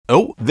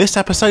This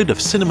episode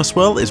of Cinema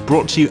Swirl is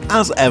brought to you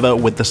as ever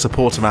with the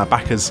support of our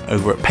backers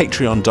over at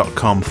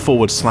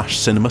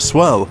patreon.com/Cinema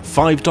Swirl.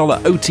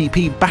 $5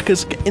 OTP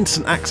backers get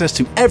instant access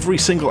to every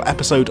single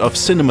episode of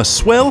Cinema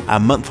Swirl,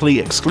 our monthly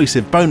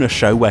exclusive bonus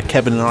show where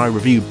Kevin and I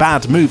review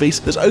bad movies.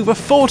 There's over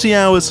 40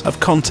 hours of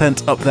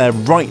content up there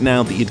right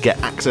now that you'd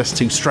get access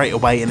to straight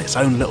away in its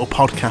own little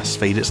podcast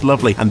feed. It's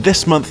lovely. And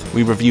this month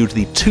we reviewed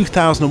the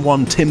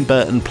 2001 Tim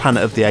Burton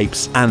Planet of the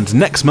Apes, and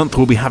next month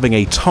we'll be having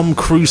a Tom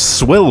Cruise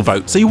Swill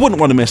vote, so you wouldn't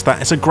want to miss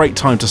that. It's a great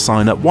time to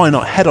sign up. Why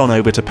not head on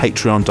over to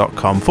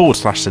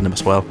patreon.com/Cinema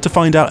Swirl to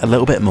find out a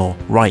little bit more.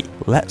 Right,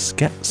 let's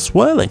get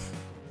swirling.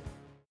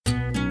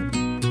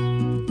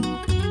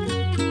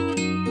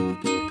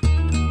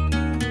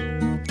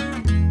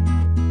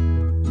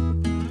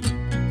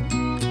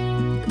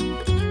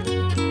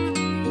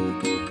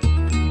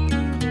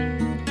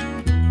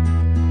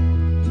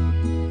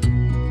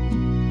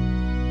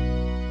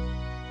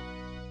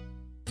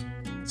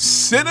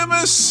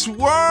 Cinema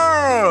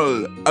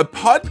Swirl, a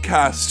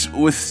podcast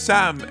with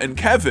Sam and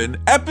Kevin,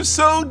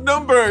 episode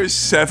number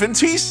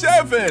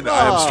 77.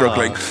 I am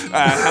struggling.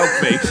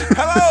 Help me.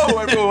 Hello,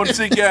 everyone, once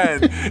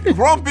again.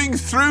 Romping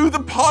through the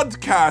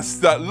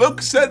podcast that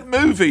looks at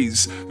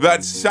movies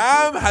that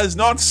Sam has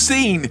not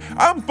seen,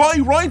 and by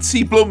rights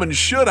he bloomin'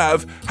 should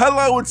have.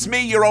 Hello, it's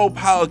me, your old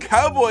pal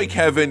Cowboy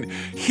Kevin,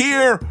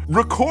 here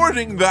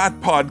recording that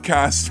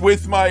podcast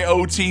with my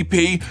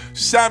OTP,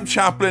 Sam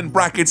Chaplin,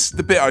 brackets,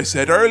 the bit I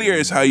said earlier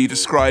is how you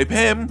describe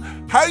him.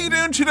 How you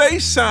doing today,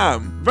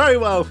 Sam? Very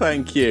well,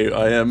 thank you.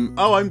 I'm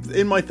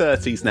in my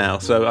 30s now,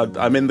 so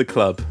I'm in the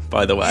club,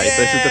 by the way. Yay!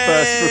 This is the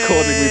first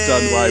recording we've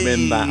done where I'm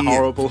in that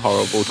horrible,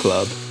 horrible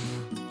club.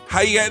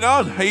 How you getting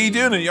on? How you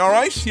doing? Are you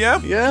alright? Yeah?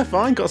 Yeah,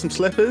 fine. Got some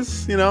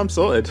slippers. You know, I'm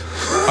sorted.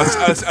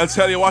 I'll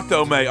tell you what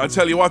though, mate.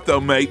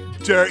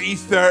 Dirty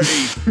 30.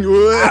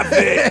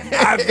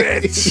 Have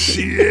it.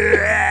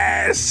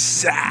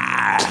 Yes.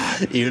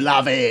 You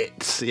love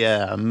it.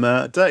 Yeah, I'm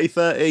dirty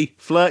 30,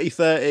 flirty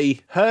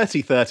 30,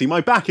 hurty 30.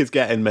 My back is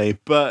getting me,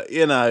 but,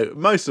 you know,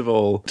 most of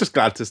all, just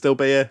glad to still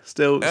be here.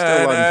 Still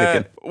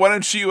kicking. Why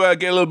don't you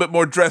get a little bit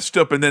more dressed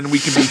up and then we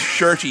can be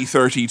shirty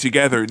 30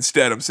 together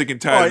instead? I'm sick and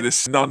tired of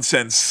this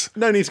nonsense.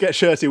 No need to get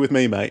shirty with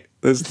me, mate.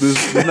 There's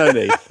no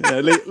need. You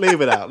know,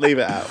 leave it out,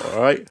 all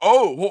right?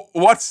 Oh,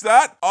 what's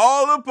that?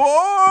 All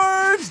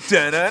aboard!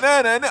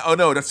 Da-na-na-na-na. Oh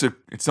no, it's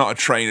not a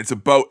train, it's a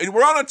boat.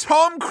 We're on a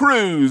Tom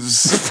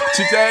Cruise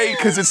today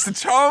because it's the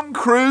Tom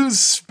Cruise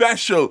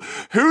special.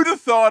 Who'd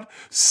have thought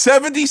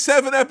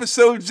 77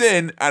 episodes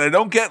in, and I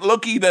don't get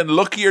lucky, then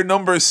luckier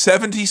number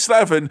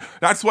 77.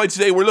 That's why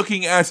today we're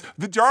looking at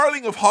the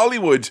darling of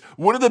Hollywood,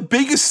 one of the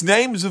biggest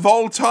names of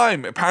all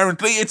time.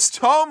 Apparently, it's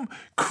Tom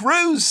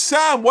Cruise.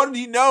 Sam, what do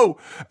you know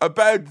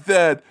about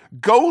the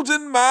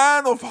golden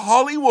man of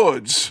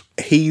Hollywood?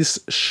 He's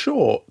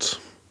shorter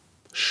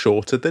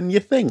than you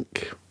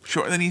think.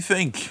 Shorter than you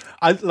think.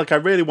 I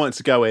really want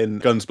to go in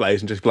guns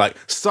blazing and just be like,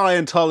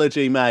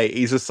 Scientology, mate.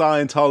 He's a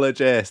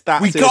Scientologist.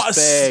 That's his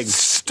thing.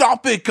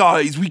 Stop it,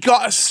 guys. We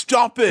gotta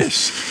stop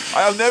it.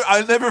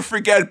 I'll never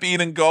forget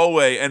being in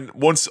Galway, and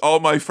once all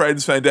my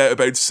friends found out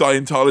about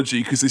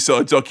Scientology because they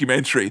saw a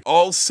documentary,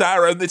 all sat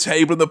around the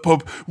table in the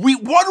pub. We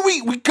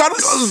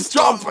gotta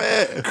stop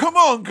it. Come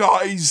on,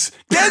 guys.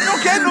 Get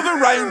another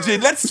round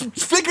in. Let's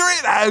figure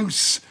it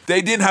out.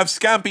 They didn't have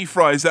scampi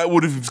fries. That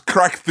would have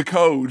cracked the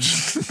code.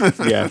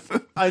 Yeah.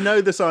 I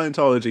know the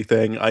Scientology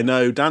thing. I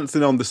know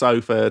dancing on the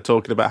sofa,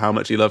 talking about how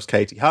much he loves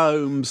Katie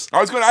Holmes. I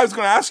was going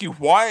to ask you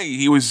why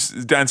he was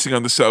dancing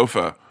on the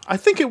sofa. I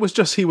think it was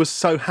just he was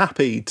so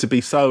happy to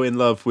be so in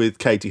love with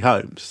Katie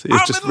Holmes. I'm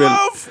in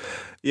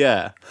love.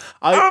 Yeah.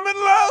 I'm in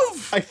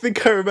love. I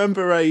think I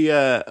remember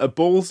a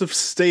Balls of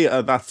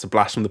Steel, that's a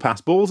blast from the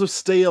past, Balls of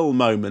Steel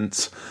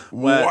moment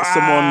where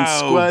someone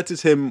squirted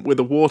him with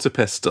a water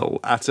pistol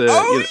at an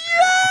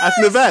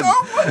event.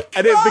 Oh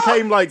and it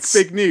became like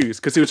big news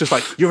because he was just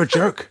like, you're a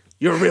jerk.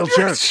 You're a real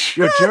jerk.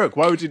 You're a jerk.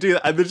 Why would you do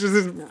that? And there's just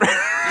this...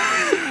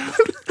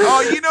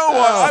 Oh, you know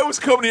what? I was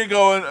coming here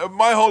going,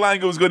 my whole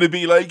angle was going to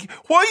be like,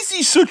 why is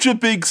he such a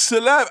big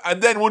celeb?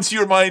 And then once you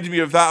reminded me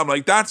of that, I'm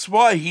like, that's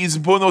why he's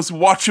one of the most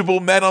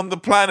watchable men on the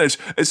planet,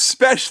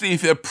 especially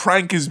if a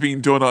prank is being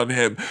done on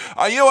him.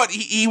 You know what?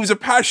 He was a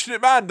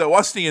passionate man, though,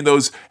 wasn't he, in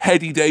those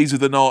heady days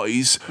of the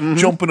noughties,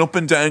 jumping up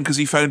and down because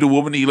he found a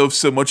woman he loved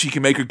so much he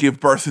can make her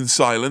give birth in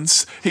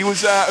silence. He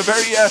was a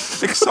very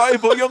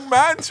excitable young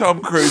man,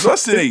 Tom Cruise,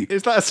 wasn't he?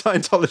 Is that a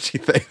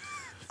Scientology thing?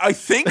 I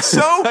think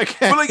so.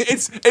 Okay. But like,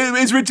 it's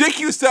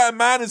ridiculous that a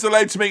man is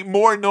allowed to make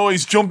more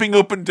noise jumping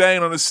up and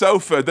down on a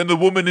sofa than a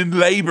woman in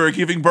labour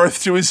giving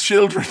birth to his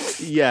children.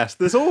 Yes,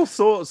 there's all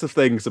sorts of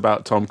things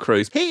about Tom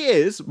Cruise.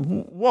 He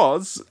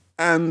was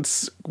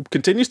and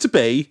continues to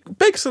be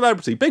big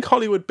celebrity, big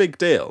Hollywood, big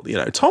deal. You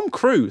know, Tom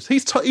Cruise.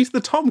 He's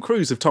the Tom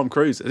Cruise of Tom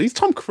Cruises. He's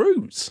Tom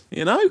Cruise.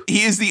 You know,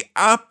 he is the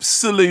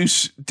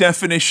absolute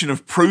definition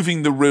of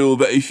proving the rule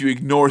that if you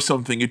ignore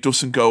something, it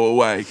doesn't go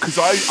away. Because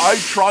I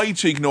tried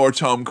to ignore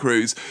Tom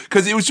Cruise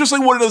because it was just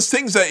like one of those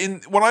things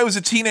that when I was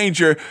a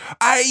teenager,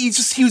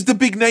 he was the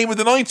big name of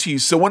the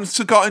 90s. So once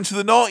it got into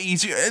the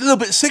noughties, you're a little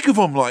bit sick of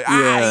him. Like,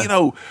 you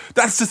know,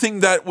 that's the thing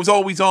that was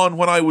always on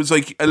when I was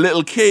like a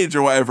little kid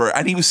or whatever.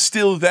 And he was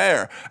still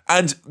there.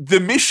 And the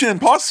Mission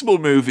Impossible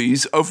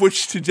movies, of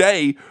which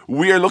today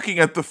we are looking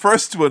at the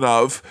first one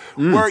of,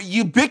 were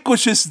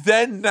ubiquitous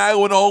then,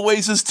 now, and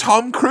always as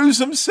Tom Cruise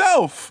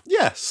himself.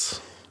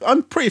 Yes.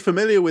 I'm pretty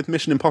familiar with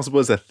Mission Impossible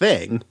as a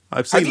thing.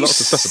 I've seen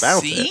lots of stuff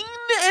about it. Have you seen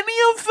any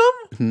of them?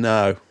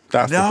 No.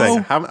 That's the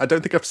thing. I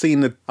don't think I've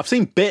seen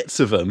bits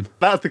of them.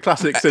 That's the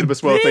classic Cinema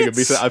Swirl thing of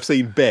me saying I've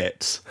seen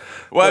bits.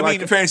 Well, I mean,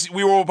 in fairness,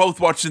 we were both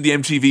watching the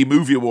MTV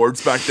Movie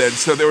Awards back then,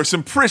 so there were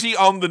some pretty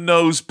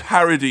on-the-nose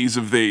parodies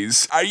of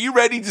these. Are you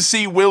ready to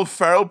see Will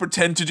Ferrell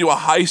pretend to do a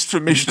heist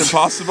from Mission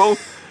Impossible?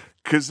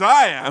 Because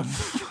I am.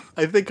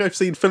 I think I've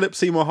seen Philip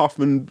Seymour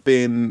Hoffman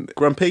being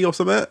grumpy or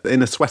something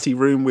in a sweaty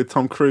room with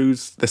Tom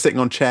Cruise. They're sitting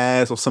on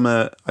chairs or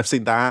something. I've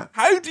seen that.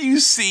 How do you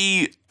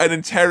see an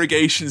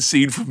interrogation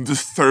scene from the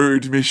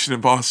third Mission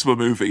Impossible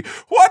movie?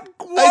 What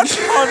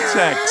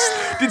context?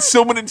 Did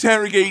someone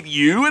interrogate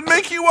you and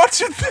make you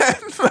watch it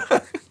then?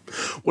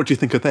 What do you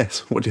think of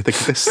this? What do you think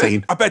of this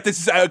scene? I bet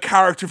this is a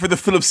character for the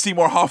Philip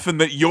Seymour Hoffman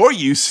that you're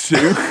used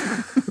to.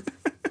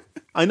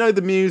 I know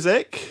the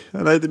music.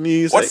 What's the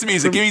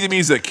music? Give me the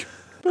music.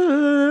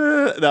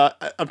 No,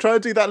 I'm trying to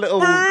do that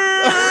little.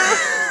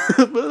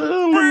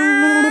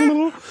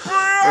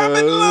 I'm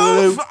in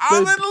love.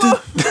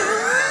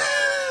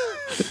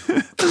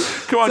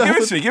 Come on, give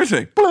it to me. Give it to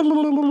me.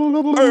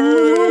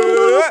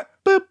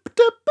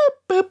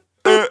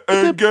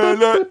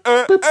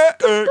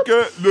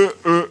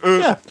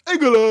 Yeah,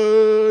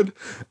 England.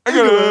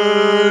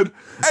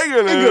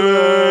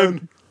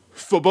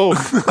 Football.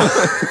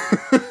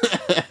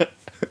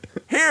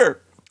 Here.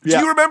 Do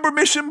you remember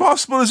Mission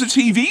Impossible as a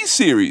TV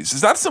series?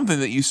 Is that something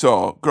that you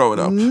saw growing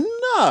up?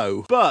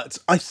 No, but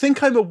I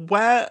think I'm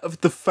aware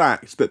of the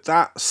fact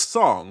that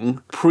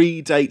song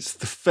predates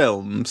the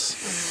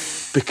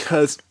films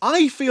because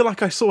I feel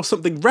like I saw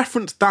something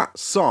reference that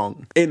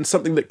song in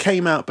something that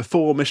came out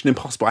before Mission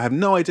Impossible. I have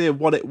no idea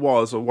what it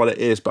was or what it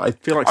is, but I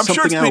feel like I'm something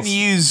sure it's else been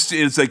used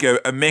as like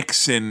a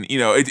mix in, you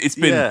know, it's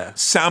been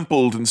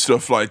sampled and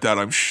stuff like that.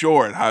 I'm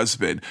sure it has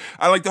been.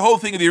 And like the whole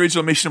thing of the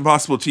original Mission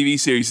Impossible TV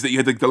series is that you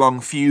had like the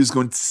long fuse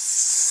going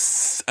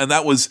tss, and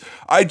that was,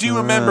 I do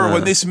remember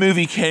when this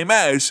movie came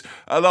out,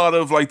 a lot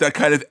of like that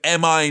kind of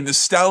MI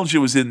nostalgia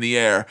was in the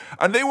air.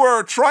 And they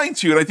were trying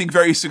to, and I think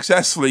very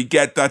successfully,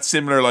 get that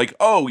similar like,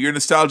 oh, you're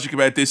nostalgic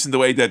about this in the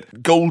way that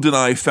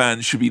GoldenEye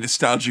fans should be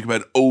nostalgic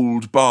about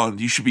old Bond.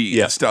 You should be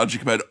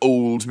nostalgic about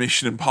old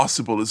Mission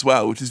Impossible as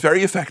well, which is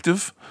very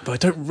effective. But I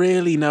don't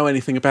really know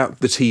anything about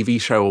the TV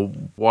show or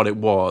what it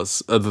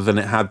was, other than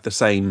it had the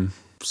same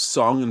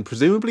song and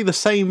presumably the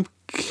same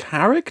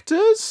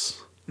characters.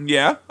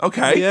 Yeah,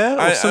 okay.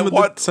 Yeah, or some of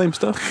the same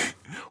stuff.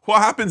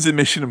 What happens in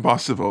Mission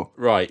Impossible?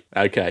 Right,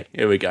 okay,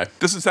 here we go.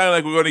 Doesn't sound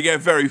like we're going to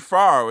get very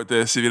far with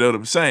this, if you know what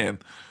I'm saying.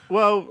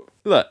 Well,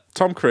 look,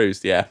 Tom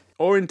Cruise, yeah.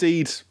 Or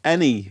indeed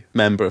any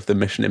member of the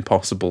Mission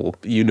Impossible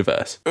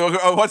universe.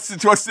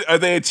 Are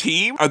they a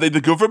team? Are they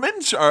the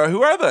government? Or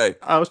who are they?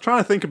 I was trying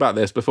to think about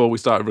this before we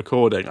started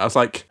recording. I was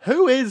like,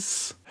 who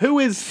is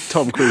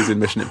Tom Cruise in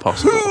Mission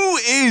Impossible? Who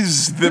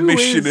is the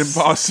Mission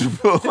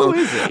Impossible? Who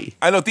is he?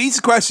 I know these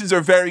questions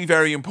are very,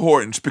 very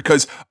important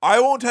because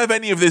I won't have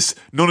any of this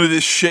none of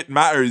this shit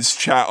matters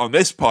chat on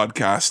this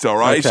podcast, all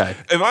right? Okay.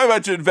 If I'm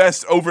about to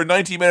invest over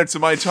 90 minutes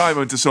of my time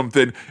into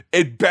something,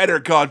 it better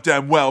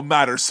goddamn well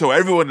matter. So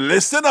everyone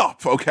listen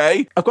up,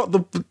 okay? I've got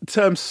the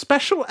term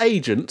special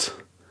agent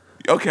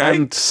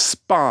and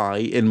spy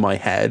in my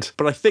head,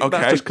 but I think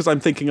that's just because I'm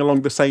thinking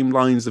along the same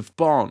lines of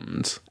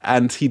Bond,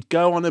 and he'd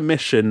go on a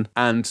mission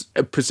and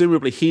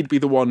presumably he'd be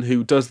the one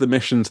who does the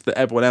missions that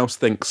everyone else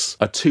thinks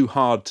are too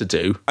hard to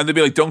do. And they'd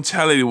be like, don't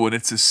tell anyone,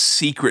 it's a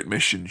secret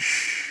mission.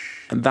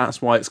 Shh. And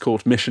that's why it's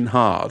called Mission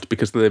Hard,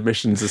 because the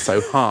missions are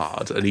so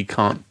hard and he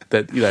can't,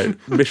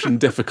 mission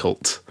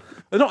difficult.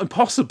 They're not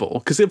impossible,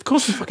 because of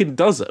course he fucking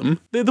does them.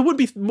 There would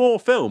be more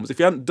films if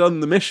he hadn't done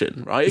the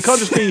mission, right? It can't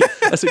just be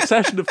a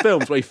succession of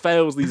films where he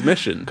fails these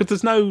missions, because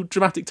there's no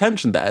dramatic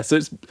tension there. So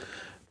it's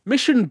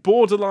mission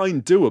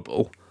borderline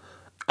doable.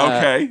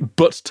 Okay.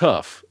 But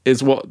tough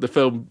is what the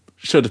film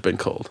should have been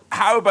called.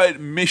 How about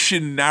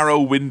Mission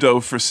Narrow Window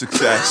for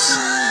Success?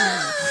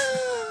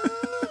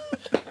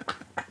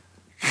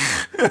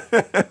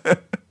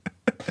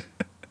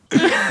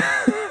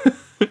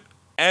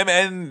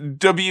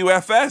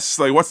 MNWFS.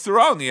 Like, what's the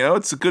wrong? You know,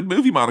 it's a good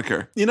movie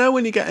moniker. You know,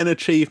 when you get an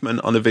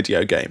achievement on a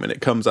video game and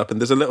it comes up and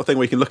there's a little thing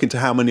where you can look into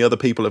how many other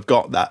people have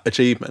got that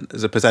achievement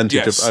as a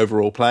percentage of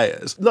overall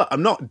players. Look,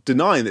 I'm not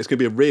denying that it's going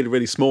to be a really,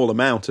 really small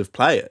amount of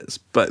players,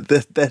 but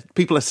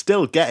people are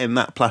still getting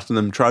that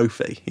platinum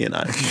trophy, you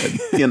know.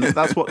 And,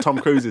 that's what Tom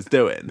Cruise is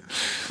doing.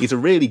 He's a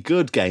really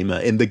good gamer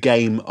in the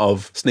game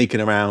of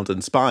sneaking around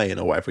and spying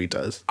or whatever he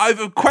does. I have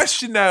a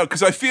question now,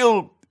 because I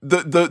feel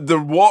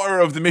the water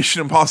of the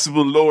Mission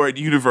Impossible lore and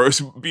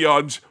universe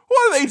beyond,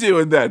 what are they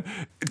doing then?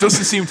 It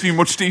doesn't seem to be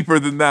much deeper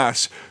than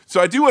that. So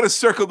I do want to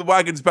circle the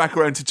wagons back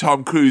around to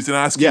Tom Cruise and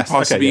ask you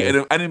possibly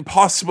an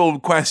impossible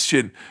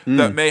question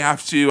that may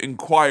have to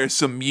inquire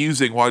some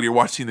musing while you're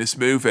watching this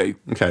movie.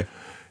 Okay.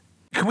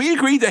 Can we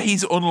agree that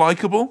he's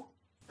unlikable?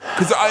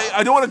 Because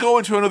I don't want to go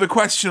into another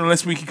question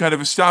unless we can kind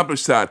of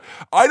establish that.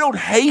 I don't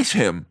hate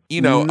him,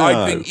 you know. No.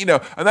 I think, you know,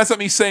 and that's not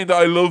me saying that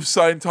I love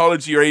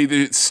Scientology or any of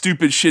the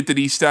stupid shit that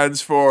he stands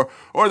for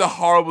or the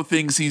horrible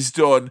things he's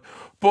done.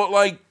 But,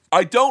 like,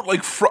 I don't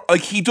like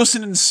he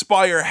doesn't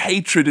inspire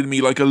hatred in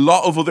me like a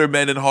lot of other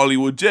men in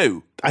Hollywood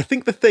do. I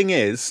think the thing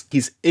is,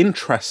 he's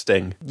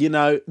interesting, you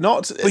know,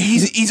 not... But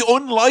he's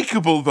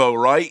unlikable, though,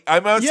 right?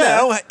 I'm not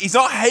saying he's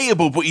not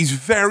hateable, but he's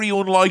very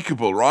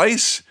unlikable,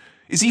 right?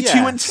 Is he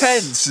too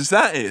intense, as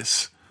that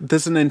is?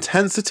 There's an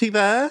intensity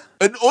there.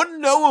 An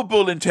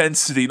unknowable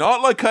intensity,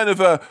 not like kind of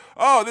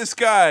this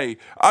guy,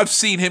 I've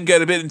seen him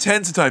get a bit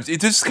intense at times.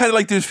 It just kind of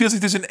like, feels like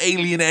there's an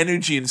alien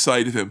energy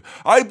inside of him.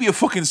 I'd be a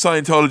fucking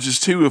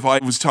Scientologist too if I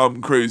was Tom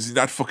Cruise. Is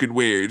that fucking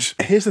weird?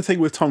 Here's the thing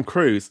with Tom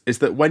Cruise, is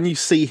that when you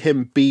see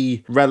him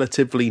be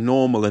relatively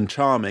normal and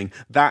charming,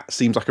 that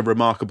seems like a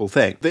remarkable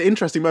thing. The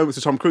interesting moments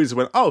of Tom Cruise is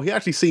when, he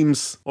actually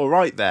seems all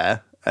right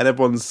there. And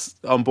everyone's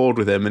on board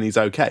with him and he's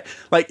okay.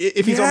 Like,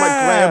 if he's on, like,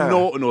 Graham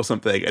Norton or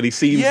something and he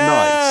seems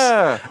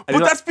nice. But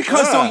that's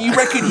because, though, you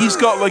reckon he's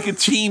got, like, a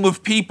team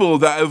of people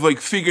that have, like,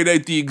 figured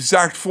out the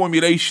exact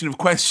formulation of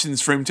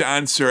questions for him to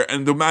answer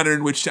and the manner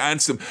in which to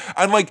answer them.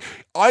 And, like,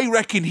 I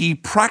reckon he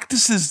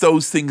practices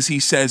those things he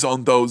says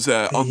on those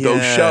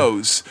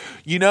shows.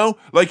 You know?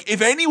 Like,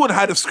 if anyone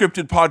had a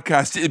scripted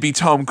podcast, it'd be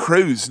Tom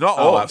Cruise, not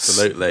us.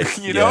 Absolutely.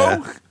 You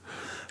know?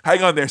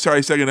 Hang on there. Sorry,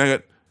 a second. Hang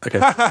on. Okay.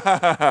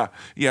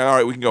 Yeah, all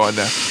right, we can go on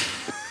now.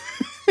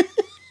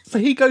 So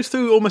he goes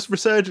through almost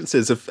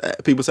resurgences of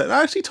people saying,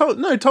 actually,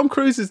 Tom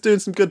Cruise is doing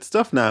some good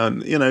stuff now.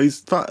 And, you know, he's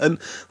fun. And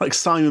like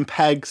Simon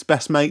Pegg's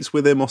best mates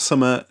with him or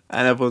something.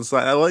 And everyone's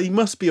like, well, he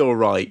must be all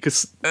right.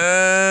 Because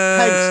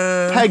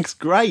Pegg's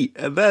great.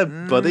 And they're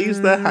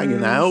buddies. They're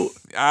hanging out.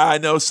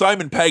 No,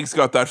 Simon Pegg's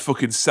got that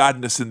fucking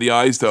sadness in the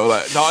eyes, though.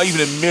 Like, not even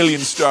a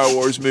million Star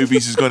Wars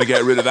movies is going to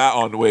get rid of that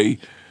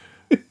ennui.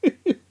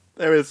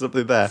 There is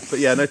something there, but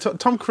yeah, no.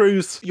 Tom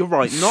Cruise, you're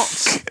right.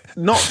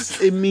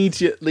 Not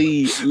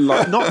immediately,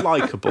 not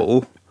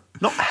likable,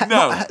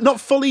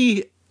 not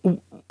fully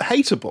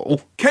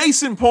hateable.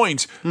 Case in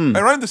point,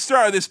 around the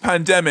start of this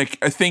pandemic,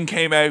 a thing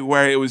came out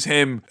where it was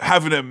him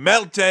having a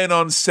meltdown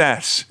on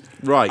set.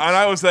 Right. And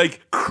I was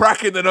like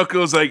cracking the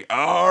knuckles, like,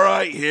 all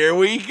right, here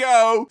we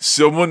go.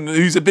 Someone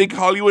who's a big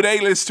Hollywood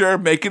A-lister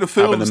making a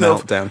film having a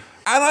meltdown.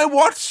 And I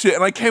watched it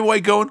and I came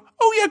away going,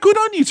 oh yeah, good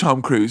on you,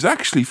 Tom Cruise,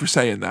 actually, for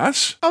saying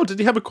that. Oh, did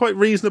he have a quite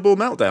reasonable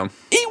meltdown?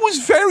 He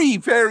was very,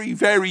 very,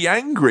 very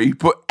angry,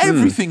 but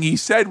everything he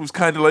said was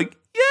kind of like,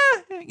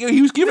 you know,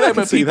 he was giving out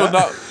about people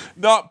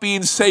not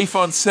being safe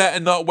on set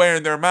and not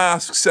wearing their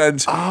masks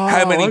and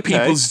how many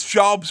people's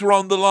jobs were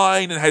on the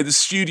line and how the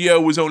studio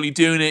was only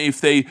doing it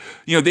if they,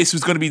 you know, this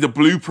was going to be the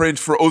blueprint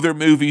for other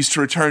movies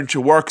to return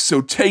to work,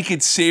 so take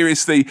it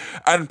seriously.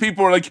 And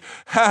people were like,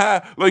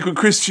 haha, like when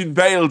Christian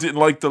Bale didn't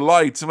like The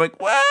Lights. I'm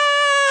like, well,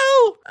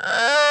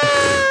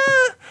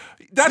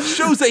 that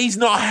shows that he's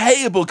not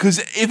hateable, because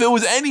if it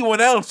was anyone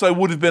else, I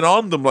would have been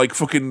on them like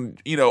fucking,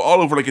 you know,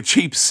 all over like a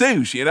cheap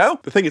suit, you know?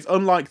 The thing is,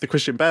 unlike the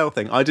Christian Bale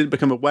thing, I didn't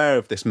become aware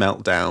of this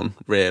meltdown,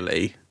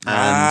 really.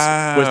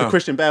 And whereas the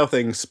Christian Bale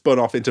thing spun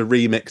off into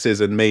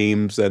remixes and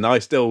memes, and I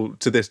still,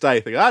 to this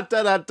day, think,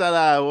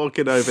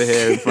 walking over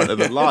here in front of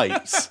the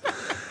lights.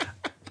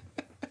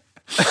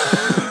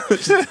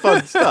 Which is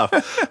fun stuff.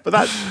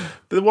 But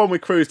the one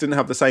with Cruise didn't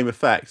have the same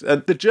effect.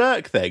 And the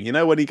jerk thing, you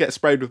know, when he gets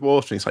sprayed with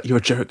water and he's like, you're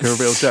a jerk, you're a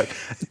real jerk.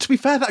 To be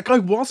fair, that guy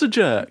was a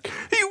jerk.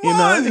 He was. You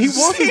know? He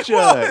was a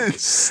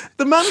jerk.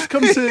 The man's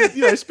come to,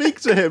 you know, speak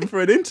to him for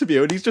an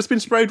interview and he's just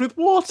been sprayed with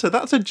water.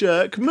 That's a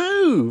jerk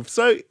move.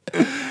 So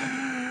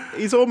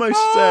he's almost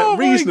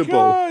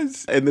reasonable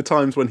in the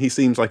times when he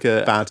seems like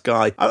a bad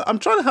guy. I'm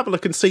trying to have a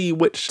look and see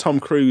which Tom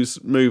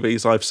Cruise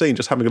movies I've seen,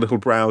 just having a little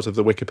browse of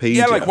the Wikipedia.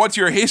 Yeah, like what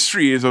your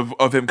history is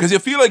of him. Because I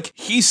feel like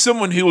he's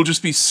someone who will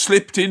just be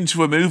slipped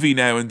into a movie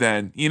now and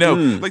then. You know,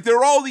 like there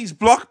are all these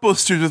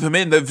blockbusters with him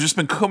in that have just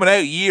been coming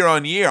out year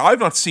on year. I've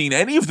not seen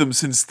any of them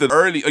since the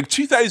early, like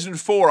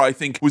 2004, I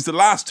think, was the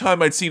last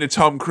time I'd seen a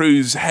Tom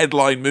Cruise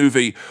headline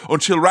movie,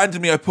 until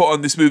randomly I put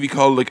on this movie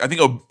called, like, I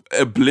think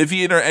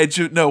Oblivion or Edge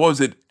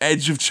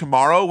of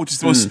Tomorrow, which is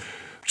the most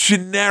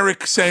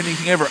generic sounding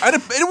thing ever. And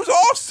it was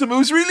awesome. It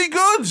was really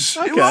good.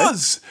 It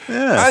was.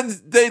 Yeah. And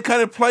they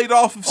kind of played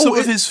off of some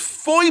of his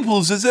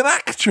foibles as an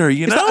actor,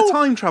 you know? Is that a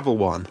time travel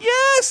one?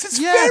 Yes, it's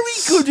very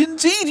good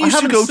indeed. You I should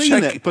haven't go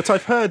seen check it, but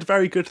I've heard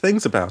very good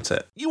things about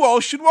it. You all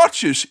should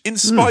watch it, in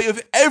spite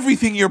of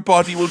everything your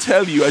body will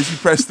tell you as you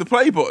press the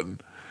play button.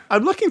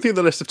 I'm looking through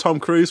the list of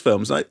Tom Cruise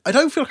films. I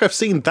don't feel like I've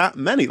seen that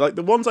many. Like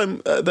the ones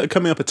that are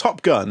coming up are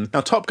Top Gun.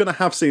 Now, Top Gun I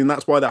have seen.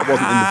 That's why that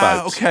wasn't in the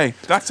vote. Okay,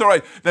 that's all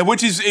right. Now,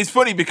 which is it's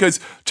funny because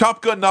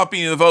Top Gun not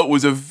being in the vote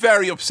was a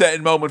very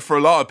upsetting moment for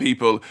a lot of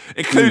people,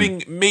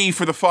 including me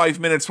for the 5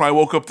 minutes when I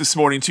woke up this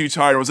morning too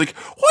tired. I was like,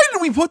 why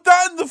didn't we put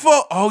that in the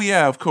vote? Oh,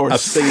 yeah, of course. I've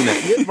seen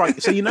it. Yeah,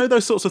 right. So you know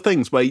those sorts of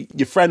things where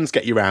your friends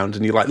get you round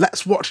and you're like,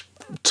 let's watch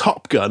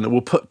Top Gun, and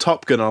we'll put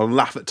Top Gun on and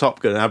laugh at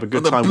Top Gun and have a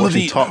good time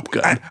watching Top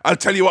Gun. And I'll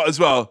tell you what as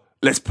well.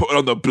 Let's put it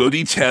on the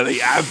bloody telly,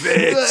 have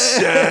it.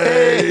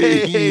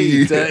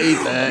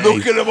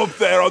 Look at him up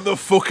there on the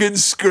fucking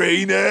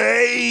screen,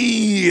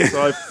 eh?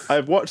 So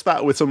I've watched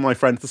that with some of my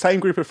friends, the same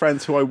group of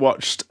friends who I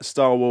watched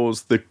Star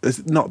Wars,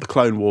 not the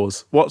Clone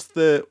Wars. What's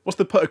the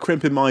Put a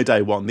Crimp in My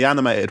Day one, the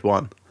animated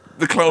one?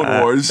 The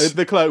Clone Wars.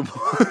 The Clone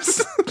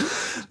Wars.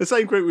 The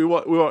same group we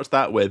watched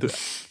that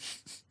with.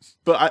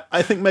 But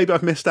I think maybe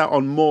I've missed out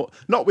on more,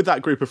 not with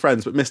that group of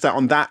friends, but missed out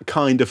on that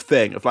kind of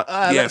thing of like,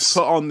 let's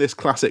put on this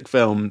classic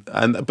film.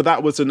 But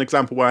that was an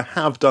example where I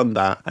have done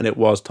that, and it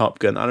was Top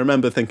Gun. I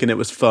remember thinking it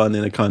was fun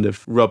in a kind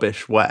of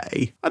rubbish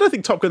way. I don't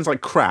think Top Gun's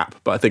like crap,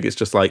 but I think it's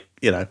just like,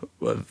 you know,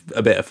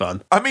 a bit of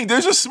fun. I mean,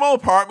 there's a small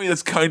part of me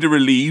that's kind of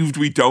relieved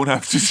we don't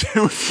have to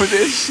do it for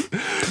this.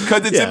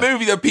 Because it's a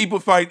movie that people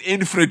find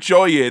infinite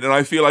joy in, and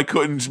I feel I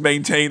couldn't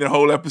maintain a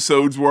whole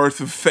episode's worth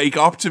of fake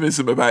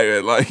optimism about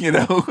it, like, you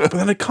know. But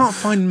then I can't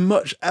find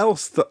much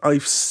else that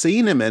I've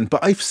seen him in,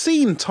 but I've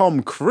seen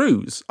Tom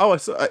Cruise. Oh, I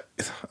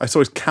saw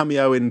his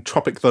cameo in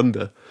Tropic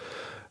Thunder.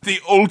 The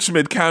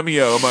ultimate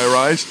cameo, am I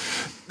right?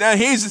 Now,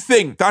 here's the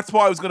thing. That's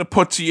what I was going to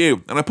put to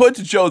you. And I put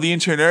it to Jo, the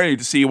intern, earlier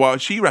to see what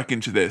she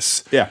reckoned to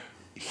this. Yeah.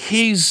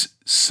 His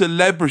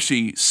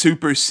celebrity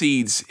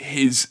supersedes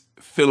his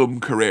film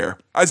career.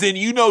 As in,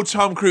 you know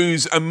Tom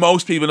Cruise, and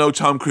most people know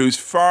Tom Cruise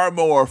far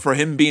more for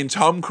him being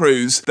Tom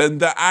Cruise than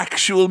the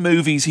actual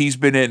movies he's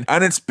been in.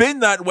 And it's been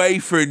that way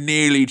for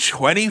nearly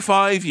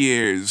 25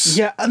 years.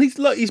 Yeah, and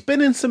he's been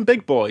in some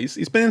big boys.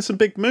 He's been in some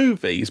big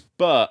movies,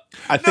 but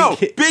I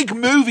think... big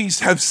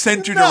movies have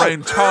centered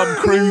around Tom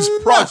Cruise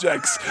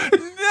projects.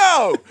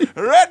 No!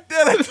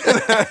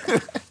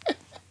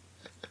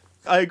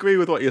 I agree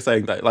with what you're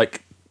saying, though.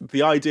 Like,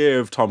 the idea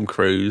of Tom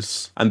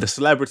Cruise and the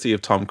celebrity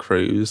of Tom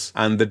Cruise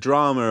and the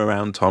drama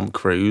around Tom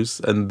Cruise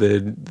and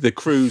the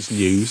cruise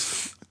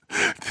news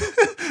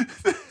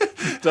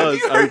does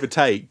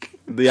overtake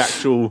the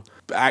actual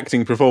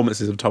acting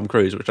performances of Tom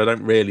Cruise, which I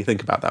don't really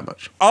think about that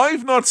much.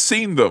 I've not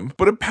seen them,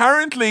 but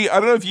apparently, I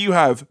don't know if you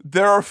have,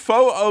 there are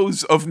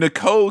photos of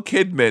Nicole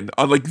Kidman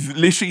on like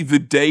literally the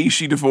day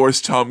she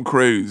divorced Tom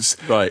Cruise.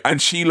 Right.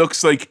 And she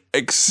looks like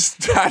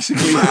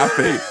ecstatically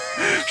happy.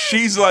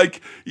 She's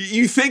like,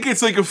 you think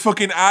it's like a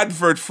fucking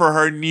advert for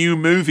her new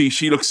movie.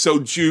 She looks so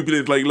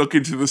jubilant, like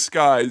looking to the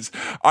skies.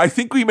 I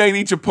think we may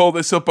need to pull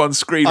this up on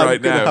screen right now.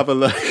 I'm going to have a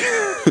look.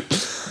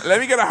 Let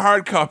me get a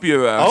hard copy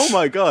of that. Oh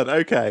my God,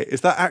 okay.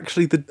 Is that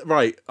actually the...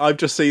 Right, I've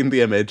just seen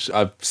the image.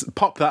 I've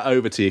popped that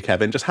over to you,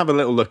 Kevin. Just have a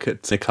little look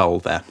at Nicole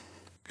there.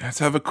 Let's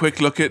have a quick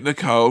look at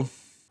Nicole.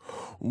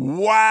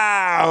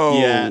 Wow!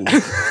 Yeah.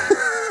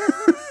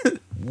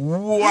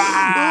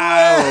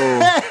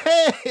 Wow!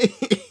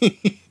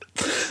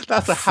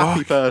 That's a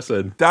happy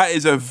person. That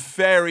is a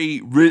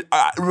very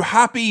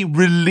happy,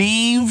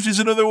 relieved is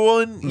another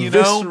one, you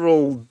know?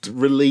 Visceral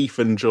relief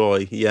and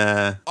joy,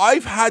 yeah.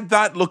 I've had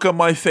that look on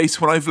my face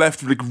when I've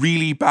left like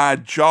really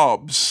bad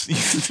jobs. You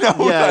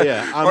know?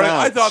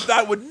 I thought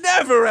that would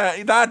never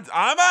end.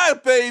 I'm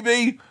out,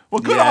 baby. Well,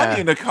 good on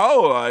you,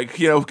 Nicole. Like,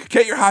 you know,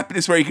 get your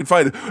happiness where you can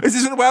find it. It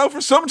isn't well for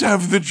some to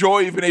have the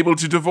joy of being able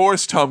to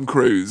divorce Tom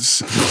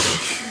Cruise.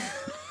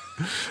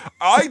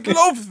 I'd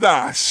love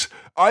that.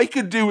 I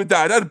could do with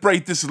that. I'd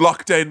break this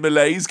lockdown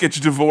malaise, get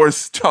you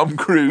divorced, Tom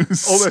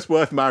Cruise. Almost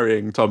worth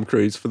marrying Tom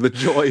Cruise for the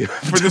joy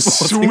for the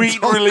sweet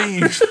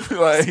relief,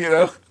 like, you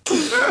know.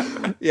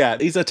 Yeah,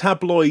 he's a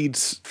tabloid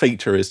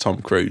feature, is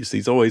Tom Cruise.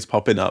 He's always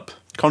popping up.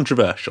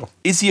 Controversial.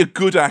 Is he a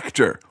good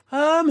actor?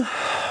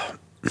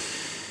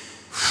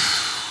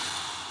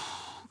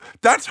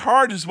 That's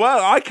hard as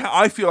well.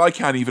 I feel I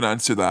can't even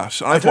answer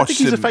that. I don't think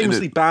he's a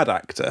famously bad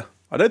actor.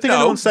 I don't think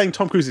anyone's saying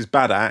Tom Cruise is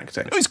bad at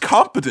acting. No, he's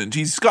competent.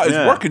 He's got his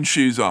working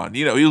shoes on.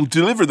 You know, he'll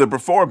deliver the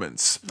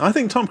performance. I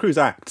think Tom Cruise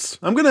acts.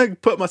 I'm going to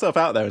put myself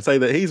out there and say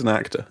that he's an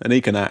actor and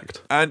he can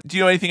act. And do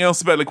you know anything else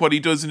about like what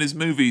he does in his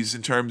movies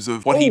in terms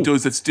of what he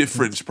does that's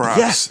different,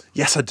 perhaps?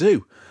 Yes, I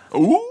do.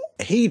 Ooh.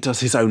 He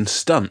does his own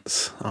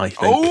stunts, I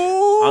think.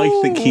 I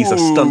think he's a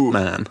stunt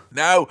man.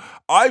 Now,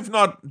 I've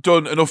not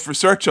done enough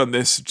research on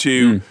this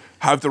to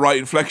have the right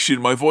inflection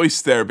in my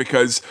voice there,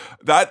 because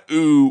that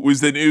ooh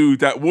was an ooh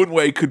that one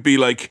way could be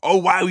like, oh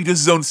wow, he does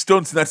his own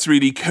stunts and that's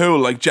really cool,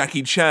 like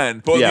Jackie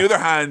Chan. But on the other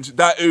hand,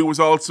 that ooh was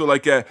also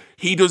like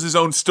he does his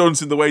own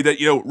stunts in the way that,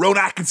 Rowan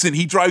Atkinson,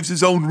 he drives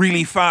his own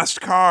really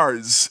fast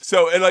cars.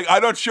 So, like,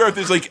 I'm not sure if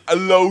there's, like,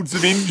 loads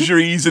of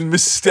injuries and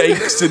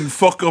mistakes and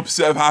fuck-ups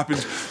that have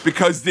happened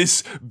because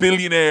this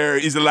billionaire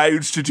is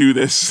allowed to do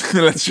this,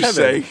 let's just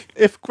Kevin, say.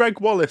 if Greg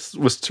Wallace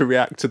was to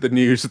react to the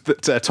news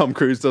that Tom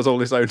Cruise does all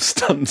his own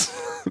stunts,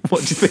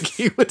 what do you think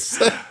he would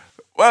say?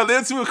 Well,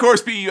 this will, of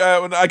course, be,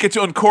 when I get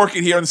to uncork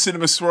it here on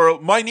Cinema Swirl,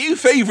 my new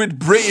favourite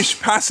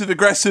British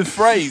passive-aggressive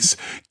phrase,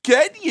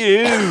 get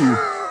you.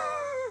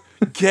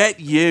 Get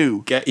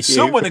you. Get you.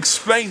 Someone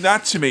explain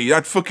that to me.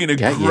 That fucking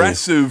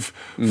aggressive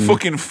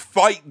fucking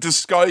fight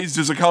disguised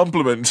as a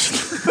compliment.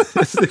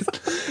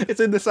 It's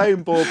in the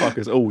same ballpark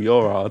as, oh,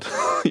 you're hard.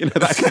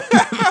 That kind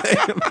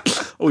of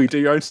thing. Oh, you do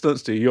your own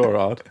stunts, do you? You're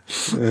hard.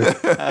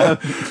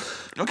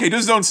 Okay,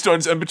 does his own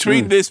stunts, and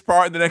between this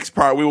part and the next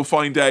part, we will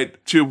find out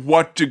to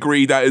what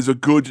degree that is a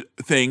good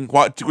thing,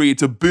 what degree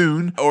it's a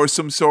boon, or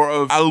some sort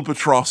of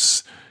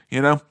albatross,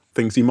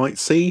 Things you might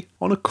see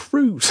on a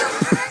cruise.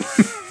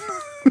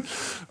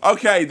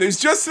 Okay, there's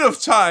just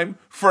enough time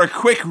for a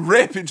quick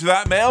rip into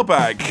that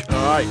mailbag. All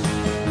right.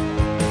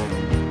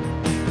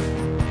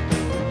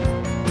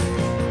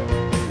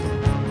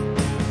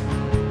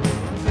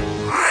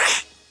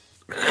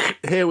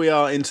 Here we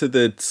are into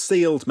the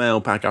sealed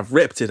mailbag. I've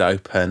ripped it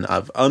open.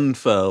 I've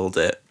unfurled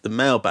it. The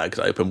mailbag's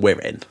open.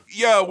 We're in.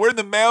 Yeah, we're in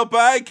the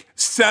mailbag.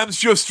 Sam's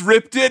just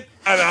ripped it,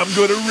 and I'm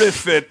going to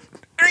riff it.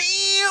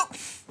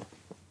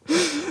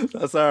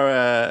 That's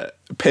our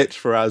pitch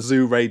for our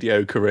zoo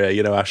radio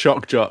career, our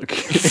shock jock.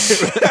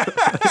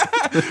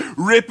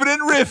 Ripping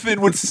and riffing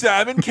with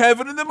Sam and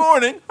Kevin in the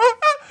morning.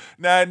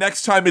 Now,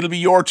 next time it'll be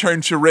your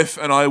turn to riff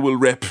and I will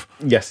rip.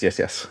 Yes.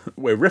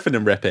 We're riffing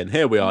and ripping.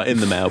 Here we are in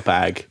the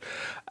mailbag.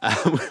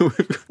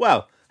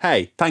 Well,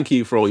 hey, thank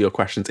you for all your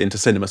questions into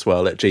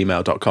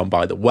cinemaswirl@gmail.com,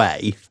 by the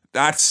way.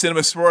 That's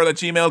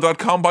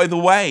cinemaswirl@gmail.com, by the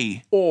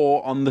way.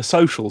 Or on the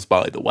socials,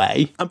 by the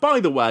way. And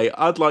by the way,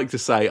 I'd like to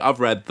say I've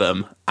read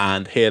them,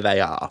 and here they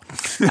are.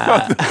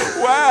 Well,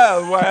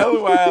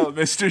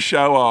 Mr.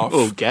 Show Off.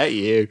 We'll get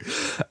you.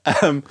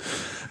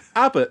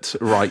 Abbott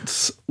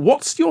writes,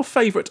 what's your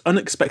favourite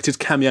unexpected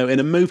cameo in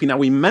a movie? Now,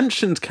 we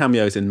mentioned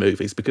cameos in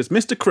movies because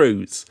Mr.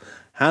 Cruise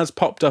has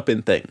popped up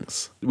in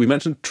things. We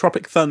mentioned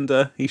Tropic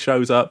Thunder. He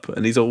shows up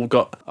and he's all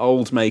got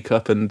old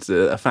makeup and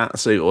a fat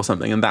suit or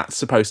something, and that's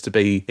supposed to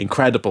be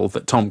incredible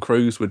that Tom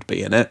Cruise would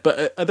be in it.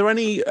 But are there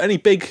any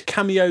big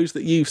cameos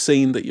that you've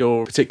seen that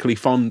you're particularly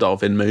fond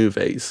of in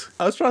movies?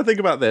 I was trying to think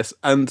about this,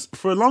 and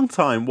for a long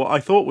time, what I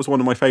thought was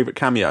one of my favourite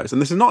cameos,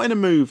 and this is not in a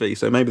movie,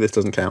 so maybe this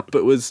doesn't count,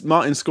 but was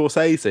Martin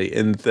Scorsese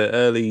in the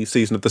early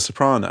season of The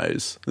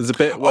Sopranos. There's a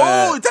bit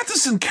where... Oh, that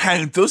doesn't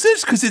count, does it?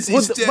 Because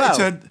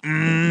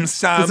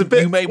Sam,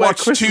 you may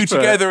watch two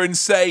together and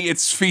say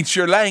it's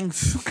feature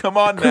length. Come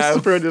on now.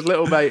 Christopher and his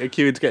little mate are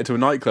queuing to get to a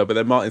nightclub, and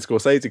then Martin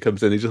Scorsese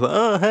comes in. He's just like,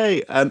 oh,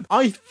 hey. And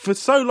I, for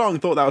so long,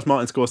 thought that was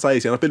Martin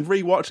Scorsese, and I've been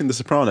rewatching The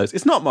Sopranos.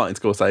 It's not Martin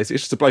Scorsese.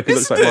 It's just a bloke who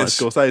looks like Martin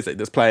Scorsese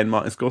that's playing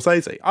Martin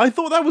Scorsese. I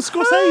thought that was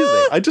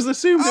Scorsese. I just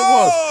assumed it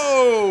was.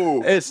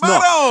 Oh! It's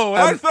not.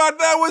 I thought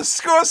that was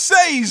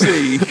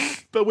Scorsese.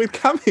 But with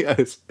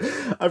cameos,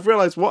 I've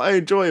realised what I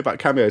enjoy about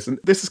cameos, and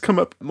this has come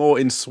up more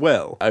in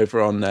Swill over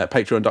on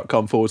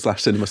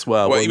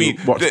patreon.com/cinemaswirl. What you mean?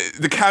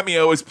 The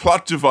cameo as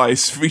plot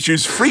device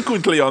features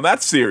frequently on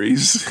that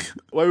series.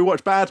 When we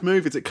watch bad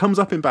movies, it comes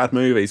up in bad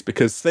movies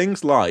because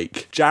things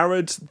like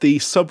Jared, the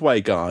subway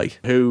guy,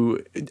 who,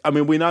 I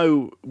mean, we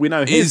know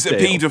his is a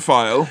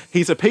paedophile.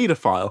 He's a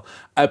paedophile,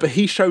 but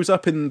he shows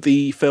up in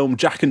the film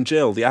Jack and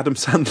Jill, the Adam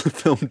Sandler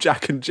film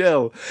Jack and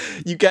Jill.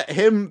 You get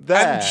him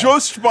there. And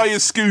just by a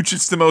scooch,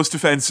 it's the most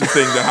offensive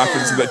thing that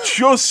happens in that.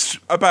 Just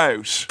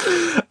about.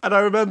 And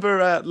I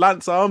remember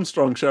Lance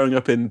Armstrong showing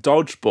up in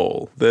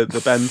Dodgeball,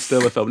 the Ben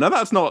Stiller film. Now,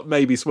 that's not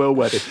maybe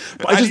swill-worthy.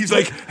 But he's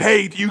like,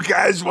 hey, do you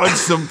guys want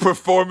some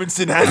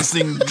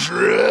performance-enhancing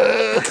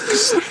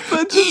drugs?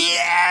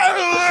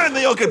 Yeah! And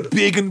they all get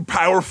big and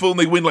powerful, and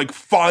they win like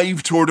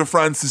 5 Tour de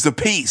France's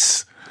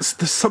apiece.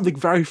 There's something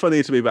very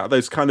funny to me about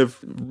those kind of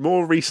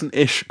more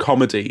recent-ish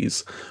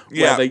comedies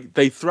where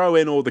they throw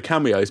in all the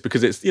cameos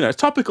because it's, it's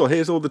topical.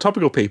 Here's all the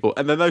topical people,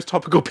 and then those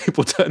topical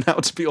people turn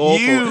out to be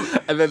awful,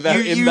 and then they're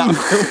in that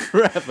film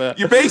forever.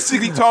 You're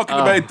basically talking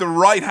about the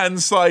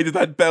right-hand side of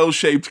that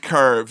bell-shaped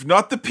curve,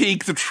 not the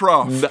peak, the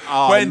trough.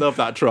 I love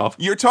that trough.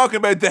 You're talking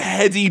about the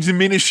heady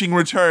diminishing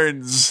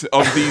returns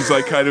of these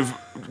kind of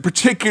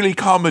particularly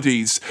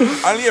comedies.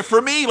 And yeah,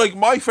 for me,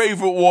 my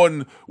favourite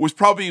one was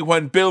probably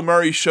when Bill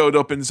Murray showed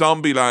up in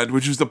Zombieland,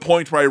 which was the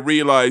point where I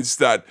realised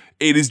that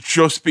it is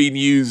just being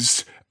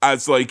used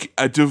as like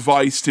a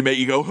device to make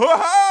you go, ha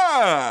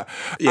ha!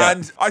 Yeah.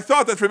 And I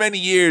thought that for many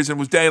years and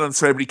was down on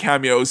celebrity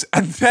cameos.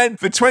 And then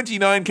the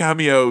 29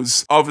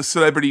 cameos of a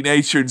celebrity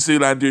nature in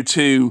Zoolander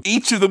 2,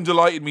 each of them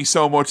delighted me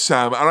so much,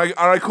 Sam. And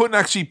I couldn't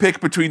actually pick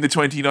between the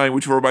 29,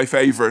 which were my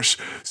favourite.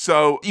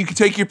 So you could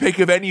take your pick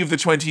of any of the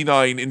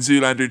 29 in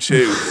Zoolander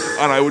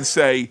 2. And I would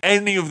say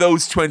any of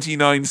those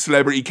 29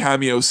 celebrity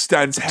cameos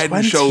stands head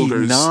and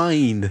shoulders.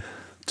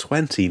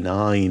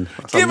 29.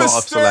 That's Give a lot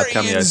us of celeb 30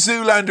 in cameos.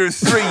 Zoolander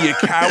 3, you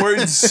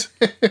cowards.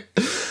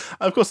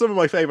 Of course, some of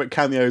my favourite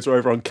cameos are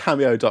over on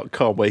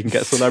Cameo.com, where you can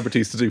get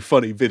celebrities to do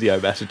funny video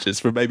messages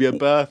for maybe a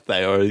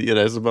birthday or,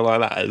 something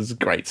like that. It's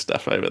great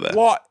stuff over there.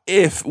 What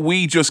if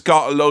we just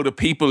got a load of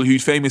people who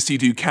famously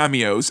do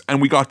cameos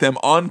and we got them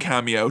on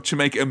Cameo to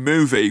make a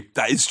movie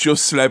that is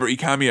just celebrity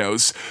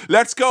cameos?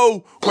 Let's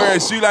go where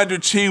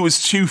Zoolander 2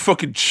 was 2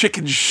 fucking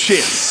chicken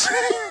shits.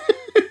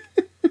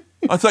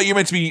 I thought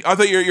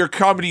your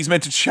comedy's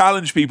meant to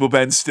challenge people,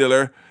 Ben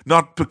Stiller,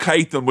 not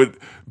placate them with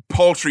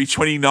paltry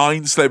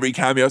 29 celebrity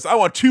cameos. I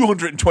want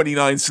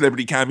 229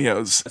 celebrity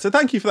cameos. So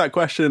thank you for that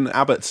question,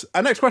 Abbott.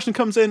 Our next question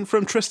comes in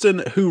from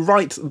Tristan, who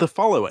writes the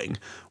following.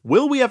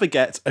 Will we ever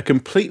get a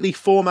completely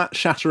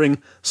format-shattering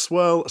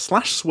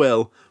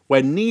swirl/swill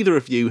where neither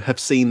of you have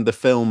seen the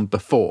film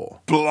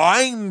before?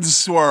 Blind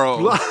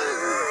swirl.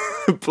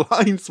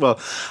 Blind Swirl.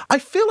 I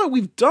feel like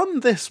we've done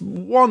this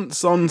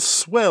once on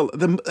Swill.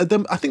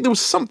 I think there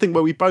was something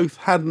where we both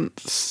hadn't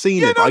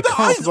seen it. I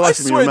can't for the life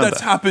of me swear remember.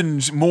 that's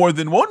happened more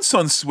than once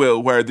on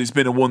Swill, where there's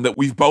been a one that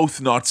we've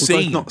both not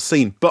seen. Both not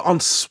seen. But on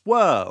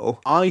Swirl,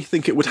 I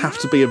think it would have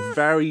to be a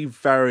very,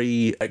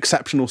 very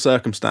exceptional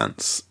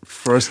circumstance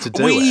for us to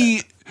do it.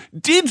 We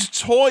did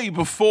toy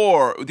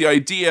before the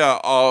idea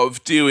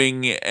of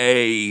doing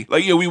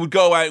we would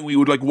go out and we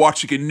would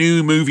watch a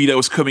new movie that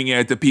was coming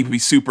out that people would be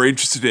super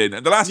interested in.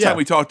 And the last time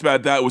we talked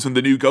about that was when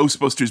the new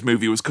Ghostbusters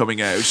movie was coming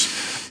out.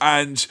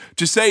 And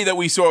to say that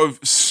we sort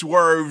of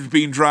swerved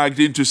being dragged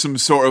into some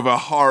sort of a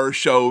horror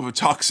show of a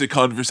toxic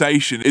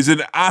conversation is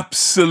an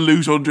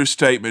absolute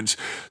understatement.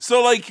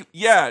 So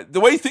the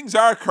way things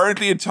are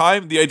currently in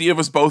time, the idea of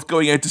us both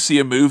going out to see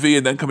a movie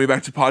and then coming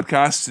back to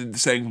podcasts in the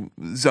same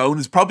zone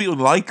is probably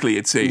unlikely,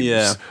 it seems.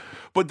 Yeah.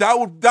 But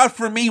that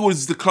for me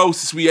was the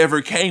closest we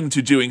ever came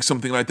to doing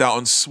something like that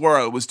on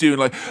Swirl, was doing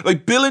like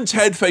Bill and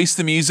Ted Face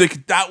the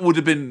Music. That would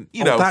have been,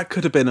 that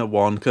could have been a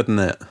one, couldn't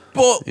it?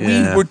 But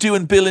we were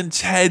doing Bill and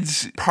Ted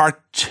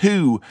Part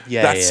 2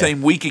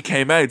 same week it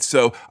came out,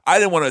 so I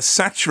didn't want to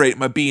saturate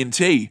my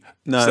B&T.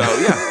 No. So,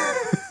 yeah.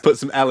 Put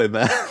some L in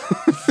there.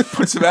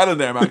 Put some L in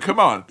there, man. Come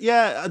on.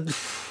 Yeah.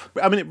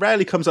 I mean, it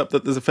rarely comes up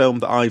that there's a film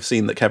that I've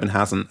seen that Kevin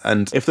hasn't.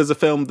 And if there's a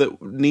film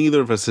that neither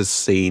of us has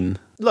seen,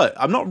 look,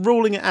 I'm not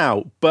ruling it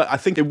out, but I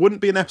think it wouldn't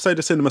be an episode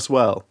of Cinema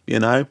Swirl,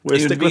 We're it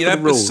would be an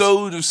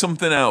episode of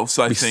something else,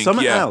 I think.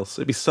 Something else.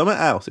 It'd be something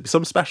else. It'd be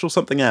some special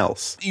something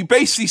else. You're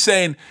basically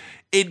saying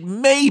it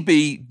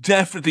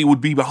definitely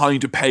would be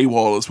behind a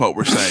paywall is what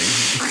we're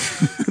saying.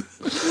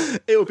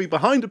 It would be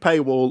behind a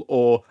paywall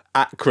or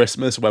at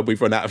Christmas when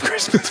we've run out of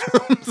Christmas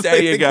films. There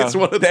you go.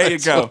 There you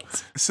go.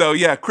 Ones. So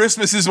yeah,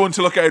 Christmas is one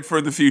to look out for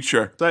in the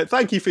future. So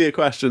thank you for your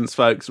questions,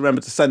 folks.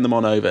 Remember to send them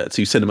on over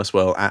to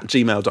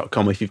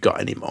cinemaswirl@gmail.com if you've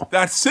got any more.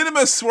 That's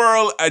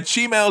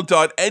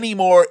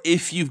cinemaswirl@gmail.anymore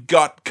if you've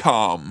got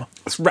com.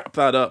 Let's wrap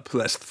that up.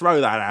 Let's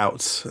throw that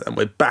out. And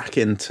we're back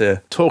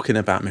into talking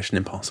about Mission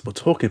Impossible,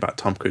 talking about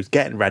Tom Cruise,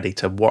 getting ready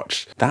to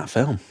watch that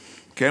film.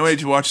 Can't wait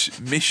to watch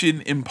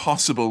Mission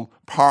Impossible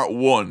Part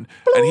 1.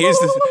 And here's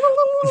the...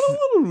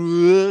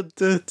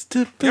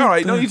 All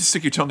right, no need to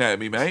stick your tongue out at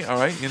me, mate. All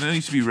right, you don't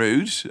need to be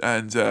rude.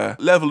 And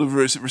level of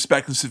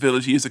respect and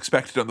civility is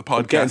expected on the podcast.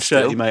 I'm getting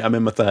shirty, mate. I'm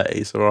in my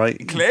 30s, all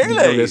right? Clearly. You're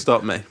not going to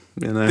stop me.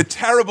 The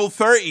terrible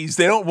 30s,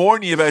 they don't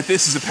warn you about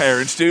this as a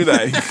parent, do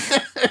they?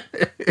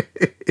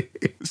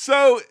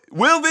 So,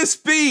 will this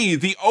be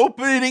the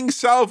opening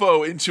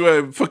salvo into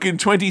a fucking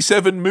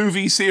 27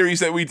 movie series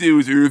that we do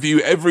as we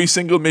review every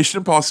single Mission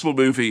Impossible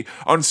movie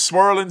on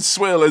Swirl and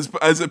Swill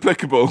as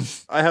applicable?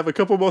 I have a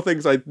couple more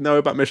things I know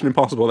about Mission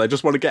Impossible. I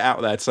just want to get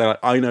out there to say,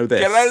 I know this.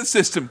 Get it out of the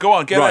system. Go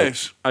on, get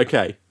out.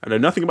 Okay. I know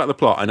nothing about the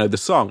plot. I know the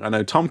song. I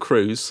know Tom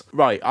Cruise.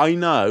 Right. I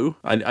know.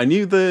 I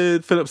knew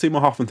the Philip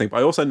Seymour Hoffman thing, but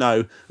I also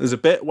know there's a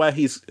bit where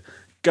he's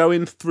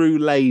going through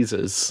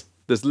lasers.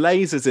 There's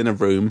lasers in a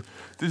room.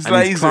 There's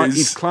lasers.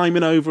 He's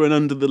climbing over and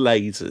under the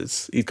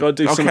lasers. He's got to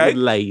do something with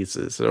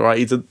lasers, all right?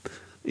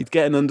 He's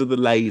getting under the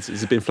lasers.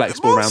 He's been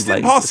flexible around lasers. Most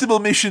impossible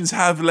missions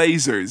have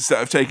lasers that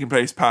have taken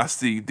place past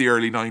the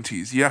early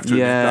 90s. You have to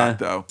admit that,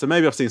 though. So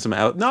maybe I've seen something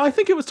else. No, I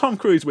think it was Tom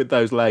Cruise with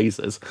those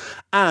lasers.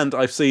 And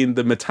I've seen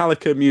the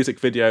Metallica music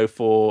video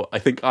for, I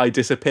think, I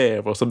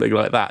Disappear or something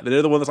like that. The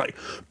other one that's like,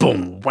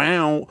 boom,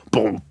 wow,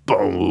 boom,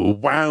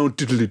 boom, wow,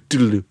 diddly,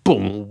 diddly,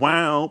 boom,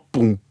 wow,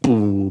 boom,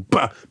 boom,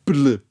 ba,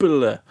 blah,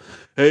 blah.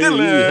 Hey, hey,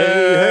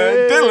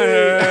 hey.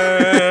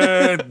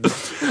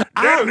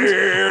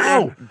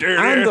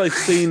 And I've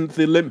seen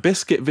the Limp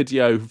Bizkit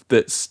video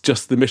that's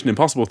just the Mission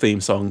Impossible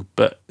theme song,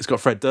 but it's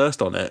got Fred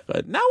Durst on it.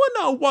 But now I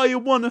know why you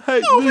want to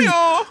hate me.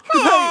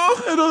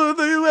 I don't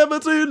think never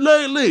too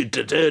lately.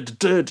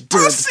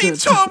 I see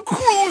Tom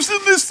Cruise in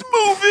this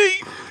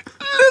movie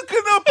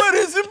looking up at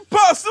his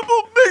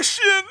impossible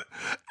mission,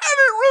 and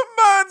it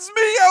reminds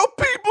me how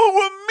people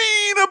were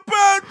mean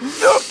about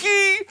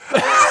Nookie.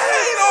 I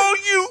hate all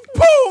you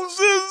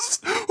posers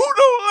who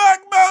don't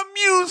like my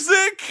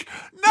music.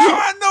 Now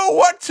I know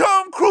what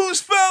Tom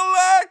Cruise felt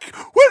like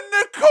when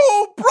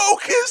Nicole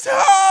broke his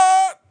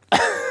heart.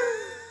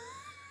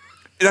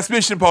 That's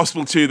Mission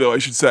Impossible 2, though, I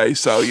should say.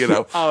 So, you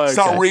know, It's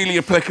not really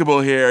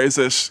applicable here, is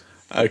it?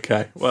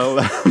 Okay, well,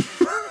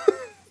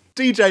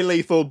 DJ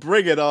Lethal,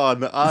 bring it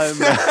on.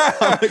 I'm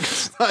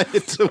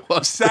excited to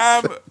watch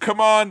Sam,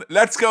 come on,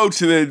 let's go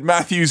to the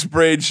Matthews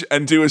Bridge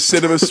and do a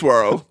cinema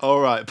swirl.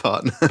 All right,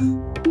 partner.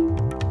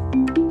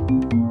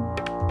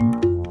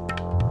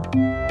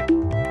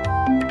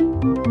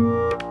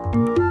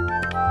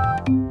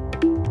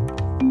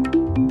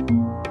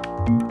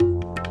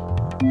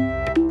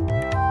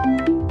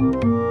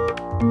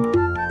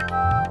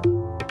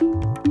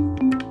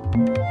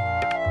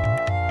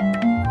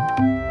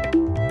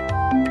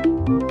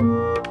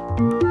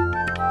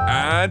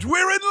 And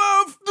we're in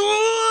love.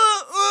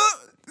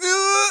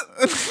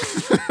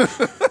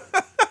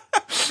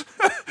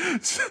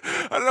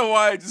 I don't know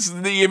why.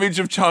 Just the image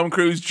of Tom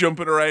Cruise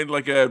jumping around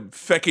like a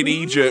feckin'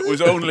 Egypt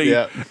was only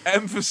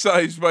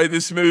emphasized by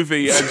this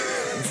movie. And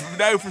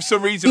now, for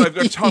some reason, I've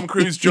got Tom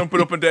Cruise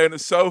jumping up and down a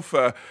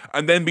sofa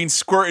and then being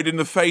squirted in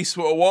the face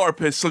with a water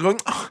pistol, going,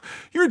 "Oh,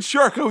 you're a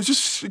jerk. I was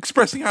just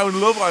expressing how in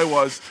love I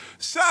was."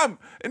 Sam,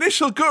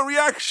 initial gut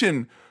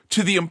reaction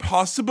to the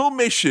impossible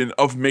mission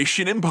of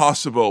Mission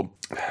Impossible.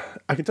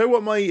 I can tell you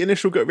what my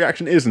initial gut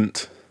reaction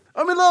isn't.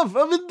 I'm in love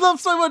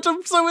so much.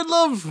 I'm so in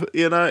love.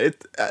 You know,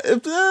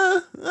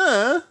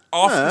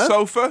 Off the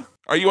sofa?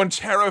 Are you on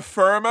terra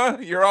firma?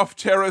 You're off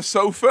terra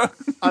sofa?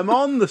 I'm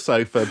on the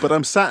sofa, but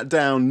I'm sat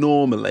down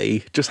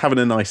normally, just having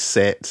a nice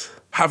sit.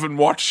 Haven't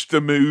watched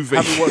the movie.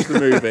 Haven't watched the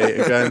movie.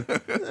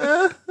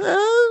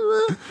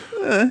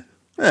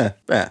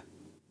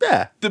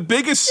 Going, The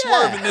biggest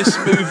swerve in this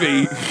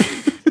movie...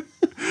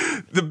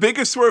 The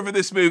biggest swerve in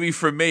this movie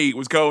for me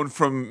was going,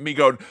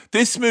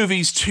 this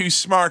movie's too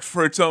smart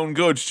for its own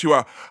good, to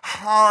a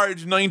hard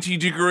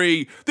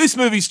 90-degree, this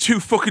movie's too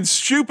fucking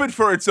stupid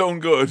for its own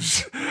good.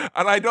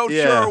 And I don't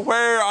sure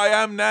where I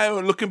am now,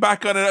 looking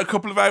back on it a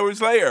couple of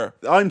hours later.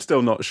 I'm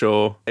still not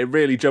sure. It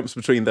really jumps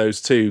between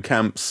those two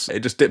camps. It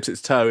just dips its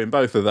toe in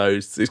both of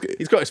those.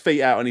 He's got his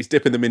feet out and he's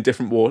dipping them in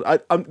different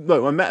water.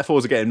 Look, my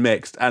metaphors are getting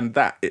mixed, and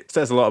it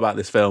says a lot about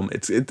this film.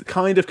 It's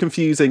kind of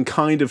confusing,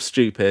 kind of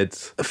stupid.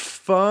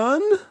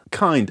 Fun?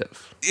 Kind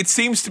of. It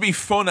seems to be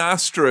fun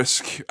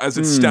asterisk as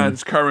it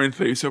stands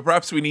currently, so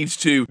perhaps we need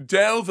to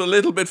delve a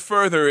little bit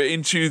further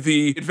into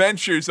the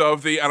adventures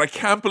of and I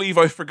can't believe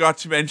I forgot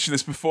to mention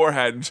this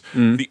beforehand,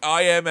 the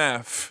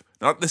IMF.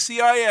 Not the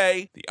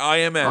CIA, the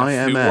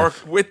IMF, who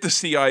work with the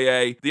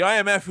CIA. The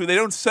IMF, who they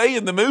don't say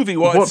in the movie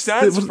what it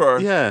stands for.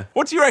 Yeah.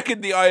 What do you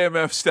reckon the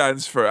IMF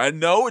stands for? And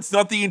no, it's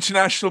not the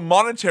International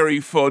Monetary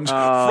Fund, for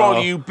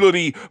all you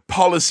bloody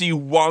policy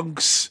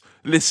wonks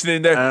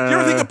listening there. Do you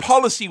ever think a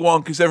policy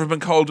wonk has ever been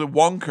called a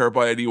wonker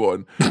by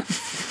anyone?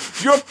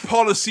 Your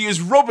policy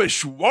is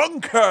rubbish,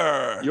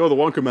 wonker! You're the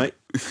wonker, mate.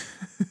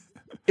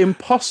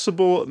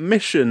 Impossible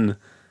mission,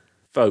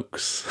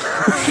 folks.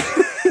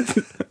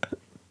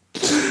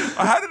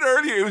 I had it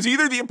earlier. It was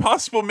either the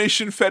Impossible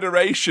Mission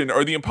Federation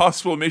or the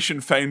Impossible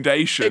Mission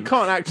Foundation. It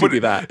can't actually be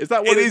that. Is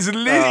that what it is? It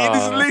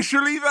is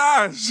literally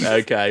that.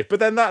 Okay, but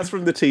then that's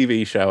from the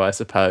TV show, I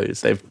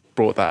suppose. They've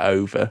brought that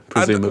over,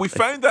 presumably. And we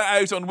found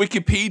that out on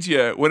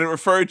Wikipedia when it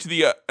referred to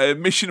the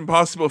Mission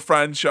Impossible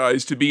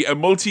franchise to be a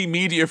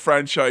multimedia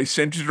franchise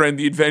centered around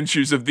the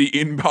adventures of the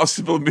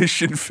Impossible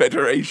Mission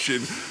Federation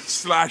 /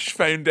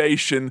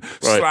 Foundation /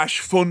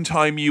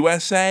 Funtime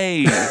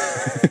USA.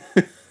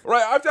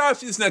 Right, I have to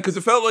ask you this now, because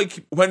it felt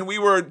like when we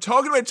were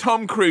talking about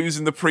Tom Cruise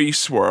in the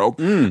pre-swirl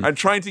and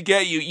trying to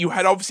get you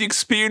had obviously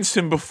experienced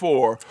him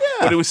before,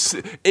 but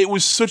it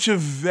was such a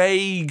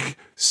vague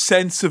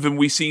sense of him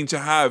we seem to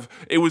have.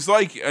 It was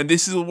like, and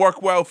this will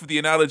work well for the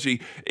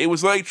analogy, it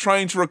was like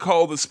trying to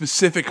recall the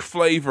specific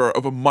flavour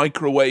of a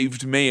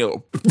microwaved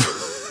meal.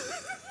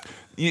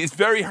 It's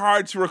very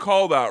hard to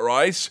recall that,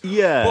 right?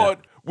 Yeah. But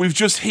we've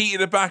just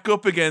heated it back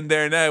up again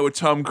there now with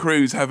Tom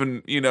Cruise,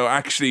 having,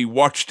 actually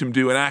watched him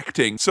do an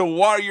acting. So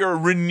what are your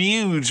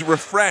renewed,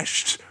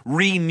 refreshed,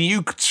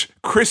 renuked,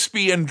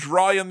 crispy and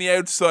dry on the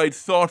outside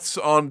thoughts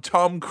on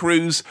Tom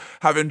Cruise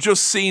having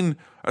just seen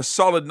a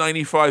solid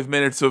 95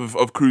 minutes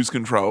of Cruise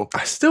Control?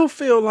 I still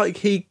feel like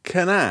he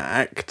can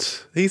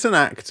act. He's an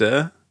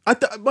actor.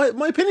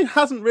 My opinion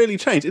hasn't really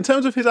changed. In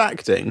terms of his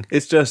acting,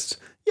 it's just,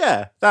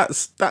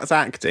 that's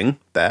acting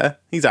there.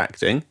 He's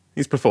acting.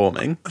 He's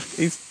performing.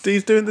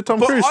 He's doing the Tom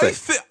Cruise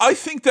thing. I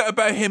think that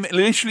about him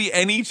literally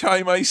any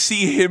time I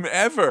see him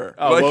ever.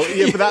 Oh,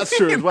 but that's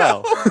true as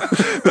well.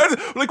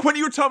 Like when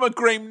you were talking about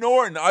Graham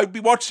Norton, I'd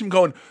be watching him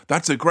going,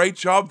 "That's a great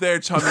job there,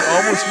 Tom. You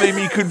almost made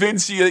me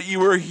convince you that you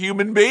were a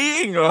human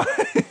being."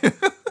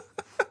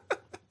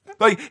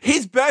 Like,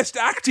 his best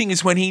acting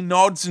is when he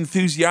nods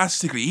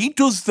enthusiastically. He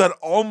does that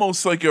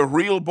almost like a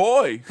real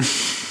boy.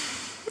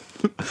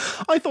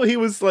 I thought he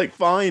was like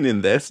fine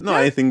in this. Not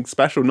anything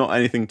special, not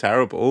anything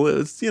terrible. It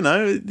was,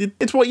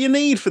 it's what you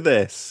need for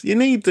this. You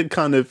need to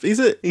kind of he's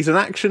an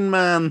action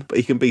man, but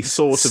he can be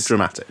sort of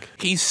dramatic.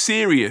 He's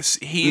serious.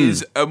 He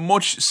is a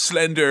much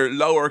slender,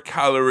 lower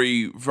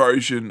calorie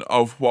version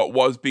of what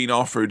was being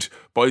offered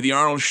by the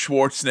Arnold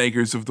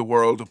Schwarzeneggers of the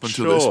world up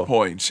until this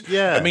point.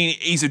 Yeah. I mean,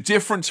 he's a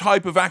different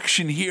type of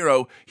action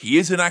hero. He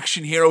is an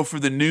action hero for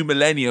the new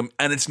millennium,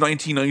 and it's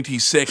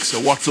 1996,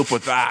 so what's up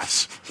with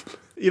that?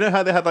 You know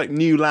how they had like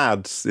new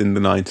lads in the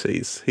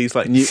 90s? He's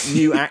like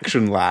new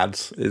action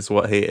lads is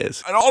what he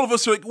is. And all of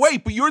us are like,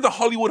 wait, but you're the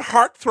Hollywood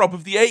heartthrob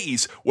of the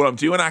 80s. Well, I'm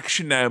doing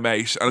action now,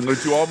 mate, and I'm going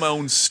to do all my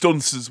own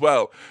stunts as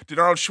well. Did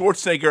Arnold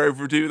Schwarzenegger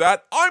ever do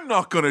that? I'm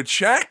not going to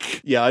check.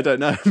 Yeah, I don't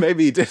know.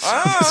 Maybe he did.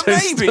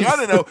 Maybe. I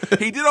don't know.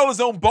 He did all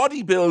his own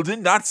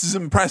bodybuilding. That's as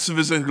impressive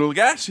as it'll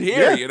get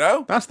here,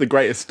 That's the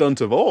greatest stunt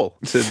of all,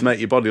 to make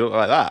your body look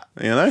like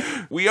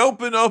that, We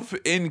open up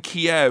in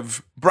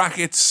Kiev,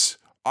 brackets.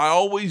 I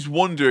always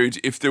wondered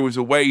if there was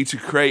a way to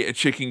create a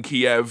chicken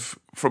Kiev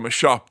from a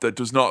shop that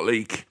does not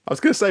leak. I was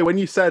going to say, when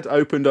you said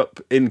opened up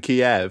in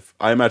Kiev,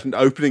 I imagined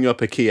opening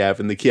up a Kiev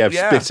and the Kiev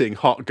spitting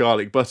hot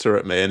garlic butter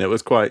at me, and it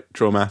was quite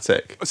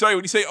traumatic. Sorry,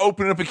 when you say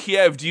opening up a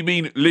Kiev, do you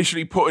mean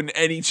literally putting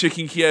any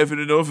chicken Kiev in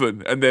an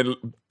oven and then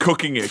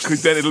cooking it?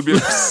 Because then it'll be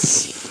like...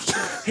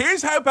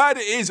 Here's how bad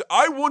it is.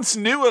 I once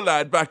knew a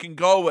lad back in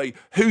Galway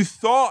who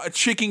thought a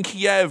chicken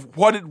Kiev,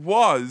 what it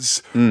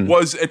was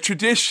a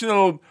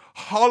traditional...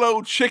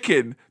 hollow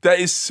chicken that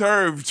is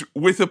served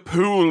with a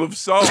pool of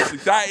salt.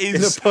 That is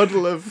in a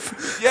puddle of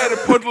in a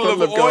puddle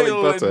of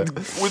oil and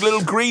with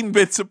little green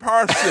bits of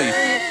parsley.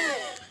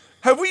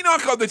 Have we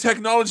not got the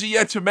technology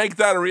yet to make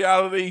that a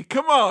reality?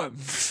 Come on.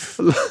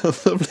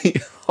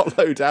 Lovely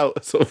hollowed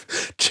out sort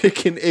of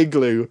chicken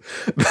igloo.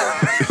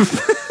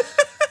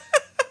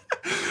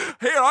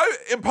 Here,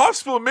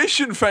 Impossible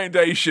Mission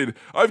Foundation.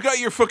 I've got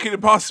your fucking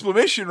Impossible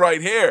Mission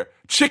right here.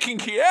 Chicken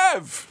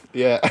Kiev.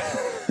 Yeah.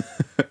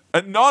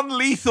 A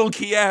non-lethal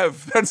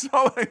Kiev. That's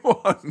all I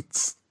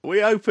want.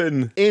 We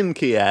open in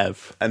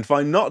Kiev and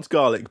find not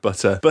garlic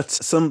butter, but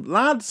some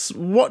lads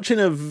watching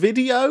a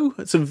video.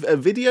 It's a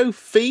video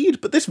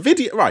feed, but this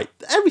video, right,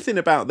 everything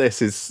about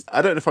this is,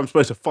 I don't know if I'm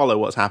supposed to follow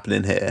what's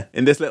happening here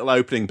in this little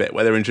opening bit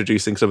where they're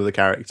introducing some of the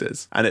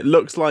characters. And it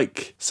looks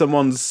like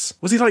was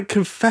he like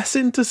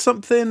confessing to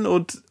something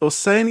or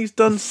saying he's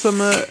done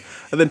something?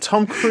 And then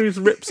Tom Cruise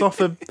rips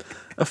off a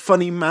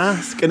funny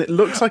mask, and it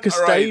looks like a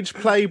stage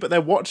play, but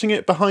they're watching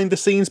it behind the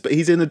scenes, but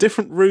he's in a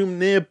different room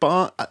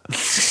nearby.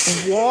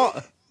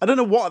 What? I don't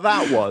know what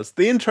that was.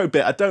 The intro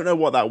bit, I don't know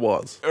what that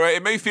was. All right,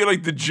 it may feel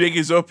like the jig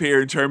is up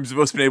here in terms of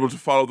us being able to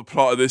follow the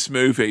plot of this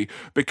movie,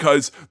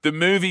 because the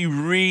movie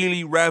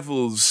really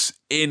revels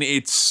in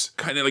its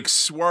kind of like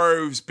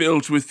swerves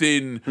built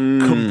within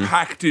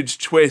compacted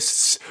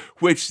twists,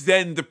 which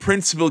then the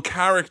principal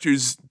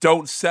characters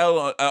don't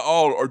sell at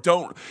all, or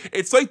don't.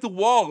 It's like The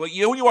Wall. Like,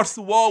 when you watch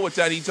The Wall with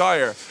Danny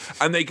Dyer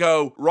and they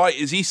go, right,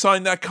 is he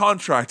signed that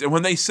contract? And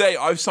when they say,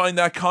 I've signed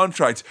that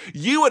contract,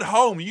 you at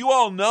home, you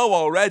all know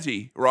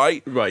already,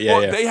 right? Right, yeah.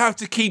 But they have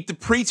to keep the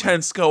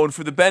pretense going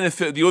for the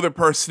benefit of the other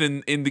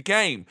person in the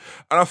game.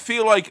 And I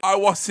feel like I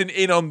wasn't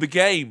in on the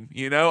game,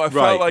 I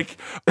felt like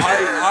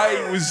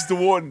I was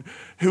the one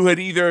who had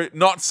either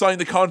not signed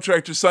the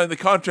contract or signed the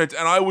contract,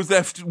 and I was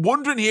left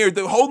wondering here,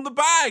 holding the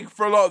bag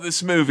for a lot of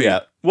this movie.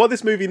 Yeah. What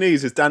this movie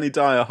needs is Danny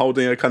Dyer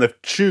holding a kind of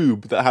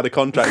tube that had a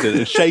contract in it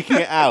and shaking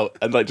it out,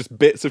 and like just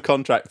bits of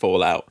contract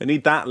fall out. I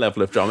need that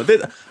level of drama.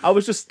 I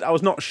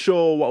was not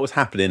sure what was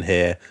happening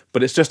here,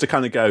 but it's just to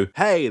kind of go,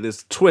 hey,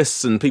 there's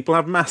twists and people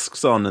have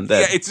masks on, and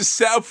then it's a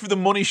setup for the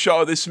money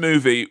shot of this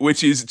movie,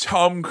 which is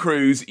Tom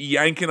Cruise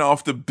yanking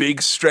off the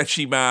big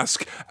stretchy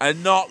mask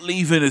and not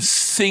leaving a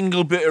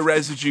single bit of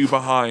residue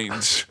behind.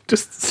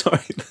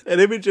 An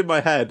image in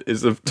my head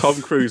is of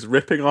Tom Cruise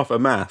ripping off a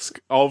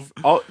mask of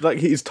like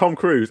he's Tom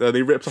Cruise, and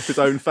he rips off his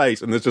own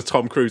face, and there's just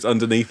Tom Cruise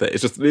underneath it.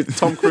 It's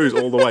Tom Cruise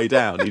all the way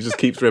down. He just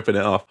keeps ripping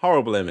it off.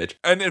 Horrible image.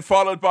 And then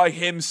followed by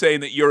him saying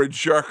that you're a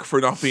jerk for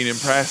not being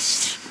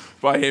impressed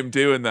by him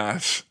doing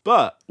that.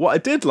 But what I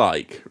did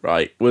like,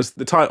 right, was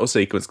the title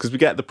sequence, because we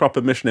get the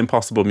proper Mission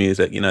Impossible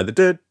music,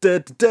 the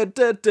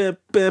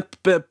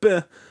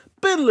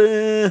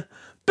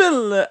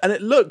and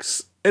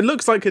it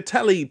looks like a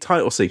telly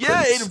title sequence.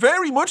 Yeah, it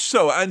very much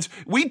so. And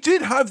we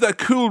did have that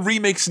cool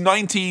remix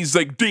 90s,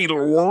 like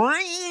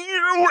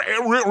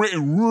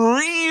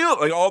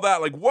all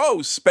that, like,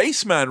 whoa,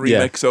 Spaceman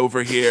remix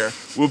over here.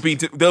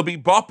 They'll be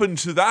bopping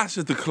to that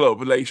at the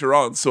club later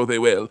on, so they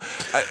will.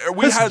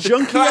 Has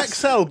Junkie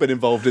XL been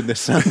involved in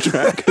this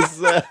soundtrack?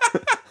 Because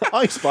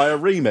I spy a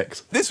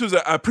remix. This was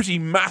a pretty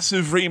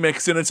massive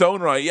remix in its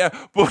own right, yeah.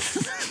 But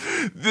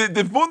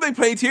the one they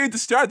played here at the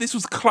start, this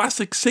was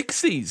classic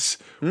 60s.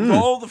 with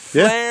all the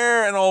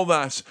flair and all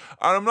that.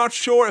 And I'm not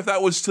sure if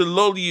that was to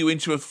lull you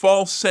into a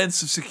false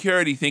sense of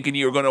security, thinking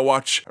you were going to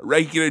watch a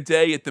regular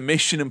day at the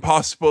Mission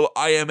Impossible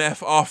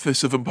IMF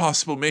Office of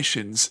Impossible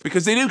Missions,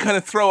 because they do kind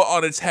of throw it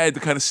on its head, the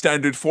kind of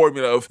standard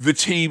formula of the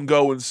team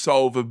go and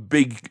solve a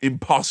big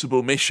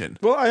impossible mission.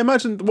 Well, I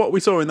imagine what we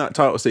saw in that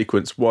title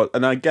sequence was,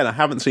 and again, I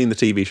haven't seen the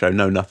TV show,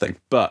 know nothing,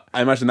 but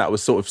I imagine that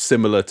was sort of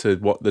similar to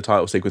what the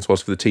title sequence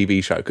was for the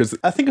TV show, because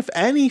I think of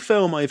any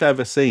film I've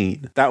ever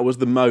seen, that was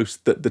the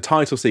most, that the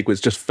title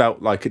sequence just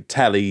felt like a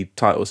telly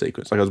title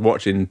sequence, like I was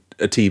watching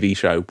a TV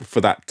show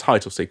for that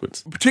title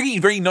sequence. Particularly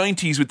very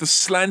 90s with the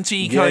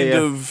slanty kind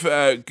of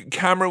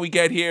camera we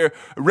get here,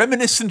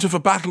 reminiscent of a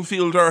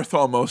Battlefield Earth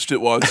almost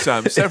it was,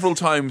 Sam, several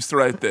times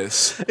throughout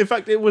this. In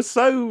fact, it was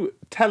so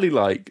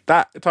telly-like,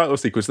 that title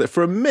sequence, that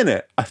for a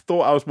minute I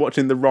thought I was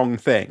watching the wrong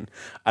thing,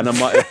 and I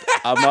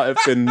might have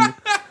been...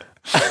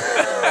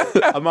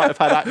 I might have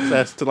had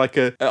access to like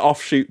an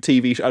offshoot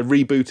TV show, a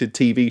rebooted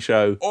TV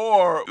show.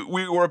 Or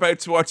we were about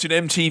to watch an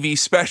MTV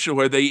special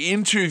where they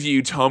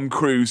interviewed Tom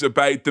Cruise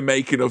about the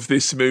making of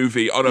this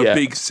movie on a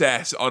big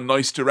set on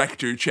nice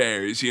director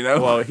chairs, you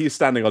know? Well, he's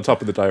standing on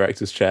top of the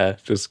director's chair,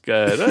 just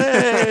going,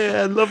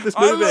 hey, I love this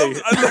movie.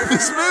 I love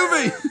this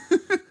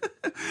movie.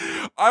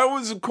 I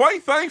was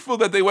quite thankful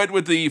that they went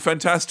with the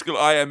fantastical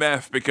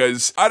IMF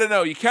because, I don't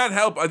know, you can't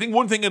help. I think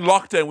one thing in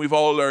lockdown we've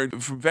all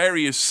learned from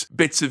various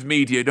bits of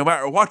media, no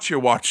matter what you're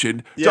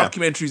watching,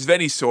 documentaries of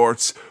any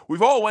sorts,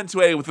 we've all went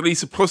away with at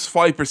least a plus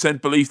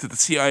 5% belief that the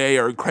CIA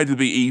are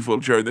incredibly evil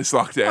during this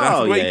lockdown.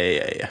 Oh,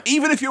 yeah.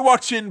 Even if you're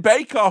watching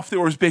Bake Off, there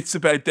was bits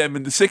about them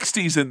in the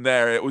 60s in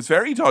there. It was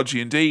very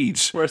dodgy indeed.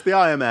 Whereas the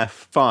IMF,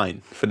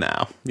 fine for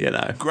now, you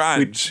know.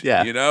 Grand,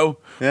 you know?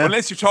 Yeah.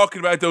 Unless you're talking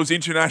about those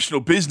international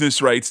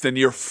business rates, then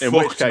you're fucked, in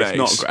which case, mate.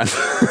 not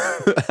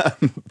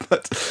grand.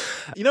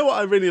 But you know what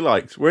I really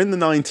liked? We're in the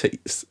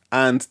 90s,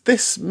 and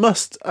this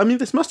must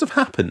have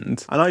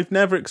happened, and I've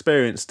never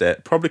experienced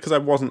it, probably because I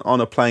wasn't on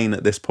a plane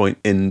at this point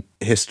in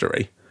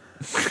history.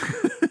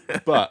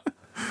 But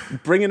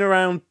bringing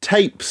around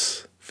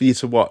tapes for you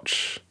to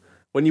watch.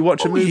 When you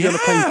watch a movie on a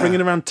plane,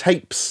 bringing around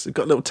tapes. You've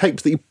got little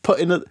tapes that you put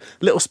in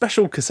little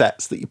special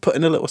cassettes that you put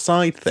in a little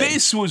side thing.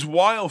 This was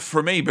wild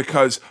for me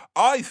because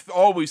I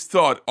always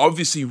thought,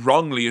 obviously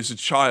wrongly as a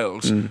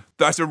child,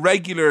 that a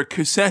regular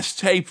cassette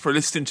tape for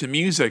listening to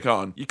music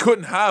on, you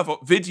couldn't have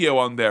video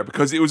on there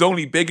because it was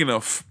only big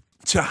enough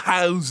to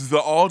house the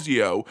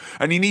audio,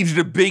 and he needed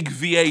a big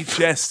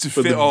VHS to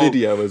fit all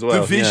video as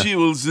well, the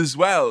visuals as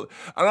well.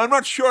 And I'm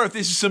not sure if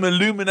this is some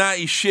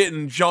Illuminati shit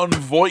and John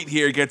Voight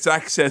here gets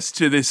access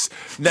to this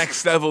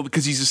next level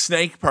because he's a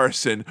snake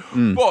person.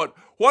 But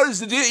what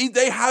is the deal?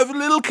 They have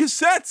little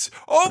cassettes.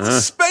 All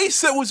the space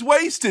that was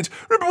wasted.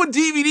 Remember when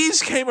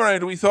DVDs came around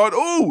and we thought,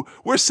 oh,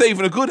 we're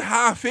saving a good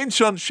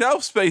half-inch on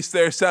shelf space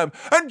there, Sam.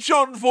 And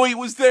John Voight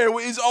was there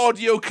with his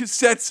audio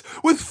cassettes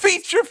with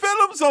feature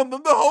films on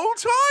them the whole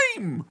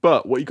time.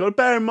 But what you got to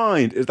bear in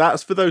mind is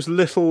that's for those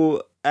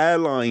little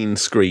airline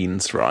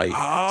screens, right?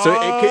 So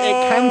it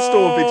can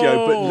store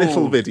video, but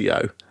little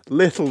video,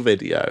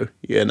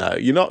 you know.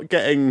 You're not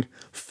getting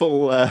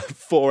full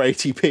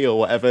 480p or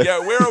whatever. Yeah,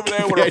 we're over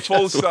there with a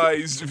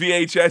full-size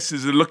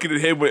VHSs and looking at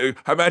him with,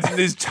 imagine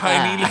this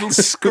tiny little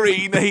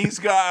screen that he's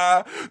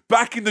got.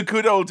 Back in the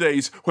good old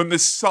days when the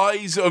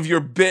size of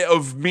your bit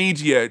of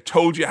media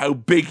told you how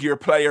big your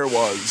player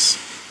was.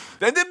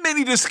 Then the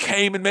mini disc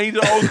came and made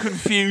it all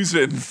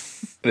confusing.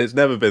 And it's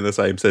never been the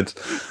same since.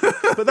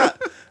 But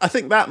I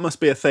think that must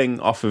be a thing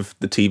off of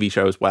the TV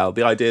show as well.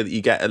 The idea that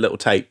you get a little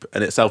tape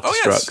and it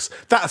self-destructs.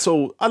 That's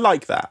all. I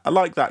like that. I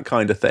like that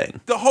kind of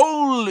thing. The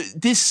whole,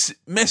 this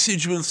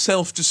message will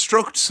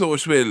self-destruct, so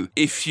it will,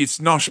 if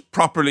it's not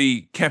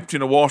properly kept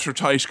in a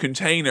watertight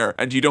container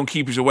and you don't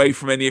keep it away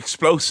from any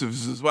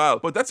explosives as well.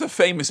 But that's a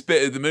famous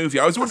bit of the movie.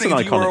 I was wondering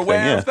if you were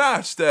aware of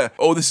that.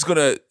 This is going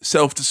to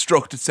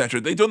self-destruct, etc.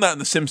 They've done that in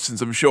The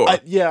Simpsons, I'm sure.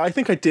 I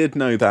think I did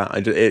know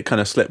that. It kind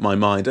of slipped my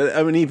mind.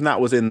 I mean, even that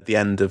was in the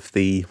end of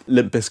the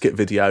Limp Bizkit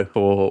video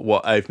for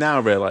what I've now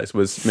realised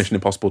was Mission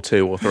Impossible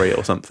 2 or 3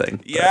 or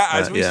something. Yeah,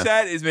 but, as we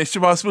said, is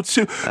Mission Impossible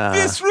 2.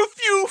 This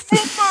review for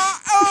my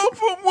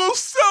album will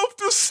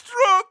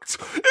self-destruct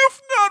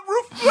if not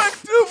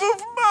reflective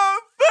of my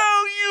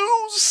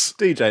values.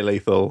 DJ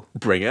Lethal,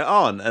 bring it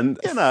on. And,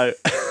 you know,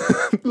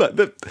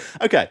 look,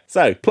 okay,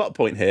 so plot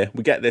point here.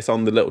 We get this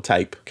on the little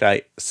tape,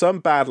 okay? Some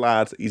bad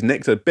lad, he's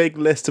nicked a big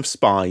list of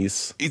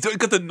spies. He's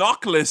got the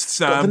knock list,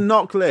 Sam. Got the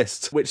knock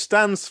list, which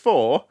stands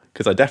for,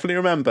 because I definitely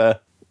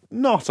remember,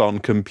 not on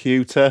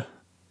computer.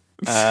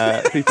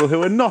 People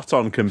who are not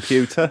on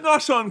computer.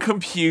 Not on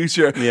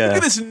computer. Yeah. Look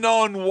at this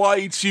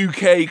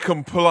non-Y2K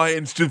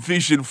compliant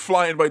division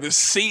flying by the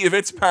seat of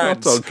its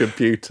pants. Not on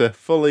computer,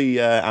 fully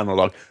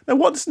analog. Now,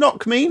 what does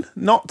knock mean?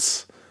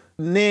 Not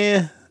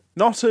near,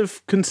 not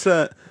of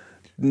concern.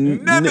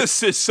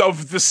 Nemesis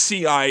of the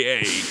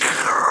CIA.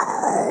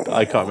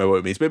 I can't remember what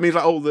it means, but it means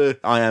like all the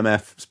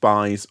IMF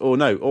spies, or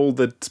no,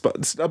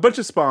 a bunch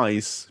of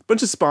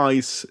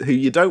spies who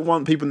you don't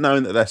want people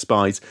knowing that they're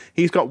spies.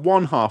 He's got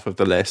one half of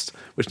the list,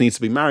 which needs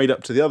to be married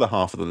up to the other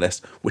half of the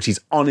list, which he's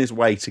on his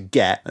way to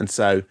get. And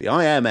so the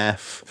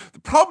IMF... The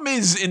problem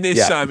is in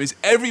this, Sam, is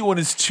everyone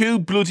is too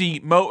bloody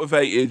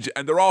motivated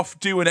and they're off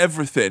doing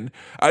everything.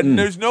 And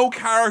there's no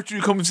character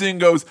who comes in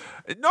and goes,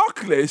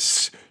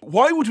 Nicholas,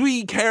 why would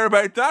we care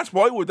about that?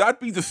 Why would that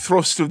be the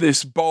thrust of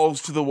this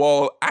balls to the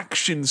wall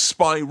action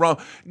spy rom?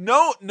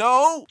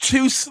 No,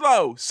 too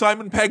slow.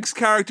 Simon Pegg's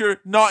character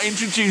not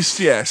introduced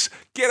yet.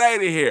 Get out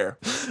of here.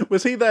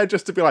 Was he there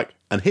just to be like,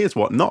 and here's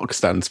what NOC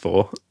stands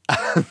for,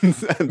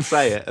 and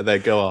say it, and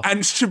then go off?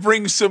 And to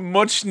bring some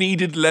much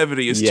needed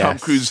levity as Tom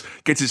Cruise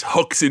gets his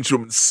hooks into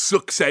him and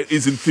sucks out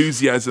his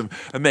enthusiasm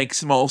and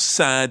makes him all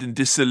sad and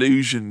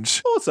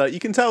disillusioned. Also, you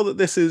can tell that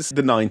this is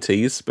the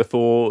 90s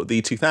before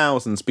the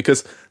 2000s,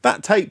 because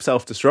that tape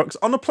self-destructs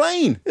on a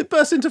plane. It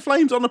bursts into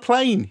flames on a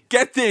plane.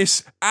 Get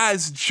this,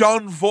 as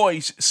Jon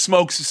Voight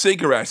smokes a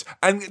cigarette.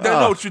 And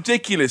no, it's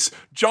ridiculous.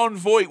 Jon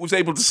Voight was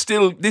able to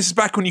still... This is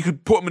back when you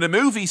could put him in a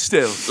movie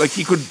still. Like,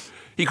 he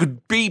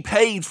could be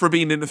paid for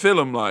being in the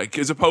film, like,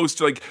 as opposed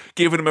to, like,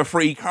 giving him a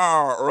free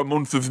car or a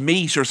month of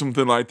meat or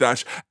something like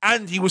that.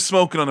 And he was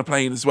smoking on a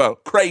plane as well.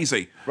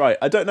 Crazy. Right,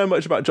 I don't know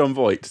much about Jon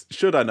Voight.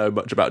 Should I know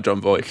much about Jon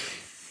Voight?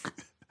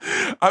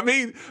 I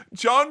mean,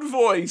 Jon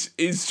Voight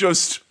is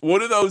just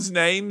one of those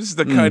names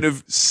that kind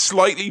of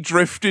slightly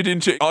drifted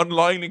into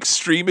online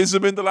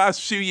extremism in the last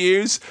few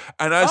years.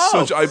 And as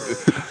such,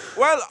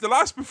 the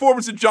last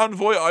performance of Jon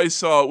Voight I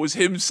saw was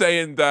him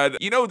saying that,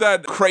 you know,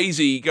 that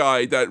crazy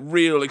guy, that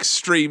real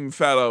extreme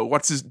fellow,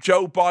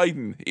 Joe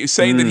Biden. He was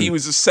saying that he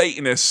was a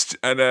Satanist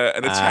and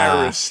a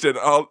terrorist and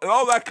all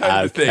that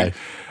kind of thing.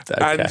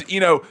 Okay. And,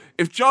 you know,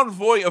 if Jon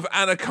Voight of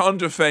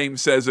Anaconda fame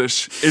says it,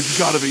 it's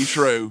got to be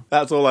true.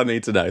 That's all I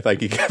need to know.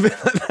 Thank you, Kevin.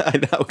 I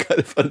now kind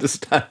of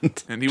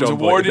understand. And he was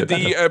awarded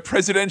the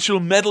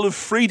Presidential Medal of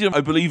Freedom, I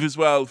believe, as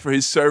well, for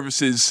his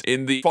services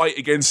in the fight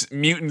against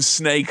mutant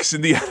snakes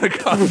in the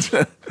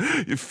Anaconda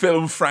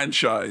film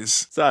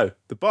franchise. So,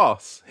 the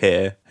boss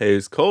here,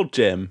 who's called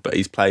Jim, but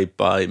he's played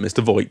by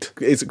Mr. Voight,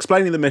 is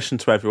explaining the mission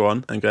to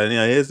everyone and going,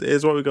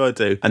 here's what we've got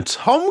to do. And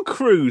Tom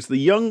Cruise, the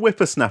young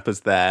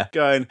whippersnapper's there,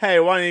 going, hey,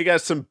 why don't you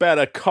get some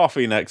better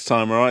coffee next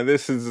time, all right?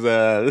 This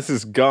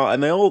is gone.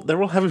 And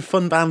they're all having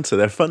fun banter.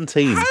 They're a fun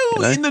team.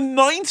 How in the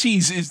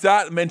 90s is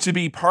that meant to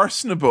be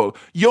personable?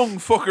 Young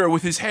fucker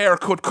with his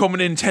haircut coming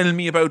in telling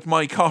me about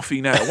my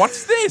coffee now.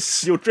 What's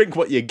this? You'll drink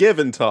what you're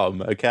given,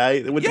 Tom,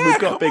 okay? We've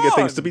got bigger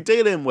things to be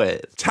dealing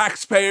with.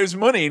 Taxpayers'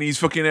 money, and he's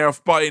fucking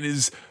off buying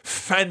his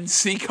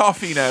fancy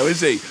coffee now,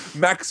 is he?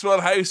 Maxwell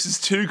House is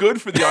too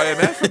good for the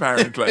IMF,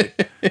 apparently.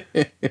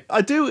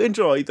 I do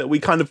enjoy that we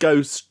kind of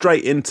go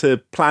straight into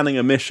planning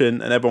a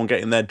mission and everyone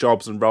getting their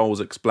jobs and roles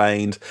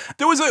explained.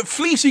 There was a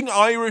fleeting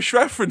Irish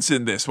reference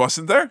in this,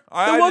 wasn't there?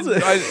 What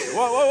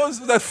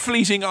was that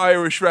fleeting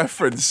Irish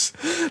reference?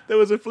 There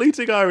was a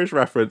fleeting Irish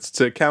reference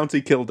to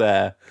County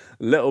Kildare.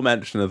 Little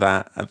mention of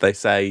that, and they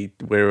say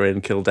we're in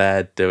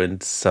Kildare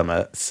doing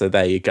summer, so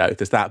there you go.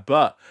 There's that,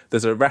 but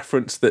there's a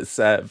reference that's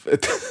I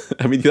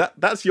mean,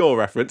 that's your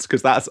reference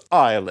because that's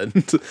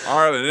Ireland.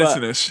 Ireland,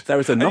 isn't it? There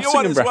is a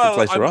Nottingham reference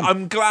later on.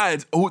 I'm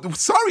glad. Oh,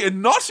 sorry, a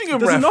Nottingham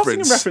reference. There's a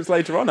Nottingham reference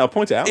later on. I'll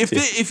point it out.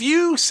 If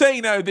you say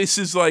now this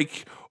is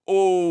like,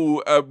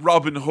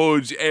 Robin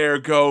Hood,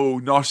 ergo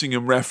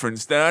Nottingham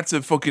reference, that's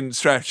a fucking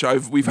stretch.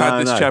 We've had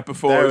this chat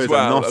before as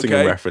well. There is a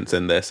Nottingham reference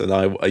in this, and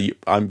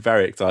I'm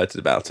very excited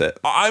about it.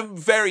 I'm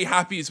very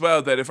happy as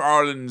well that if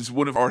Ireland's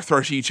one of our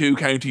 32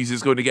 counties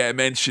is going to get a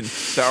mention,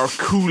 that our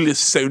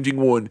coolest sounding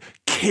one,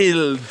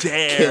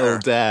 Kildare.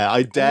 Kildare,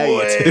 I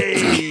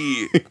dare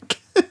you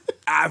to.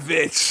 Have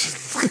it.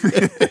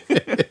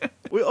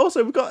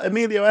 We've got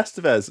Emilio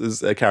Estevez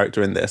as a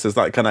character in this, as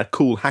that kind of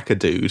cool hacker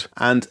dude.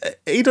 And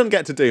he doesn't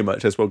get to do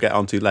much, as we'll get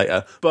onto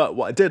later. But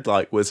what I did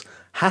like was,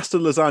 Hasta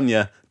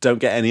lasagna, don't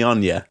get any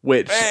on ya.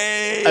 Which,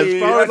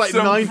 as far as like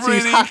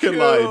 90s hacker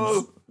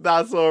lines,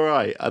 that's all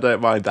right. I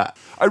don't mind that.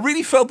 I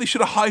really felt they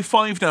should have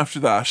high-fived after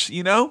that,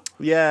 you know?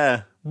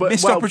 Yeah.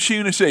 Missed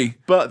opportunity.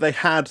 But they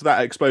had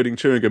that exploding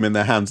chewing gum in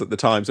their hands at the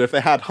time, so if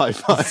they had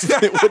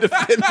high-fived, it would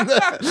have been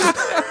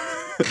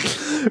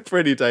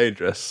pretty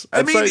dangerous.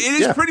 And it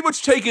is pretty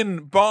much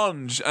taken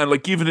Bond and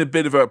like given it a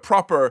bit of a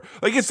proper,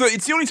 like it's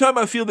the only time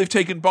I feel they've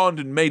taken Bond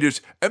and made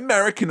it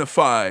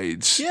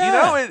Americanified. Yeah. You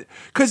know,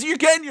 because you're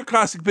getting your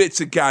classic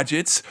bits of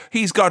gadgets.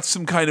 He's got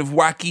some kind of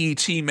wacky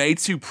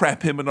teammates who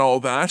prep him and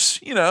all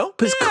that. You know,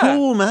 but it's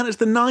cool, man. It's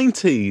the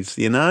 90s.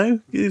 You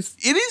know, it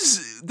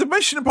is the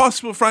Mission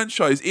Impossible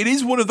franchise. It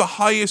is one of the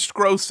highest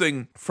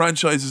grossing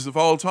franchises of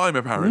all time,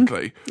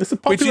 apparently. It's a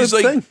popular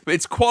thing.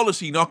 It's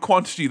quality, not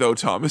quantity, though,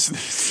 Tom, isn't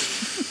it?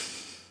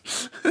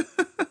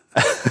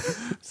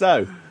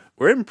 So,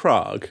 we're in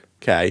Prague,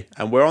 okay,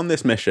 and we're on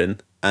this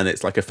mission and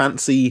it's like a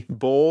fancy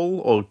ball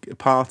or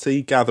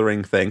party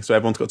gathering thing. So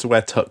everyone's got to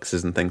wear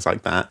tuxes and things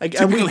like that.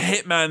 Typical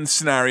Hitman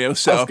scenario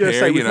set up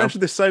here. We've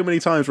mentioned this so many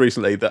times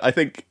recently that I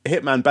think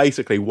Hitman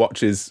basically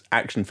watches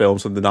action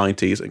films from the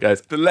 90s and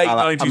goes, the late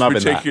 90s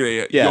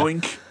particularly. Yeah.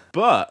 Yoink.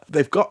 But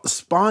they've got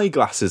spy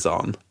glasses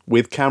on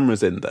with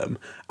cameras in them,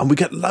 and we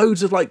get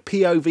loads of like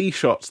POV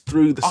shots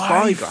through the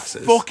spy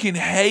glasses. I fucking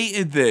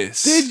hated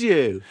this. Did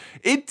you?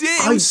 It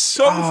did. It was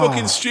so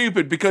fucking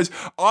stupid because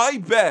I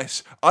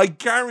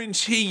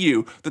guarantee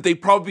you that they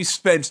probably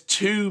spent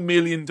 $2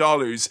 million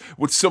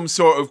with some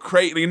sort of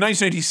crate, like in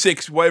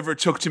 1996, whatever it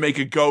took to make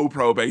a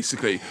GoPro,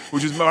 basically,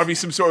 which is probably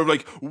some sort of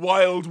like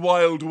Wild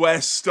Wild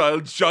West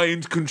style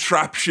giant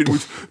contraption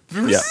with.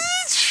 Yeah.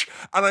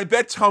 And I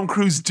bet Tom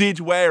Cruise did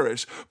wear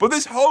it. But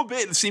this whole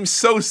bit seems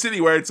so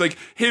silly where it's like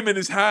him in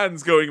his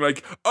hands going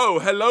like, oh,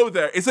 hello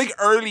there. It's like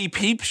early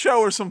Peep Show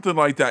or something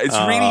like that. It's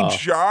really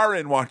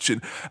jarring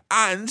watching.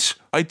 And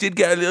I did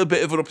get a little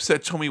bit of an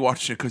upset tummy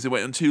watching it because it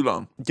went on too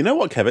long. You know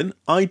what, Kevin?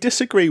 I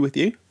disagree with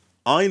you.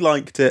 I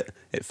liked it.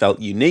 It felt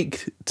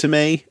unique to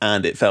me,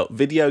 and it felt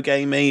video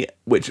gamey,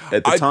 which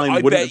at the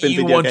time wouldn't have been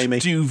video gamey. I bet you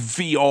want to do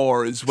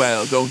VR as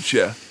well, don't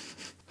you?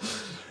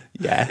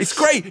 Yeah, it's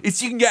great.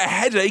 You can get a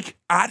headache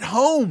at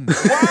home.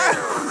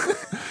 Wow.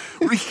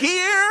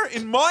 Here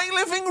in my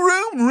living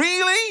room,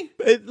 really?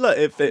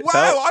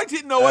 Wow, I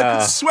didn't know I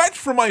could sweat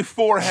from my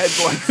forehead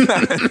like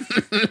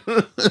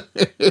that.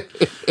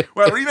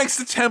 Well, it really makes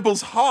the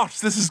temples hot.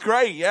 This is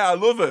great. Yeah, I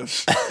love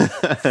it.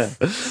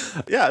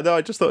 Yeah, no,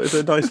 I just thought it was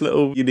a nice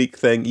little unique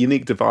thing,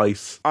 unique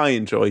device. I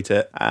enjoyed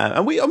it.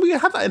 And we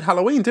had that in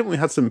Halloween, didn't we?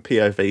 Had some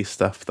POV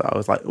stuff that I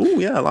was like, oh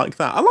yeah, I like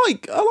that. I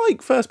like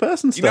first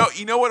person stuff.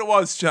 You know what it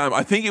was, Jam?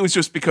 I think it was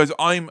just because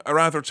I'm a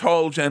rather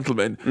tall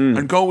gentleman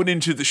and going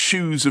into the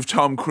shoes of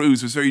Tom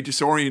Cruise was very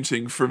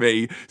disorienting for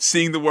me.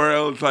 Seeing the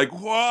world like,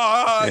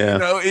 what? Yeah. You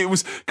know, it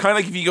was kind of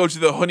like if you go to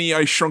the Honey,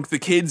 I Shrunk the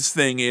Kids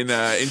thing in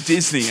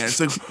Disney, and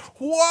it's like,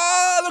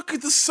 wow, look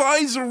at the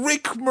size of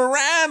Rick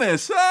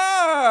Moranis.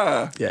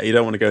 Yeah, you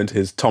don't want to go into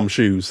his Tom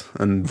shoes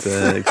and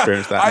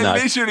experience that. I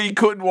literally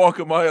couldn't walk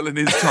a mile in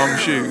his Tom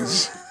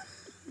shoes.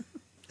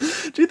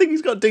 Do you think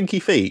he's got dinky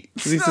feet?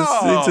 He's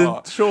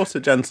a shorter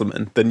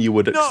gentleman than you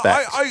would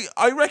expect.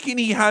 I reckon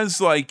he has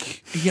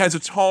a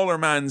taller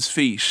man's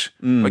feet.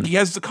 Like he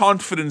has the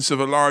confidence of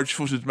a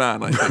large-footed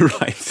man, I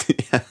think.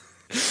 Right, yeah.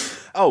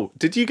 Oh,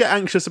 did you get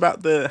anxious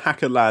about the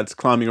hacker lads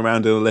climbing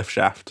around in a lift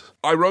shaft?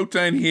 I wrote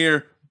down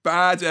here,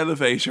 bad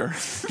elevator.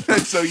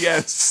 So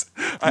yes,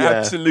 I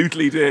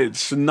absolutely did.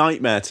 It's a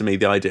nightmare to me,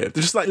 the idea.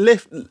 There's just like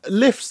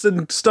lifts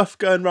and stuff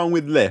going wrong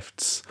with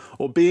lifts,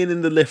 or being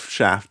in the lift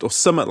shaft, or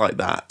something like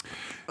that.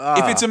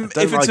 If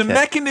it's a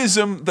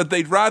mechanism that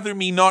they'd rather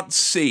me not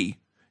see,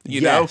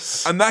 you know,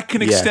 and that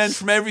can extend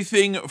from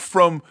everything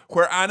from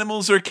where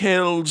animals are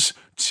killed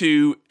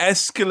to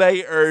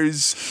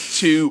escalators,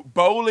 to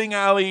bowling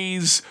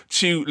alleys,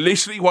 to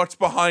literally what's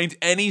behind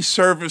any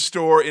service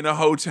door in a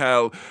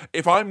hotel.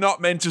 If I'm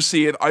not meant to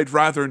see it, I'd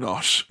rather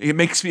not. It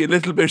makes me a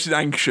little bit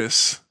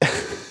anxious.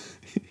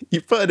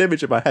 You put an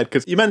image in my head,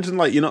 because you mentioned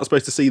like you're not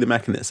supposed to see the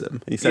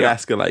mechanism. You said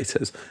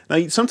escalators.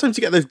 Now, sometimes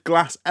you get those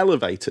glass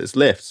elevators,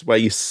 lifts, where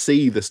you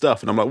see the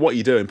stuff, and I'm like, what are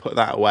you doing? Put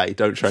that away.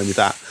 Don't show me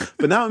that.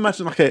 But now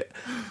imagine like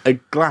a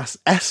glass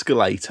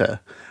escalator,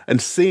 and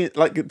see it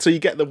like, so you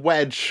get the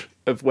wedge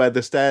of where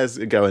the stairs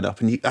are going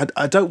up, and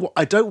I don't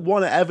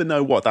want to ever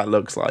know what that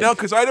looks like. No,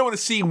 because I don't want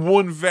to see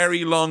one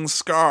very long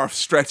scarf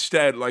stretched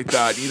out like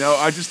that. You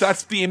know,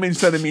 that's the image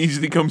that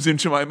immediately comes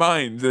into my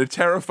mind, and it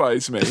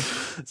terrifies me.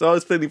 So I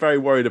was feeling very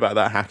worried about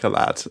that hacker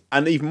lad,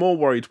 and even more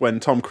worried when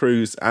Tom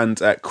Cruise and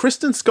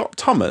Kristen Scott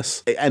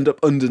Thomas end up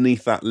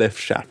underneath that lift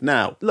shaft.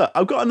 Now, look,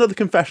 I've got another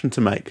confession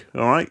to make.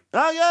 All right,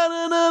 I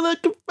got another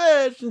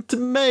confession to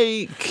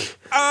make.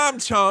 I'm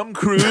Tom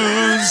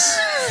Cruise.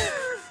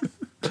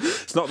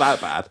 It's not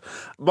that bad.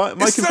 My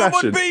Is confession.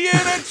 Someone being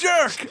a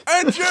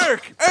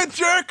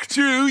jerk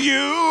to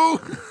you.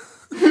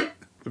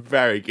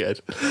 Very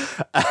good.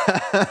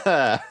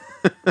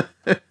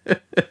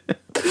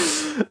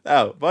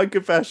 Now, my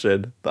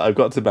confession that I've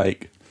got to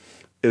make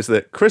is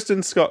that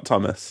Kristen Scott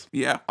Thomas.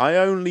 Yeah. I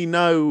only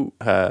know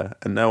her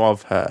and know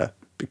of her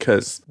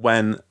because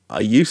when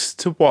I used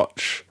to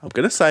watch, I'm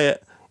going to say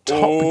it,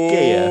 Top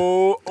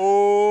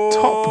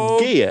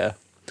Gear.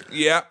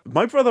 Yeah.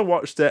 My brother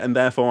watched it, and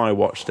therefore I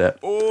watched it.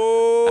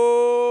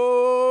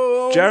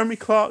 Oh. Jeremy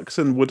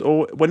Clarkson would,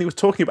 when he was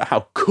talking about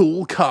how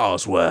cool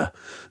cars were,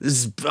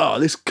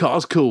 this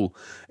car's cool.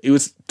 He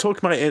was talking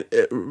about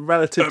it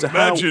relative to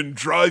how... Imagine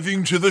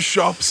driving to the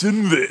shops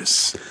in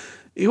this.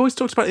 He always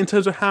talks about it in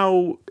terms of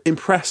how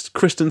impressed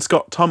Kristen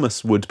Scott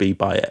Thomas would be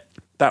by it.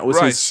 That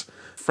was his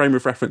frame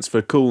of reference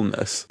for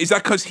coolness. Is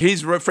that because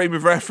his frame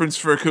of reference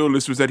for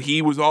coolness was that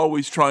he was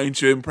always trying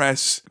to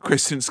impress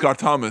Kristen Scott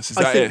Thomas? Is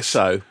that it? I think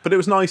so. But it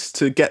was nice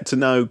to get to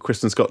know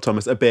Kristen Scott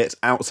Thomas a bit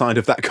outside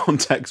of that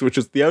context, which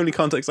was the only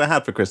context I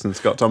had for Kristen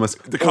Scott Thomas.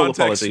 The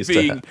context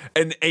being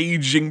an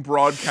aging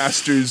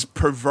broadcaster's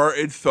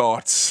perverted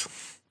thoughts.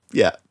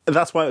 Yeah,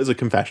 That's why it was a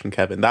confession,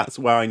 Kevin. That's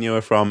where I knew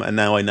her from, and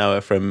now I know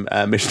her from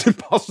Mission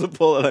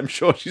Impossible, and I'm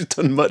sure she's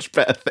done much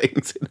better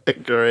things in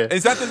her career.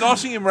 Is that the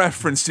Nottingham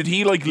reference? Did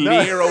he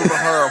leer over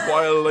her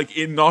while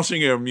in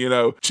Nottingham,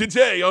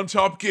 Today on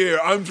Top Gear,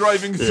 I'm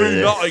driving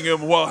through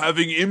Nottingham while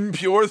having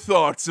impure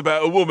thoughts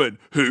about a woman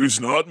who's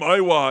not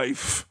my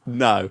wife.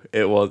 No,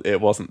 it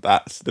wasn't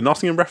that. The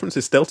Nottingham reference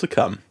is still to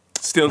come.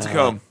 Still to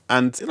come.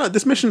 And,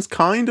 this mission's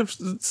kind of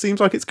seems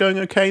like it's going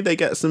okay. They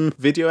get some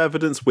video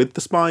evidence with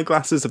the spy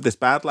glasses of this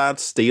bad lad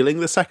stealing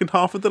the second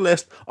half of the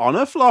list on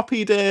a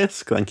floppy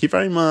disk. Thank you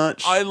very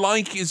much. I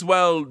like as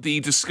well the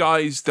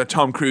disguise that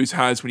Tom Cruise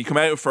has when he come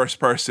out of first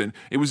person.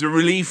 It was a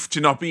relief to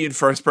not be in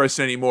first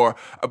person anymore.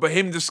 But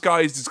him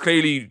disguised as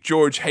clearly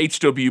George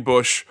H.W.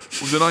 Bush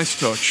was a nice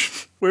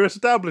touch. We're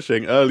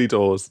establishing early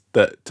doors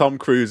that Tom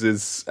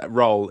Cruise's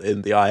role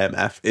in the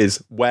IMF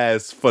is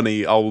wears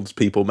funny old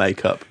people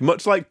makeup,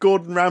 much like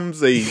Gordon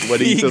Ramsay when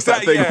he does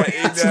that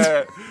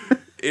thing.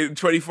 In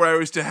 24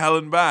 Hours to Hell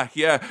and Back,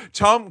 yeah.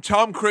 Tom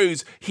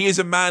Cruise, he is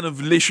a man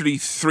of literally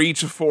 3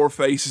 to 4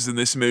 faces in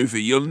this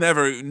movie. You'll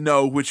never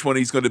know which one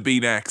he's going to be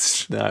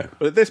next. No.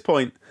 But at this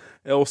point,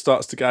 it all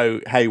starts to go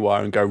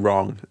haywire and go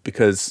wrong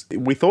because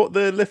we thought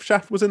the lift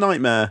shaft was a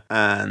nightmare,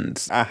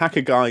 and a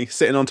hacker guy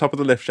sitting on top of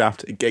the lift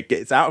shaft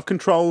gets out of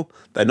control.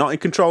 They're not in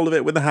control of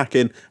it with the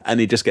hacking, and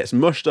he just gets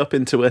mushed up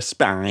into a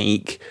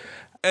spike.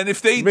 And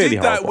if they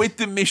did that with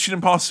the Mission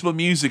Impossible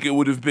music, it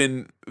would have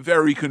been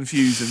very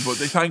confusing, but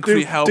they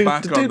thankfully held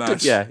back on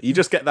that. Yeah, you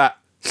just get that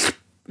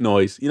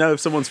noise. If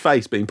someone's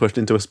face being pushed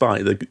into a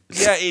spike.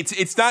 Yeah,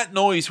 it's that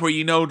noise where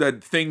you know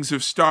that things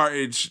have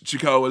started to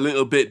go a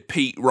little bit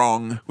Pete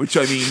wrong, which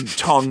I mean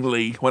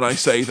tongly when I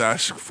say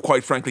that,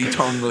 quite frankly,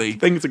 tongly.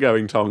 Things are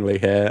going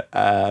tongly here.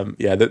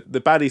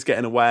 The baddie's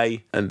getting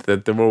away, and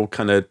they're all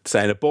kind of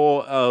saying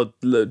abort,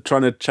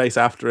 trying to chase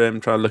after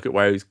him, trying to look at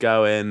where he's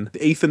going.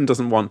 Ethan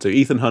doesn't want to.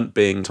 Ethan Hunt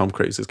being Tom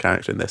Cruise's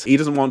character in this. He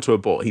doesn't want to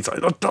abort. He's like,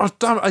 oh,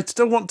 damn it, I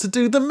still want to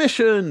do the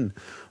mission.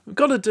 We've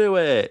got to do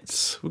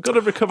it. We've got to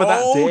recover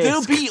that disc.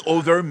 There'll be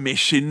other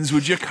missions.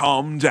 Would you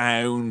calm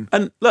down?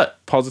 And look,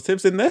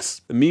 positives in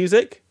this. The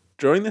music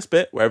during this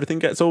bit where everything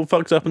gets all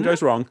fucked up and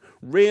goes wrong,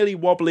 really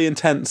wobbly and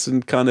tense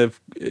and kind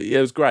of,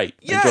 it was great.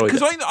 Yeah,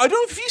 because I don't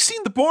know if you've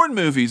seen the Bourne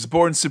movies,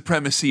 Bourne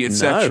Supremacy,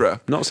 etc.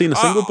 No, not seen a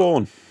single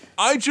Bourne.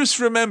 I just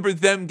remember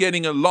them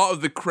getting a lot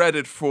of the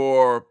credit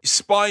for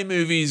spy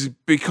movies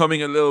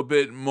becoming a little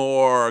bit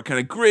more kind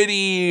of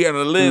gritty and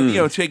a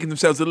little, taking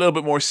themselves a little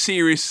bit more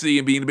seriously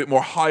and being a bit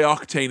more high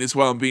octane as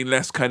well and being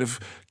less kind of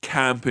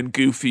camp and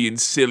goofy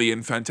and silly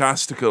and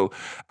fantastical.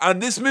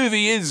 And this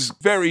movie is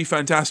very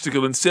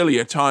fantastical and silly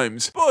at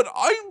times. But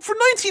for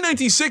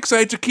 1996, I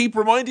had to keep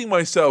reminding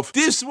myself,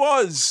 this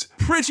was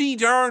pretty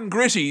darn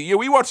gritty.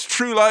 We watched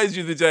True Lies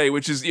the other day,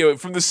 which is,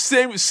 from the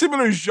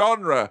similar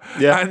genre.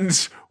 Yeah.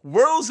 And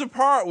worlds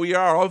apart we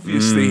are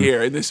obviously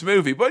here in this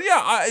movie, but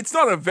it's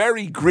not a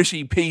very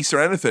gritty piece or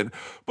anything,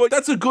 but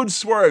that's a good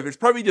swerve. It's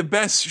probably the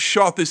best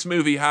shot this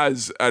movie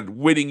has at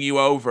winning you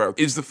over,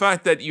 is the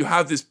fact that you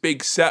have this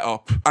big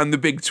setup and the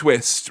big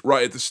twist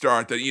right at the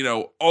start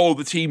that all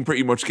the team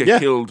pretty much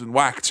get killed and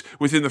whacked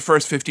within the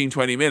first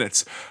 15-20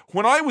 minutes.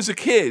 When I was a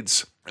kid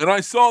and I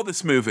saw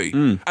this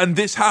movie and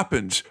this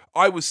happened,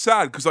 I was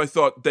sad because I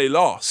thought they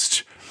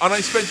lost, and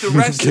I spent the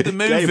rest of the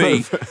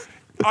movie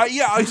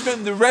I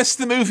spent the rest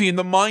of the movie in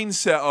the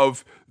mindset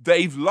of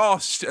they've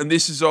lost and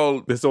this is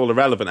all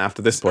irrelevant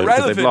after this point.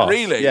 Irrelevant, they've lost.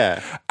 Really.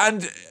 Yeah.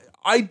 And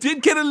I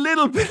did get a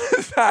little bit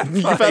of that.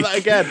 You felt that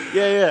again.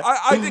 Yeah.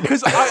 I did,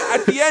 because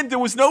at the end there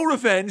was no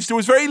revenge. There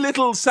was very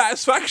little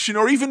satisfaction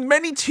or even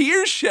many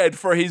tears shed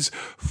for his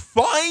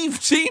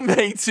 5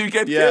 teammates who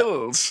get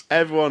killed.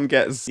 Everyone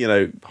gets,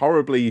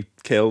 horribly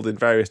killed in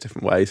various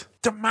different ways.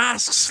 The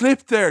mask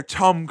slipped there,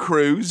 Tom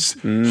Cruise.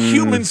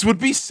 Humans would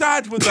be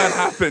sad when that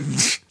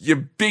happened. You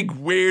big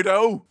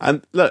weirdo.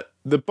 And look,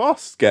 the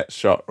boss gets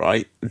shot,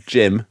 right?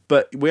 Jim.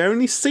 But we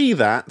only see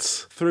that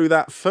through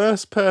that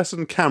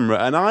first-person camera.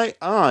 And I,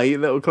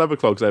 little clever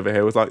clogs over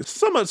here, was like,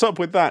 something's up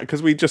with that,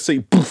 because we just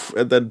see poof,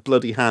 and then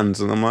bloody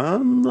hands. And I'm like,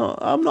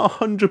 I'm not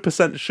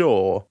 100%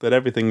 sure that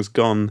everything's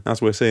gone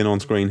as we're seeing on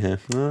screen here.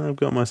 I've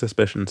got my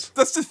suspicions.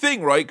 That's the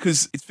thing, right?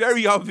 Because it's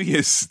very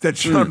obvious that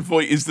Jon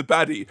Voight is the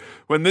baddie.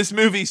 When this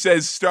movie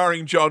says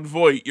starring Jon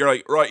Voight, you're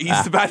like, right,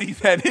 he's the baddie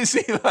then, is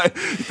he? Like,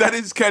 that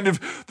is kind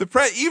of the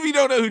if you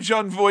don't know who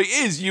Jon Voight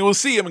is, you will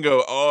see him and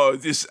go, oh,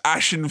 this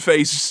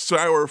ashen-faced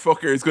sour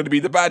fucker is going to be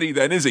the baddie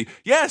then, is he?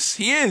 Yes,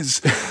 he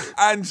is.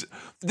 And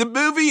the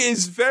movie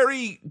is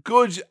very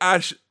good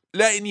at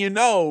letting you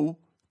know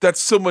that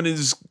someone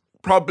is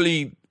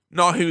probably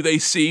not who they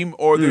seem,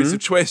 or there's a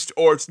twist,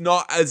 or it's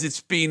not as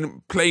it's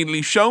been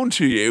plainly shown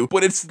to you,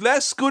 but it's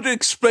less good at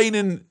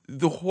explaining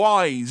the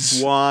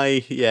whys.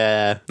 Why,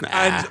 yeah.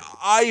 And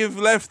I have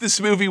left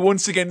this movie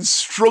once again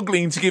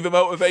struggling to give a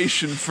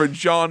motivation for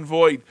Jon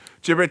Voight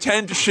to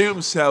pretend to shoot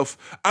himself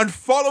and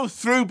follow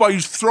through by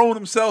throwing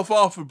himself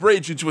off a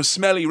bridge into a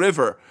smelly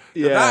river.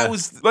 Yeah. And that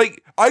was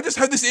like, I just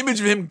had this image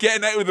of him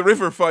getting out of the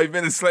river 5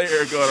 minutes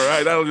later going, all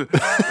right,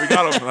 we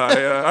got him. All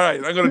right,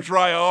 I'm going to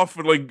dry off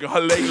and lay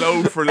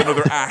low for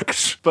another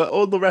act. But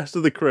all the rest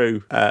of the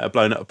crew are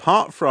blown up,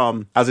 apart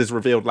from, as is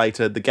revealed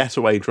later, the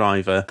getaway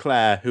driver,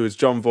 Claire, who is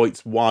John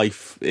Voight's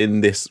wife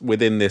within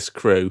this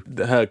crew.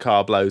 Her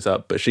car blows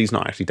up, but she's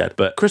not actually dead.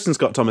 But Kristen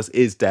Scott Thomas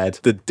is dead.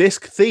 The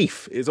disc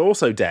thief is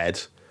also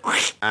dead.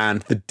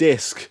 And the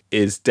disc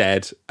is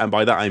dead. And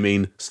by that I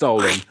mean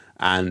stolen.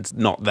 And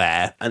not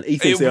there. And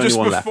Ethan's the only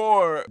one left. Just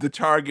before the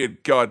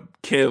target got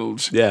killed,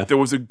 there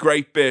was a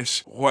great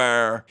bit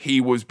where he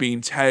was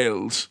being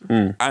tailed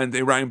and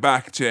they rang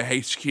back to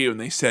HQ and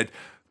they said,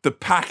 the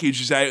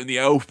package is out in the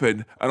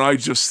open. And I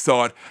just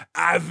thought,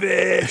 have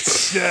it!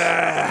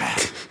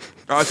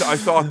 I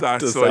thought that,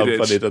 does so I sound did.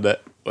 Funny, doesn't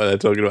it? When they're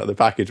talking about the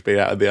package being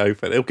out in the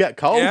open. It'll get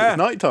cold at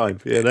night time,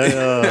 you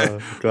know?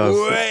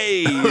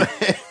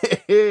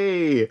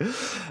 Hey.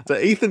 So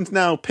Ethan's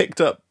now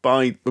picked up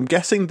by, I'm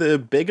guessing, the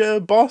bigger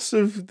boss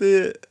of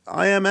the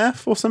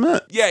IMF or something?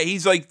 Yeah,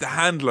 he's like the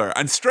handler.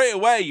 And straight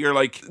away, you're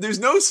like, there's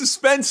no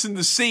suspense in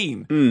the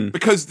scene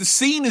because the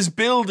scene is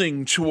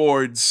building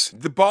towards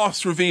the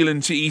boss revealing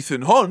to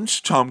Ethan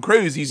Hunt, Tom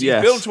Cruise, he's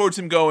built towards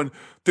him going,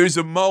 there's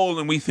a mole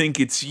and we think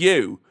it's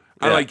you.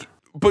 And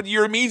but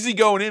you're immediately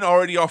going in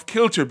already off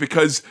kilter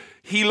because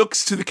he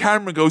looks to the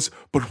camera and goes,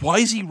 but why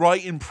is he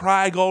right in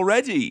Prague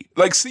already?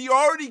 Like, so you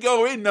already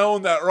go in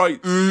knowing that, right,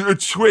 a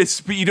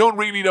twist, but you don't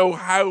really know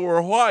how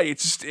or why. It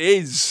just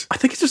is. I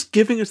think it's just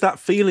giving us that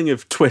feeling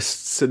of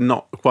twists and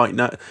not quite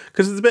know.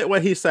 Because there's a bit where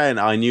he's saying,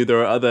 I knew there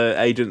were other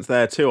agents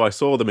there too. I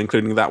saw them,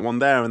 including that one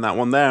there and that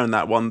one there and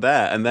that one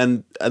there. And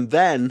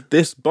then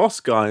this boss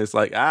guy is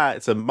like,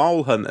 it's a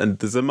mole hunt and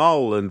there's a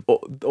mole and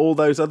all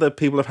those other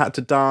people have had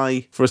to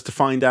die for us to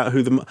find out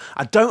who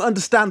I don't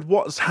understand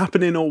what's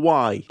happening or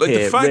why. Like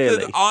the fact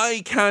that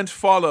I can't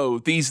follow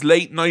these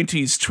late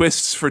 90s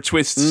twists for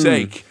twist's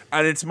sake,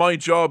 and it's my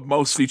job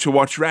mostly to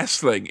watch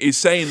wrestling, is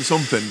saying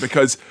something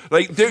because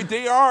like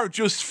they are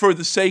just for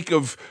the sake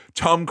of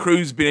Tom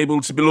Cruise being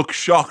able to look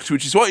shocked,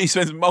 which is what he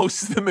spends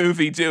most of the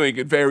movie doing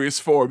in various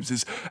forms,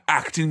 is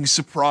acting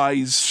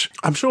surprised.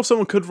 I'm sure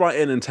someone could write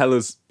in and tell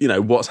us, you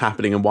know, what's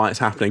happening and why it's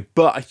happening.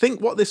 But I think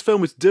what this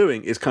film is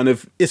doing is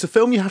it's a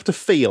film you have to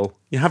feel.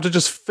 You have to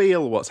just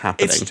feel what's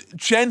happening. It's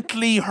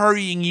gently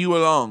hurrying you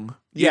along.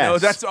 You know,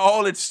 that's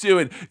all it's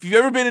doing. If you've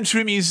ever been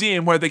into a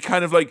museum where they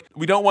kind of like,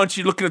 we don't want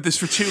you looking at this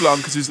for too long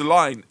because there's a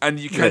line, and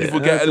you kind of will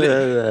get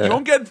you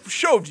won't get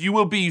shoved. You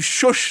will be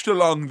shushed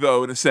along,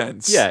 though, in a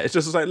sense. Yeah, it's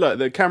just like, look,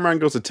 the camera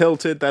angles are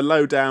tilted, they're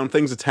low down,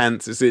 things are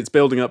tense. It's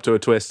building up to a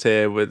twist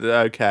here with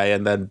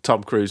and then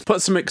Tom Cruise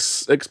puts some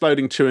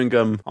exploding chewing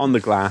gum on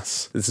the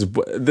glass. This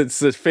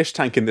is a fish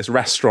tank in this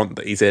restaurant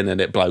that he's in, and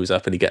it blows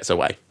up, and he gets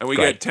away. And we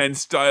get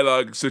tense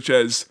dialogue such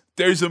as,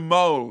 there's a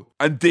mole,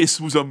 and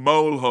this was a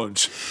mole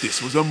hunt.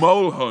 This was a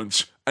mole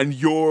hunt, and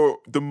you're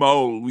the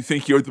mole. We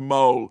think you're the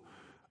mole.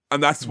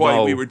 And that's why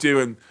we were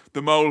doing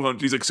the mole hunt.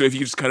 He's like, so if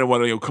you just kind of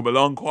want to come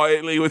along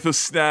quietly with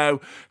us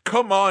now,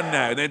 come on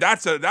now. Now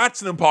that's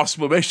an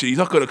impossible mission. He's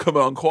not going to come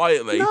on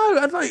quietly. No,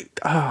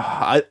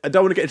 I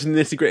don't want to get into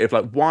the nitty gritty of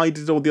like, why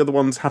did all the other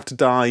ones have to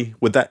die?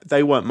 With that,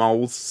 they weren't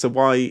moles. So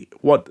why?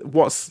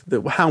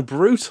 How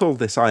brutal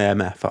this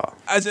IMF are?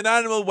 As an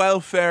animal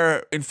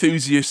welfare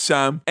enthusiast,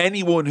 Sam,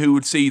 anyone who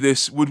would see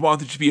this would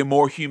want it to be a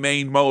more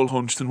humane mole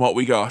hunt than what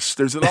we got.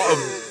 There's a lot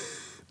of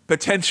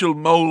potential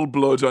mole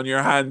blood on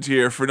your hand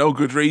here for no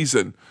good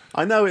reason.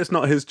 I know it's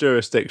not his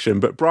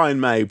jurisdiction, but Brian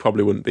May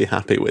probably wouldn't be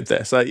happy with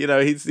this. You know,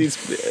 he's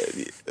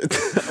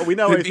we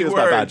know how he feels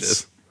about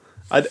badgers.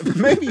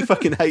 Maybe he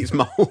fucking hates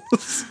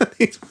moles.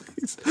 he's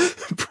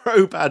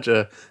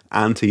pro-badger,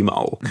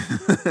 anti-mole.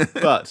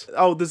 But,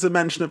 there's a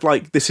mention of,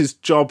 like, this is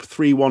job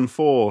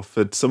 314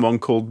 for someone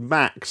called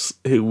Max,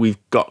 who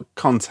we've got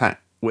contact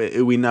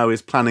who we know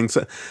is planning.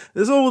 So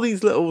there's all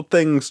these little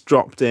things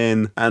dropped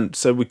in, and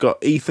so we've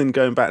got Ethan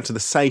going back to the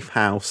safe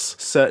house,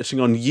 searching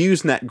on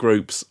Usenet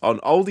groups on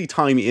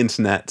oldie-timey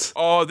internet.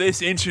 Oh,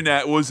 this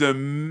internet was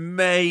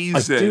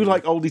amazing. I do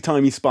like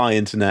oldie-timey spy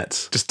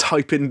internet. Just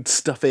typing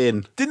stuff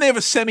in. Didn't they have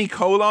a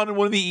semicolon in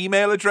one of the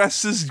email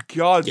addresses?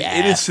 God, the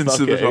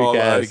innocence of it all.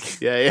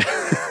 Yeah.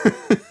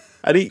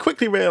 And he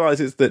quickly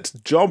realises that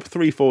job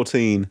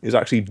 314 is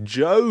actually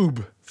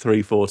Job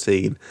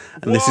 314,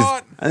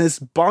 and it's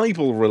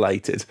Bible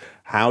related.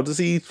 How does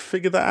he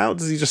figure that out?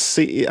 Does he just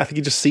see? I think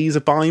he just sees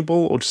a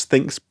Bible or just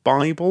thinks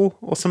Bible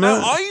or something.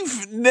 Now,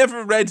 I've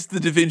never read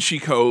the Da Vinci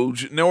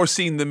Code nor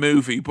seen the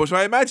movie, but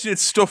I imagine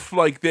it's stuff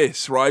like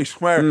this, right?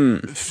 Where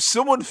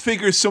someone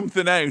figures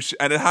something out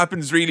and it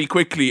happens really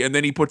quickly, and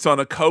then he puts on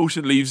a coat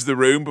and leaves the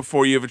room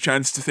before you have a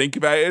chance to think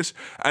about it,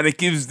 and it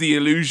gives the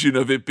illusion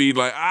of it being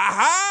like,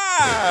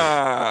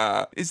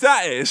 aha! Is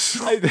that it?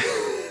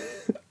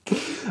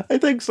 I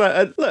think so.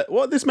 And look,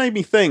 what this made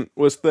me think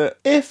was that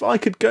if I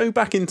could go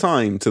back in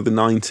time to the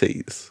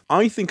 90s,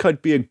 I think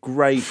I'd be a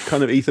great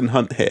kind of Ethan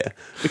Hunt here.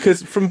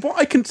 Because from what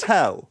I can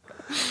tell,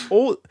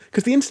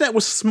 because the internet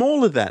was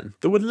smaller then,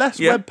 there were less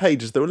web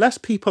pages, there were less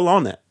people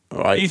on it.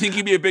 right? You think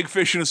he'd be a big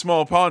fish in a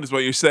small pond, is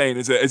what you're saying,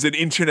 as an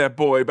internet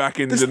boy back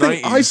in the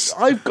 90s.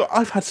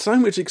 I've had so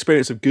much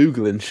experience of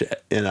Googling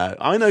shit, you know.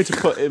 I know to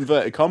put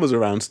inverted commas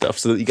around stuff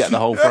so that you get the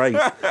whole phrase.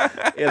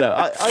 You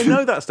know, I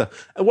know that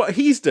stuff. And what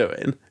he's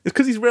doing is,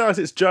 because he's realised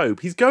it's Job,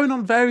 he's going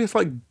on various,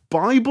 like,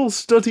 Bible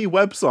study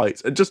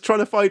websites and just trying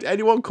to find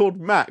anyone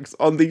called Max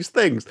on these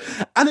things.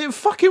 And it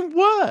fucking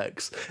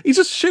works. He's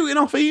just shooting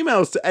off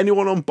emails to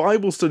anyone on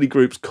Bible study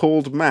groups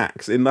called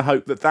Max in the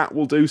hope that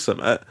will do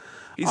something.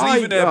 He's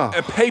leaving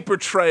a paper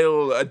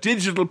trail, a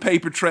digital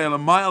paper trail, a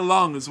mile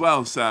long as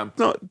well, Sam.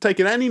 Not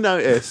taking any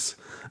notice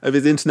of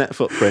his internet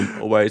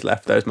footprint or where he's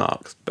left those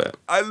marks. But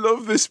I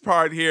love this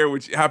part here,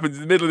 which happens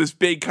in the middle of this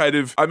big kind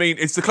of, I mean,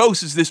 it's the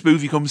closest this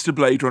movie comes to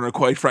Blade Runner,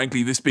 quite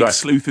frankly, this big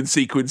sleuthing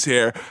sequence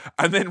here.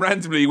 And then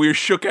randomly we're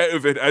shook out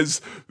of it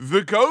as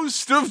the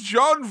ghost of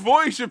John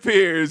Voight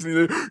appears. And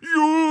he's like,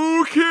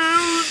 you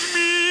killed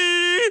me.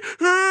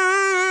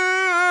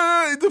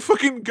 The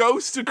fucking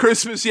ghost of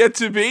Christmas Yet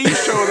to Be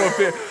showing up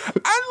here.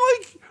 And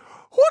like,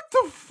 what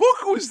the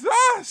fuck was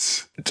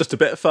that? Just a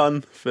bit of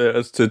fun for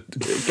us to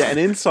get an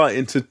insight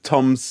into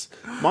Tom's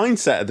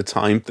mindset at the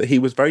time, that he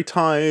was very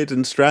tired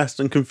and stressed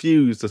and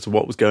confused as to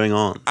what was going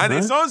on. And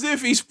it's not as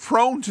if he's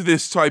prone to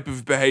this type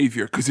of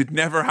behaviour, because it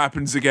never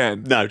happens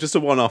again. No, just a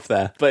one-off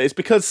there. But it's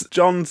because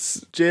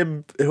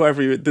Jim,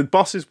 whoever the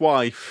boss's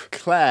wife,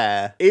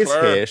 Claire, is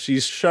here.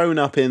 She's shown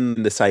up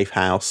in the safe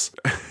house.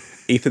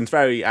 Ethan's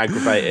very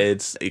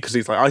aggravated because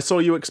he's like, I saw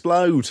you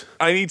explode.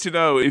 I need to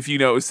know if you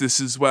noticed this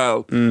as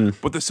well.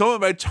 But there's something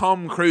about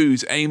Tom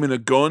Cruise aiming a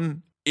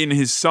gun in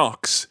his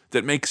socks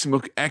that makes him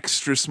look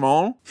extra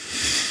small.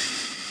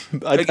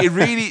 Like it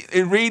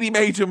really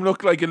made him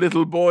look like a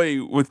little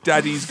boy with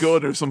daddy's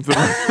gun or something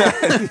like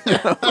that. You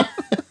know?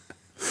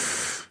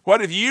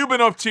 What have you been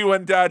up to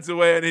when dad's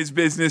away on his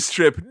business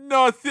trip?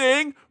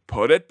 Nothing.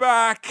 Put it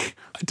back.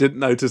 I didn't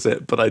notice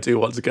it, but I do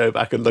want to go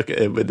back and look at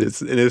him in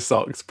his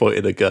socks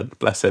pointing a gun.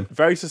 Bless him.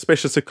 Very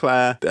suspicious of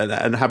Claire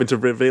and having to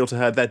reveal to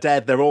her they're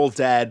dead. They're all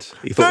dead.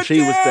 He thought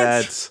she was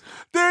dead.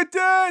 They're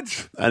dead.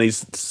 And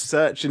he's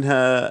searching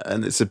her,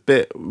 and it's a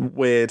bit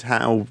weird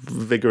how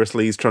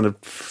vigorously he's trying to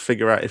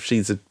figure out if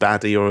she's a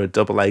baddie or a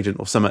double agent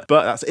or something.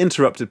 But that's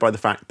interrupted by the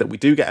fact that we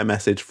do get a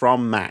message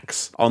from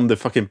Max on the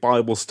fucking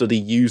Bible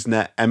study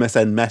Usenet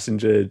MSN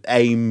Messenger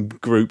AIM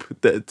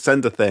group that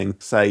send a thing,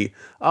 say,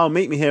 oh,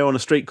 meet me here on a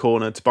street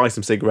corner to buy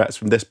some cigarettes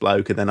from this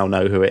bloke, and then I'll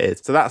know who it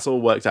is. So that's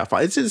all worked out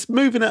fine. It's just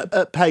moving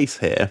at pace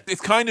here.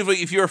 It's kind of like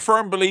if you're a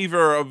firm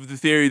believer of the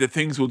theory that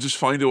things will just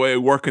find a way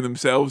of working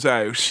themselves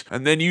out,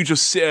 and then you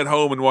just sit at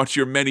home and watch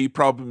your many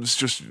problems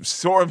just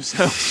sort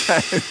themselves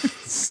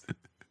out.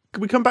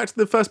 Can we come back to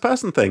the first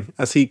person thing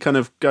as he kind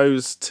of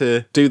goes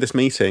to do this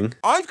meeting?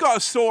 I've got a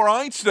sore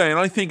eye today, and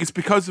I think it's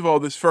because of all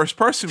this first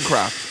person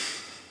crap.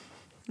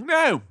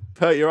 No.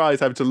 Hurt your eyes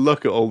having to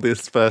look at all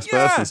this first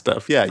person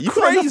stuff. Yeah, you've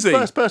got enough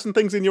first person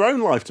things in your own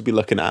life to be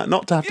looking at,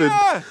 not to have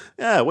to.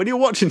 Yeah, when you're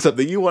watching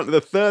something, you want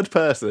the third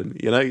person.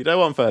 You know, you don't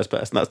want first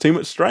person. That's too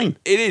much strain.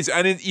 It is,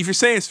 and if you're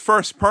saying it's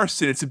first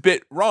person, it's a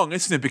bit wrong,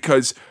 isn't it?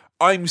 Because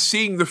I'm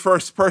seeing the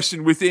first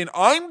person within.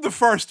 I'm the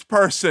first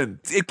person.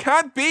 It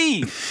can't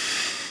be.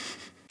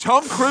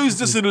 Tom Cruise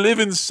doesn't live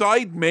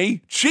inside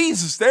me.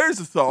 Jesus, there's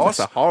a thought. That's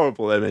a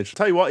horrible image.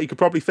 Tell you what, he could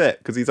probably fit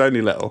because he's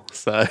only little.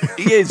 So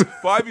he is.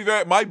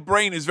 But my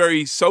brain is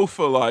very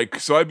sofa-like,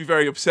 so I'd be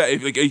very upset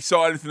if he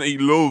saw anything that he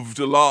loved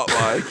a lot,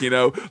 like, you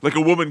know, like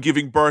a woman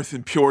giving birth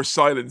in pure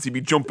silence. He'd be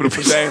jumping up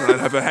and down, and I'd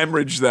have a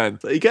hemorrhage then.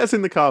 So he gets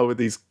in the car with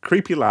these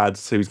creepy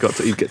lads he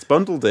gets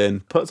bundled in,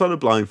 puts on a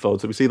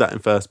blindfold, so we see that in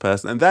first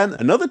person. And then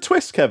another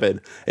twist,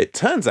 Kevin. It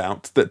turns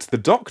out that the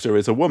doctor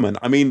is a woman.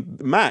 I mean,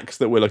 Max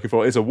that we're looking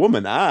for is a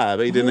woman.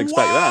 But he didn't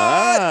expect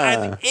that.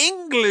 An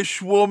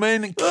English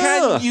woman.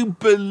 Can you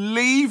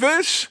believe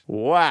it?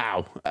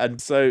 Wow.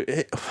 And so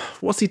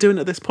what's he doing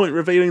at this point,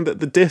 revealing that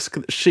the disc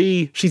that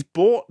she's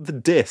bought the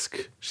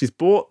disc. She's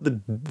bought the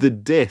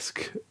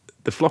disc.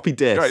 The floppy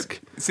disk. Right.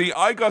 See,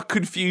 I got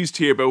confused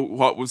here about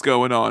what was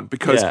going on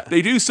because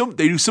they do some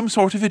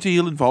sort of a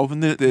deal involving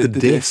the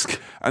disc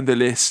and the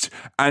list,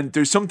 and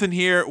there's something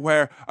here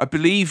where I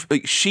believe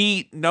like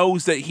she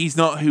knows that he's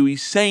not who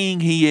he's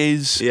saying he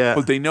is,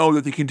 but they know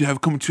that they can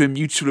have come to a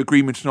mutual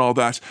agreement and all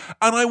that.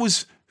 And I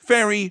was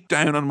very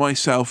down on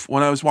myself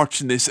when I was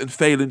watching this and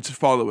failing to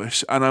follow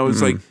it, and I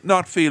was like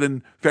not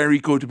feeling very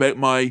good about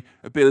my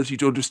ability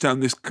to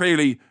understand this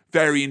clearly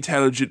very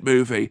intelligent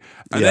movie.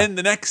 And then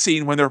the next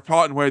scene when they're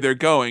plotting where they're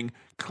going,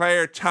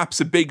 Claire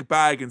taps a big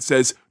bag and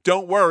says,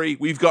 don't worry,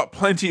 we've got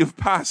plenty of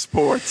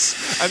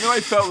passports. And then I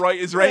felt right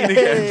as rain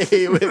again.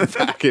 We're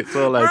back, it's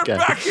all okay. We're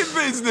back in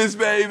business,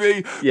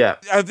 baby. Yeah.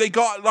 And they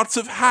got lots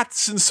of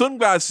hats and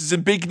sunglasses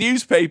and big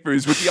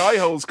newspapers with the eye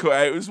holes cut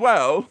out as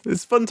well.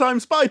 It's fun time,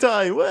 spy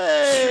time.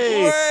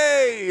 Way!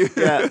 Way!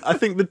 Yeah, I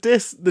think the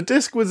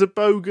disc was a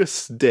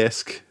bogus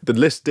disc. The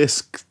list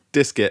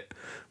disket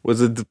was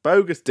a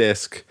bogus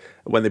disc.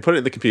 When they put it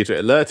in the computer,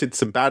 it alerted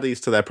some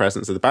baddies to their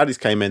presence. So the baddies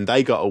came in,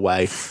 they got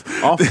away,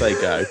 off they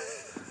go.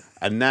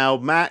 And now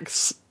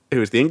Max,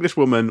 who is the English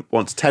woman,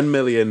 wants 10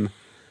 million.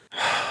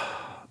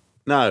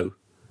 No.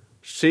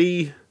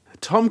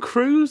 Tom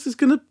Cruise is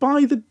going to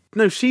buy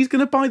she's going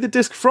to buy the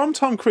disc from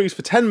Tom Cruise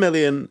for 10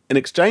 million in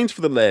exchange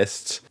for the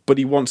list, but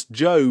he wants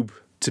Job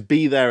to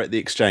be there at the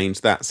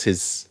exchange. That's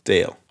his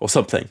deal. Or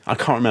something. I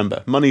can't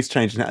remember. Money's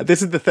changing now.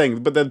 This is the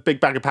thing, but the big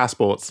bag of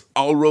passports.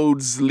 All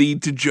roads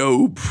lead to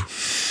Job.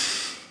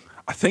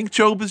 I think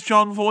Job is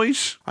Jon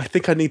Voight. I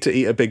think I need to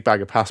eat a big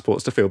bag of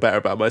passports to feel better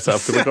about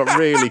myself, because I got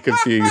really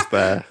confused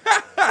there.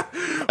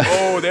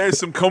 Oh, there's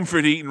some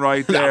comfort eating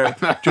right there.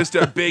 Just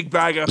a big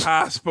bag of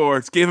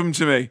passports. Give them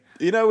to me.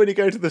 You know when you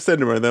go to the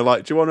cinema and they're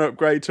like, do you want to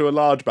upgrade to a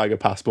large bag of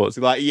passports?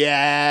 You're like,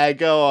 yeah,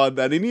 go on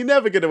then. And you're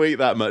never going to eat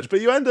that much, but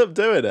you end up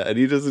doing it and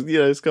you just,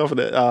 scoffing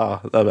it.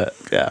 Oh, love it.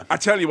 Yeah. I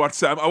tell you what,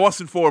 Sam, I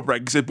wasn't for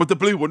Brexit, but the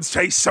blue ones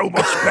taste so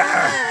much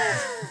better.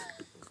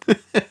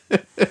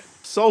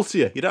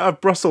 Saltier. You don't have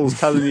Brussels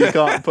telling you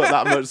can't put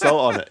that much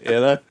salt on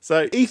it,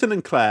 So Ethan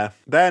and Claire,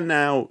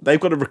 they've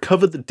got to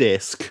recover the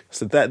disc.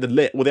 So they're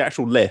the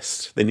actual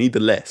list. They need the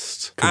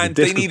list. And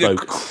they need a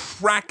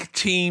crack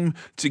team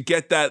to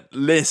get that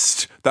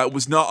list that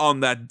was not on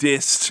that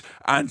disc.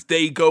 And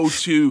they go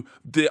to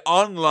the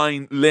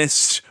online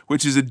list,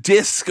 which is a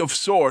disc of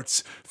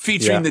sorts,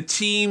 featuring the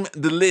team,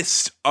 the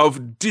list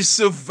of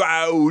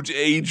disavowed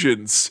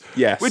agents.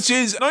 Yes. Which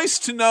is nice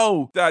to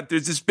know that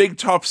there's this big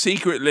top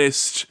secret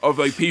list of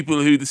like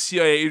people who the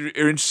CIA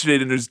are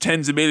interested in. There's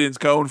tens of millions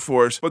going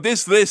for it. But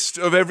this list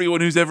of everyone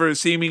who's ever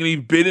seemingly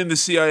been in the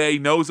CIA,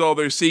 knows all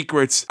their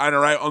secrets and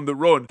are out on the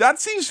run, that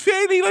seems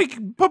fairly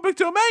like public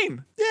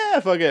domain. Yeah,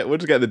 fuck it. We'll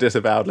just get the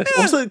disavowed list.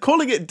 Yeah. Also,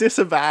 calling it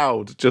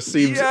disavowed just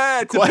seems...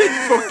 Yeah, it's a bit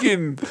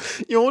fucking...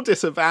 You're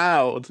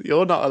disavowed.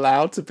 You're not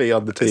allowed to be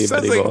on the team anymore.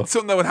 It sounds like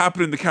something that would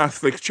happen in the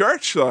Catholic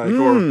Church, or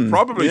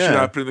probably should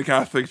happen in the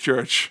Catholic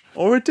Church.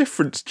 Or a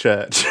different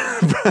church,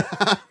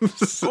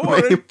 perhaps.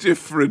 Or a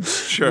different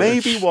church.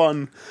 Maybe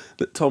one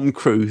that Tom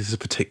Cruise is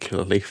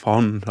particularly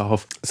fond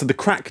of. So the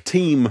crack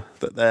team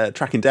that they're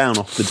tracking down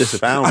off the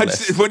disavowed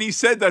list. When you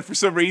said that, for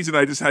some reason,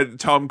 I just had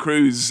Tom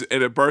Cruise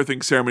in a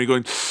birthing ceremony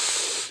going,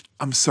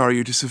 I'm sorry,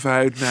 you're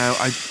disavowed now.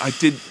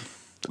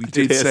 We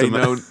did say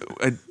no.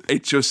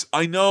 It just,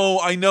 I know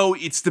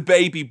it's the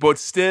baby, but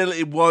still,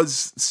 it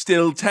was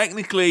still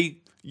technically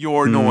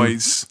your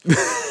noise.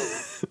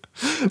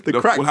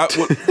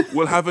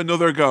 We'll have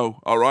another go,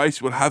 all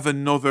right? We'll have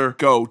another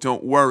go.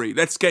 Don't worry.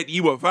 Let's get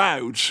you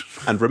avowed.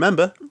 And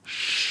remember,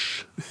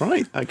 shh.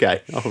 Right,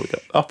 okay,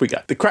 off we go.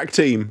 The crack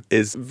team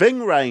is Ving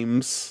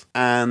Rhames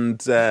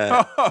and...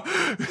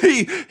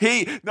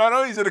 he not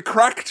only is it a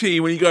crack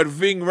team when you got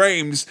Ving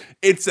Rhames,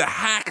 it's a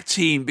hack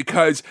team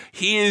because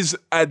he is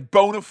a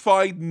bona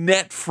fide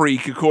net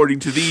freak, according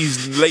to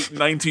these late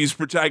 90s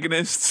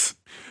protagonists.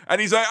 And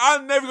he's like,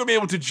 I'm never going to be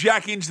able to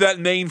jack into that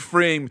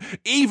mainframe,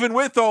 even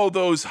with all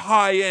those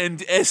high-end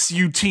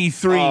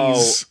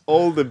SUT3s. Oh,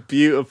 all the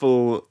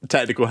beautiful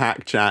technical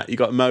hack chat. You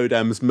got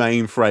modems,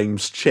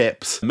 mainframes,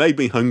 chips. Made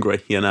me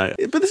hungry,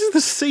 But this is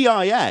the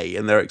CIA,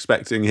 and they're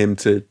expecting him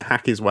to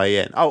hack his way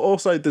in. Oh,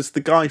 also, there's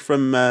the guy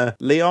from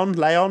Leon,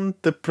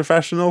 the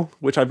professional,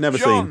 which I've never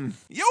seen.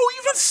 Yo,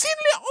 you've not seen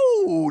Leon?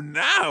 Oh,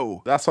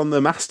 now. That's on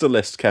the master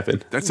list,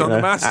 Kevin. That's on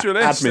the master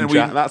list. Admin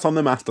chat, that's on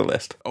the master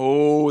list.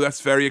 Oh,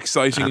 that's very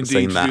exciting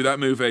indeed to do that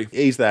movie.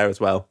 He's there as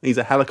well. He's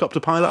a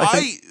helicopter pilot, I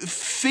think. I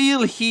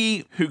feel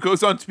who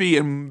goes on to be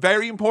a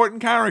very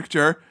important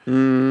character.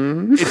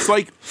 It's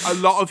like a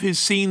lot of his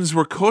scenes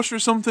were cut or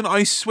something.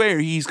 I swear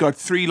he's got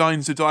 3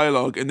 lines of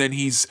dialogue and then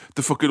he's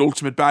the fucking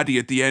ultimate baddie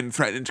at the end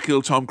threatening to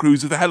kill Tom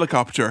Cruise with a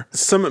helicopter.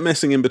 Something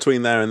missing in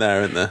between there and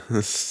there, isn't there?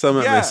 There's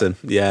something missing.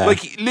 Yeah.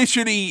 Like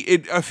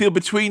literally, I feel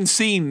between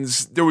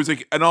scenes there was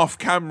like an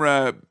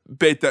off-camera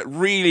bit that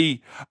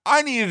really,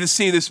 I needed to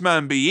see this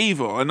man be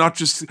evil and not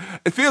just,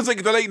 it feels like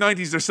in the late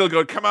 90s they're still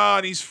going, come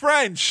on, he's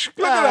French,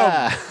 look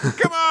at him,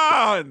 come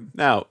on.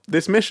 Now,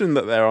 this mission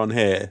that they're on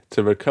here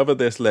to recover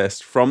this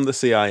list from the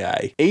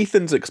CIA,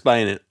 Ethan's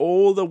explaining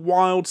all the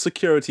wild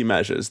security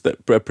measures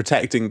that are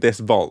protecting this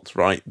vault,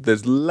 right?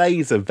 There's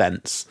laser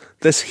vents,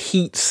 there's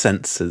heat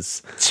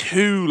sensors.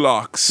 2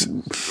 locks,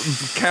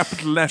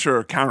 capital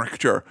letter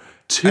character.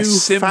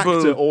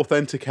 2-factor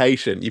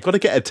authentication. You've got to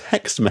get a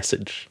text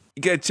message.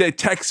 You get a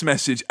text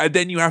message, and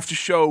then you have to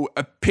show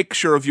a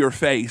picture of your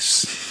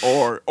face,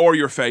 or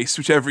your face,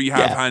 whichever you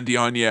have handy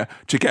on you,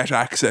 to get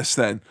access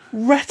then.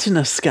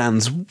 Retina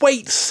scans,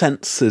 weight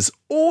sensors,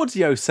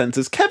 audio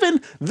sensors.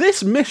 Kevin,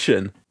 this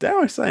mission, dare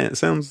I say it,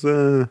 sounds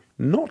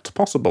not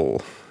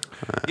possible.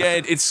 Yeah,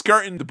 it's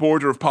skirting the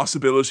border of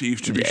possibility,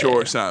 to be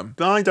sure, Sam.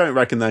 I don't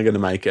reckon they're going to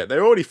make it. They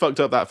already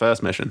fucked up that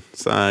first mission.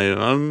 So,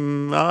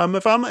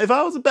 if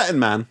I was a betting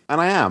man,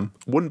 and I am,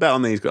 wouldn't bet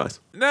on these guys.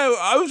 No,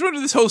 I was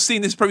wondering, this whole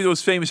scene, this is probably the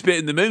most famous bit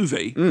in the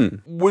movie.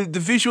 With the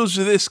visuals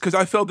of this, because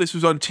I felt this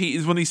was on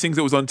is one of these things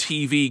that was on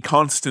TV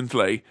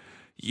constantly.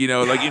 you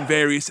know, like in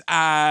various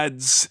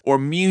ads or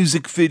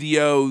music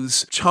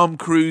videos, Tom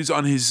Cruise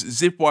on his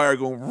zip wire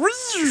going.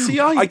 See,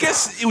 I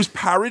guess it was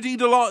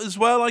parodied a lot as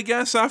well. I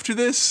guess after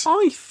this,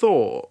 I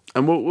thought,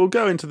 and we'll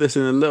go into this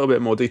in a little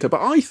bit more detail,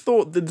 but I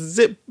thought the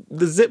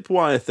zip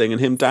wire thing and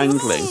him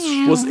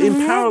dangling was in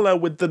parallel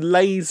with the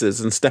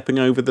lasers and stepping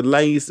over the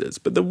lasers,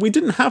 but we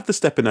didn't have the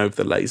stepping over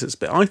the lasers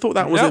bit. I thought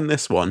that was in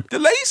this one. The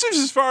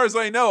lasers, as far as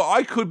I know,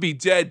 I could be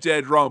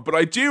dead wrong, but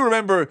I do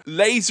remember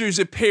lasers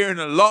appearing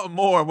a lot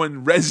more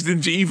when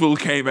Resident Evil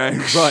came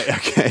out. Right,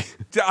 okay.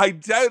 I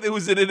doubt it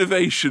was an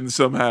innovation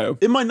somehow.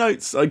 In my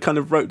notes, I kind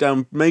of wrote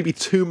down maybe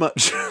too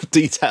much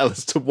detail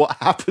as to what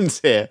happens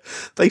here.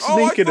 They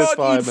sneak in as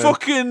firemen. You'd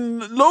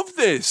fucking love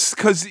this,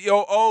 because,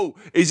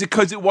 is it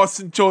because it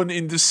wasn't done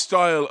in the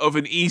style of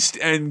an East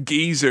End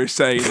geezer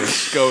saying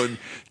it, going,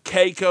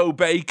 Keiko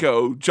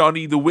Bako,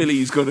 Johnny the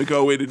Willie's going to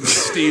go in and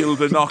steal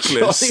the knock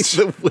list.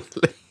 Johnny the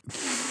Willie.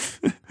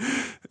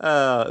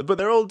 But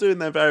they're all doing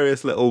their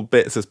various little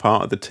bits as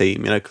part of the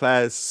team. You know,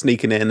 Claire's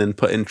sneaking in and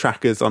putting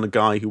trackers on a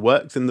guy who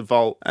works in the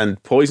vault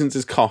and poisons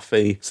his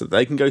coffee so that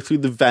they can go through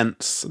the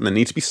vents, and they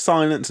need to be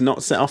silent to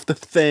not set off the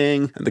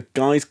thing. And the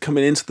guy's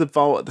coming into the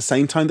vault at the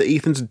same time that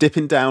Ethan's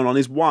dipping down on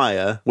his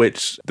wire,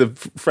 which the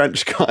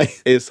French guy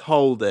is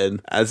holding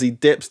as he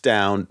dips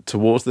down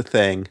towards the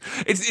thing.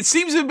 It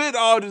seems a bit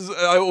odd, as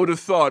I would have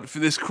thought, for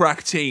this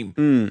crack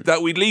team,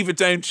 that we'd leave it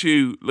down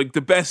to like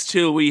the best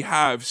tool we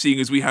have,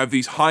 seeing as we have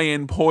these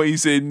high-end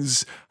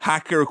poisons,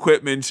 hacker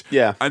equipment,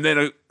 and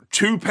then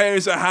two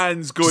pairs of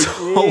hands going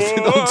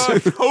holding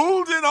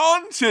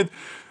on to.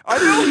 I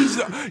know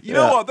he's. You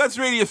know what? That's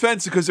really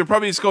offensive, because they're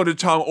probably just going to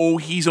Tom. Oh,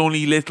 he's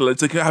only little.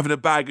 It's like having a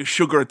bag of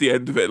sugar at the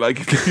end of it.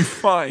 Like, it'll be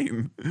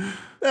fine.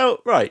 Now,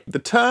 right, the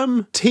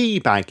term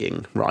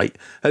teabagging, right,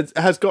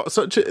 has got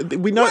such a...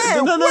 We know...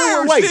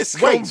 Where's this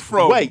come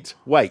from?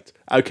 Wait.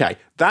 Okay,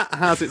 that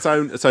has its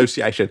own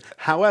association.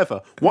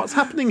 However, what's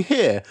happening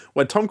here,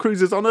 when Tom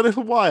Cruise is on a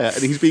little wire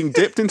and he's being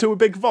dipped into a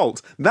big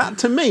vault, that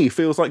to me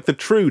feels like the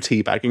true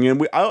teabagging,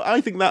 and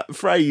I think that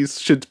phrase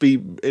should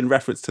be in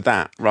reference to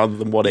that rather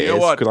than what it is,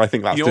 because I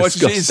think that's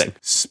disgusting. What it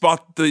is?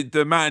 Spot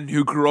the man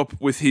who grew up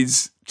with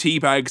his tea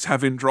bags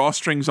having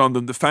drawstrings on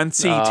them, the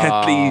fancy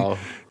Tetley.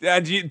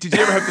 And did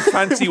you ever have the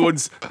fancy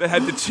ones that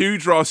had the two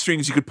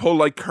drawstrings you could pull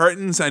like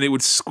curtains and it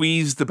would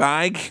squeeze the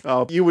bag?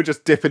 Oh, you were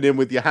just dipping in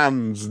with your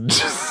hands.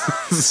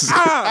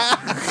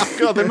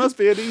 God, there must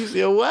be an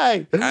easier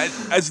way.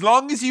 As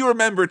long as you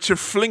remember to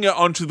fling it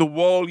onto the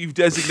wall you've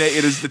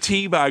designated as the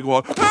tea bag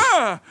wall,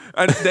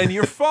 and then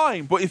you're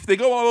fine. But if they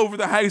go all over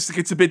the house, it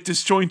gets a bit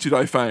disjointed,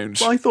 I found.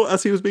 Well, I thought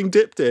as he was being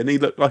dipped in, he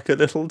looked like a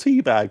little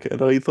tea bag,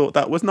 and I thought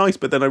that was nice,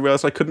 but then I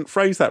realised I couldn't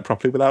phrase that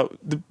properly without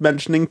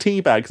mentioning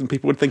tea bags, and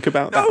people would think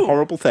about that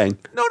horrible thing.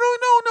 No,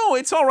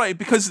 it's all right,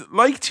 because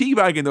like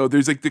teabagging though,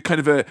 there's like the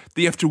kind of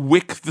you have to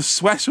wick the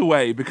sweat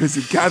away because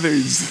it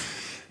gathers.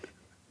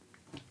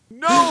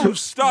 No,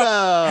 stop.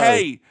 No.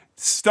 Hey,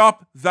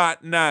 stop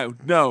that now.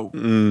 No.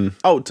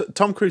 Oh,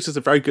 Tom Cruise does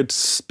a very good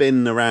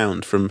spin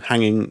around from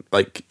hanging,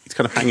 like he's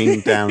kind of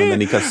hanging down and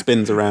then he kind of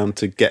spins around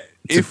to get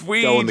if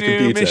we go on the do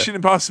computer. Mission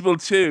Impossible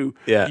 2,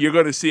 you're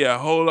going to see a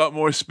whole lot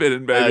more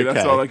spinning, baby. Okay,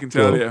 that's all I can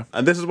tell you.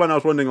 And this is when I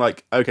was wondering,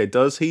 like, okay,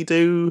 does he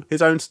do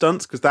his own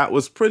stunts? Because that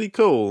was pretty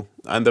cool.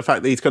 And the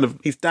fact that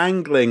he's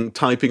dangling,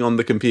 typing on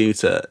the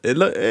computer, it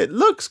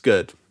looks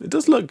good. It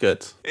does look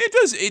good. It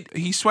does.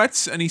 He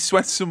sweats and he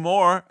sweats some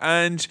more.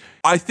 And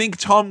I think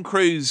Tom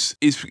Cruise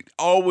is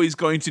always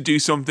going to do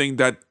something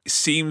that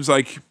seems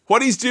like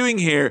what he's doing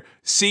here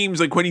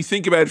seems like, when you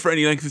think about it for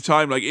any length of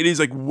time, like it is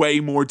like way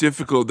more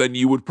difficult than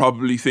you would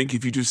probably think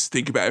if you just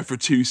think about it for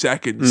 2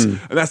 seconds. And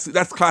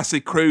that's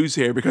classic Cruise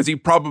here, because he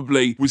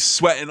probably was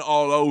sweating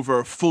all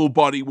over, full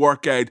body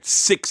workout,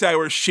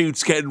 6-hour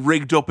shoots getting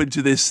rigged up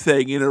into this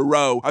thing in a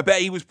row. I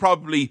bet he was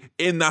probably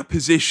in that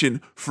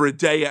position for a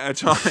day at a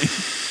time.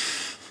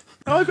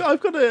 I've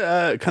got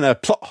a kind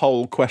of plot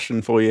hole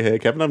question for you here,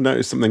 Kevin. I've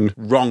noticed something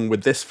wrong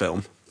with this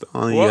film.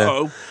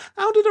 Whoa.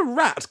 How did a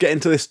rat get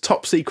into this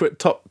top secret,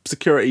 top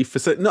security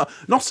facility? No,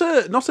 not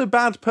a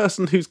bad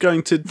person who's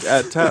going to,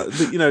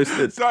 you know.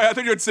 Sorry, I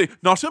thought you were going to say,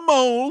 not a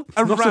mole,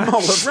 a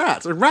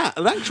rat.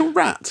 An actual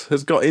rat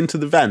has got into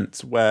the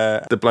vent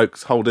where the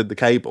bloke's holding the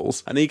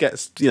cables, and he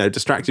gets,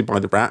 distracted by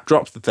the rat,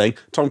 drops the thing.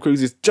 Tom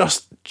Cruise is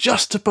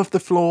just above the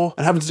floor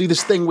and having to do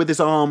this thing with his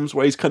arms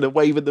where he's kind of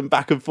waving them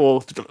back and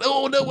forth.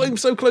 Oh no, I'm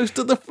so close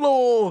to the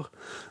floor.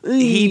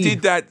 He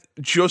did that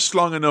just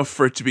long enough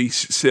for it to be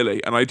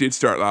silly, and I did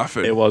start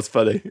laughing. It was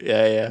funny.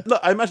 Yeah. Look,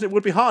 I imagine it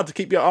would be hard to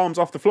keep your arms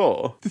off the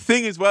floor. The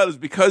thing as well is,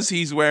 because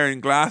he's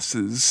wearing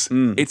glasses,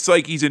 it's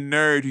like he's a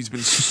nerd who's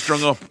been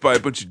strung up by a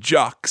bunch of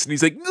jocks, and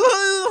he's like,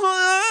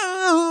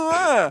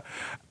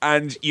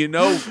 and you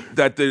know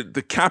that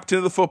the captain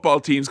of the football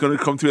team is going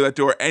to come through that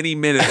door any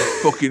minute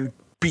and fucking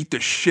beat the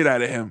shit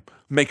out of him,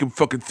 make him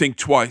fucking think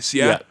twice.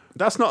 Yeah.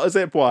 That's not a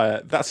zip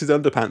wire. That's his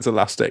underpants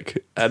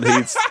elastic, and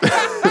he's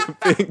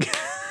being.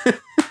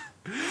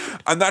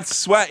 And that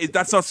sweat,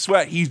 that's not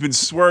sweat. He's been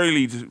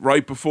swirlied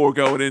right before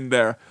going in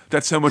there.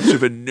 That's how much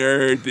of a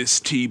nerd this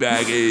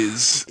teabag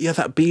is. Yeah,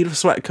 that bead of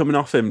sweat coming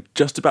off him,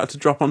 just about to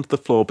drop onto the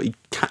floor, but he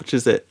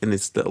catches it in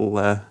his little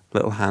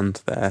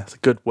hand there. It's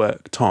good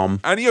work, Tom.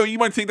 And you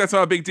might think that's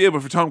not a big deal,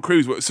 but for Tom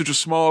Cruise, with such a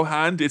small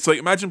hand, it's like,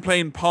 imagine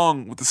playing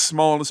Pong with the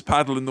smallest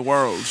paddle in the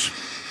world.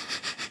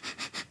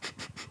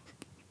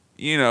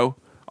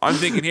 I'm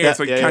thinking here,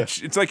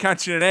 it's like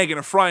catching an egg in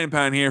a frying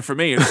pan here for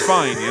me. It's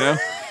fine,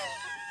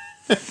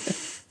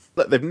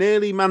 Look, they've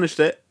nearly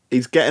managed it.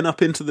 He's getting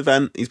up into the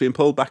vent. He's being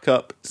pulled back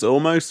up. It's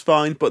almost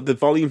fine, but the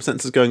volume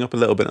sensor's going up a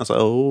little bit. I was like,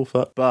 oh,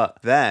 fuck.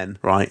 But then,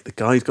 right, the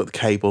guy's got the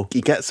cable. He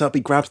gets up,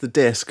 he grabs the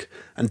disc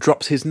and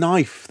drops his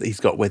knife that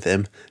he's got with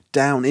him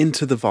down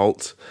into the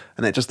vault,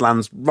 and it just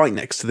lands right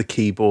next to the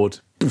keyboard.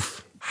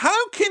 Poof.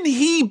 How can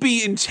he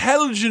be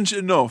intelligent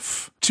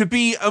enough to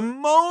be a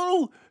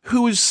mole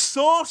who is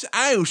sought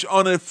out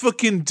on a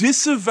fucking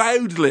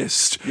disavowed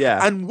list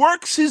and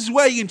works his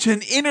way into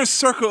an inner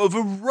circle of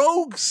a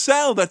rogue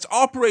cell that's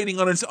operating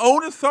on its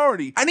own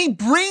authority, and he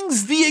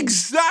brings the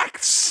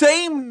exact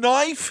same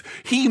knife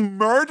he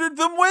murdered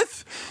them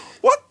with?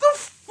 What the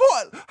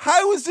fuck?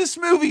 How is this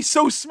movie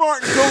so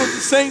smart and go at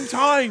the same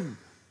time?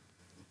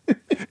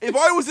 If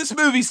I was this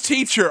movie's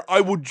teacher,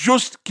 I would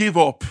just give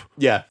up.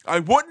 Yeah. I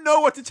wouldn't know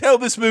what to tell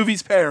this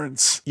movie's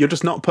parents. You're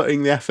just not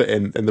putting the effort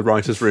in the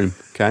writer's room,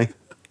 okay?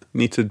 You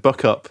need to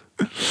buck up.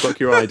 Buck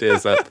your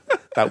ideas up.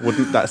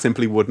 That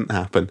simply wouldn't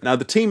happen. Now,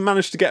 the team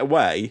managed to get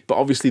away, but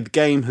obviously the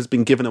game has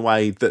been given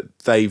away that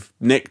they've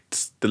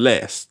nicked the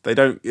list.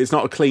 It's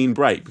not a clean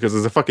break because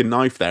there's a fucking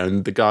knife there,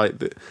 and the guy,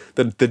 the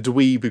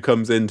dweeb who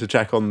comes in to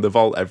check on the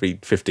vault every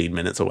 15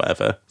 minutes or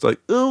whatever, it's like,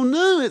 oh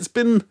no,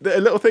 a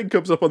little thing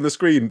comes up on the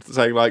screen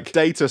saying like,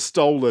 data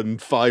stolen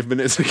 5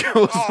 minutes ago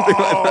or something like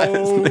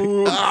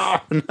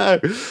that. Oh no.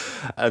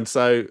 And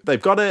so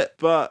they've got it,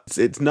 but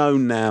it's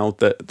known now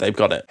that they've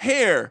got it.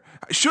 Here,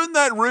 shouldn't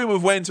that room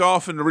have went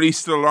off and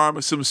released an alarm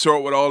of some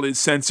sort with all his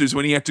sensors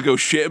when he had to go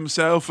shit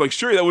himself? Like,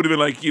 sure, that would have been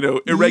like,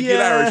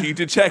 irregularity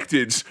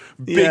detected.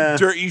 Big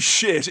dirty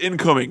shit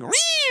incoming.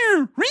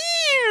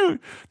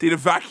 They'd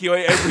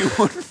evacuate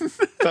everyone.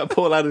 That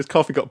poor lad, his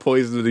coffee got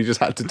poisoned and he just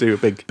had to do a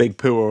big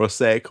poo or a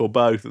sick or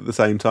both at the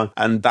same time.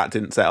 And that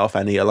didn't set off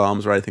any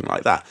alarms or anything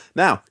like that.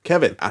 Now,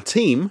 Kevin, our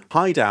team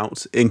hide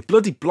out in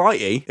bloody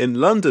Blighty in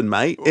London,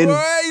 mate.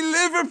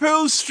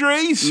 Liverpool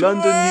Street.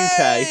 London,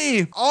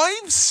 UK.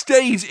 I've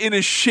stayed in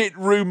a shit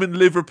room in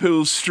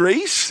Liverpool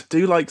Street.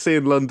 Do like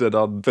seeing London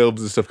on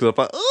films and stuff because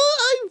I'm like,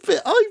 oh,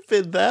 I've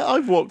been there.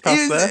 I've walked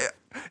past there.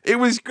 It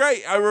was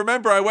great. I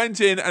remember I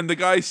went in and the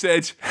guy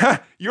said,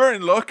 you're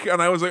in luck.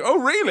 And I was like, oh,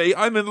 really?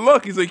 I'm in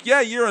luck. He's like,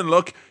 yeah, you're in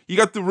luck. You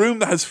got the room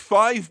that has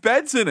 5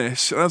 beds in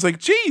it. And I was like,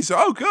 geez,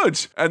 oh,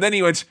 good. And then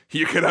he went,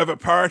 you could have a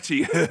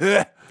party.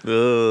 And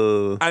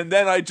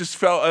then I just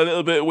felt a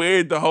little bit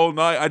weird the whole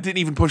night. I didn't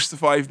even push the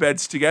 5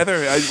 beds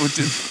together. I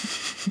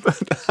just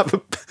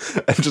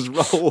and just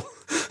roll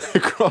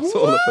across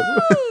all of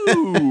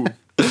them.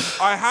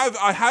 I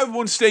have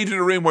once stayed in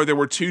a room where there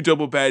were 2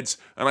 double beds,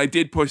 and I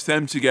did push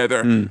them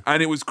together,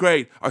 and it was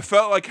great. I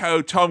felt like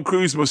how Tom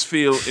Cruise must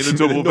feel in a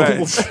double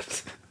bed.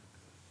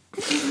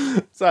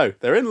 So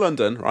they're in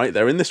London, right?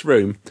 They're in this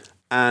room,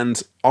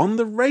 and on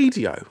the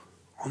radio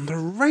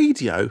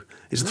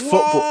is the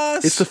football.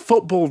 It's the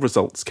football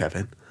results,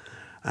 Kevin.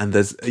 And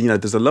there's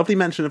a lovely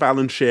mention of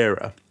Alan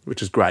Shearer,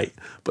 which is great.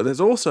 But there's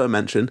also a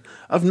mention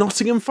of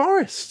Nottingham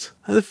Forest.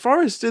 And the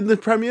Forest in the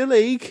Premier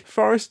League.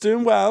 Forest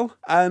doing well.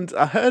 And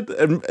I heard,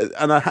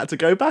 and I had to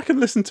go back and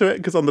listen to it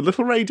because on the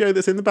little radio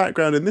that's in the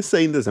background in this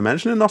scene, there's a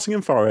mention of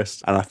Nottingham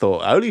Forest. And I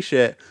thought, holy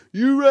shit,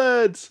 you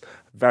Reds!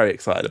 Very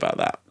excited about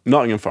that.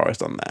 Nottingham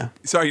Forest on there.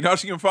 Sorry,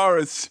 Nottingham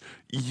Forest,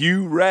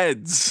 you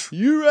Reds.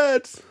 You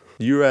Reds.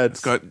 You Reds.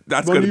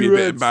 That's going to be a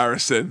bit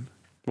embarrassing.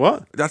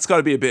 What? That's got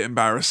to be a bit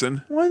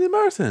embarrassing. Why is it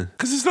embarrassing?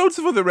 Because there's loads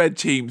of other red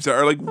teams that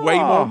are like way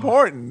more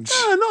important.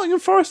 Yeah,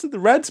 Nottingham Forest are the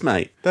Reds,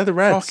 mate. They're the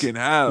Reds. Fucking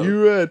hell.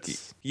 You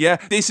Reds. Yeah,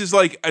 this is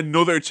like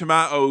another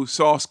tomato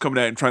sauce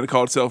coming out and trying to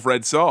call itself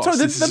red sauce. Sorry,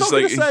 they're not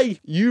going to say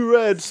you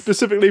Reds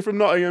specifically from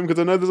Nottingham because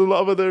I know there's a lot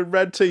of other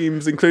red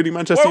teams, including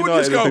Manchester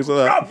United and things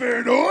like that.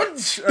 Robin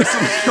Hood!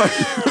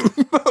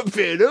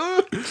 Robin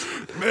Hood!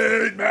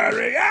 Maid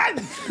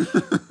Marianne!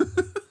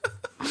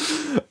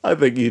 I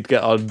think you'd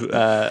get on...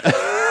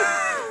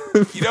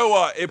 You know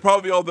what? It'd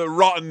probably be all the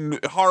rotten,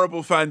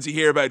 horrible fans you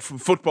hear about from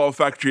Football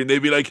Factory, and they'd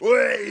be like,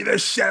 "Way, the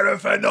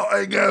Sheriff of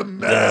Nottingham!"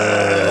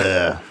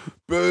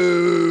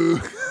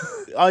 Boo!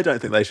 I don't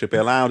think they should be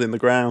allowed in the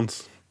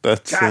grounds.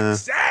 But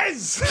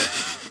Taxes!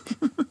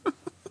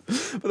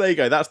 But there you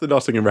go. That's the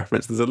Nottingham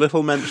reference. There's a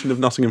little mention of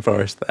Nottingham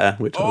Forest there,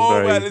 which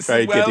I was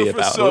very giddy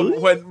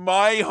about. When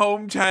my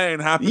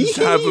hometown happens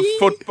to have a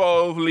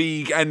football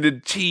league and a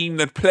team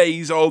that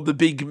plays all the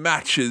big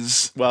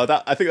matches. Well,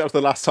 I think that was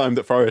the last time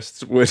that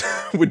Forest were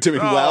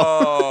doing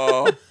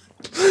well.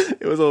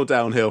 It was all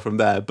downhill from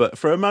there. But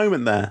for a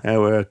moment there, they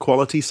were a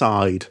quality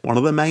side, one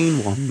of the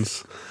main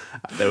ones.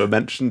 They were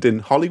mentioned in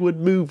Hollywood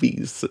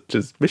movies such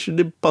as Mission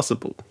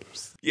Impossible.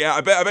 Yeah,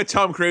 I bet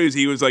Tom Cruise,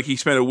 he was like, he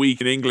spent a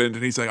week in England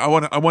and he's like, I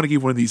want to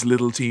give one of these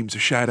little teams a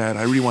shout out.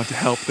 I really want to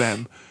help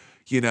them,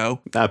 you know.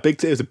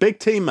 It was a big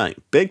team, mate.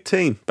 Big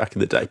team back in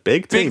the day.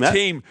 Big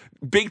team.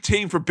 Big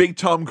team for big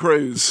Tom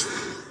Cruise.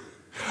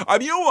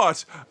 You know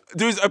what?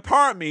 There's a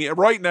part of me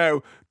right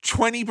now,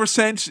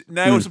 20%,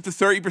 now it's up to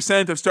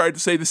 30%. I've started to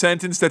say the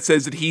sentence that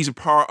says that he's a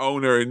part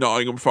owner in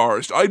Nottingham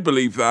Forest. I'd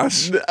believe that.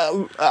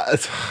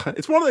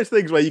 It's one of those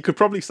things where you could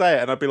probably say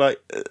it and I'd be like...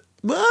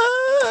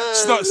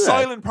 It's not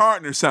silent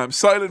partner, Sam.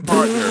 Silent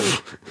partner.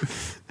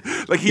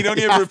 Like he'd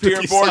only ever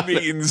appear in board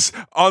meetings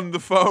on the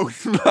phone.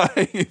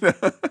 Like, you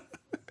know?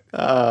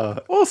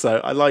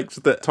 Also, I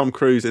liked that Tom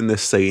Cruise in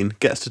this scene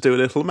gets to do a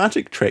little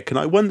magic trick, and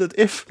I wondered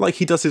if, like,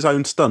 he does his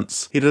own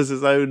stunts, he does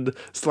his own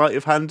sleight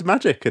of hand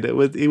magic, and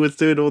he was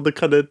doing all the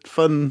kind of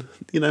fun,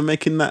 you know,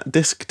 making that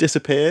disc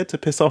disappear to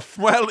piss off.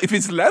 Well, if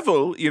his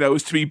level, you know,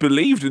 is to be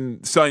believed in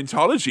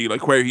Scientology,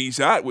 like where he's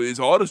at with his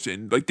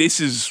auditing, like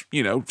this is,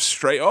 you know,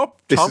 straight up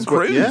Tom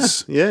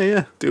Cruise.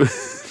 Yeah.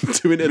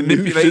 Doing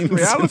manipulating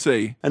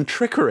reality and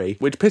trickery,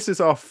 which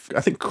pisses off,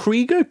 I think,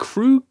 Krieger,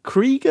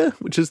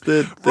 which is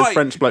the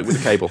French bloke with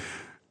the cable.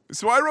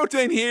 So what I wrote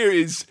down here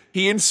is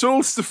he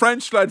insults the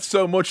French lad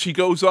so much he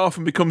goes off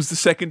and becomes the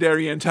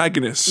secondary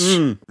antagonist.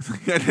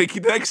 Like,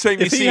 next time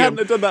you see him, if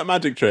he hadn't done that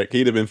magic trick,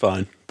 he'd have been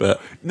fine. But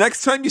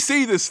next time you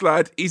see this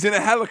lad, he's in a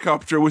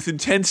helicopter with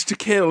intent to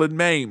kill and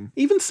maim.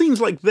 Even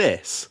scenes like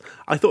this,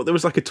 I thought there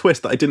was like a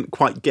twist that I didn't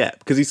quite get,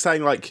 because he's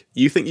saying like,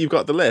 you think you've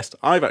got the list?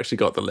 I've actually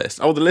got the list.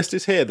 Oh, the list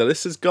is here. The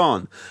list is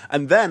gone.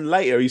 And then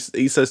later he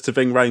says to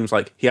Ving Rhames,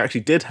 like, he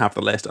actually did have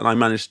the list, and I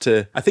managed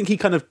to... I think he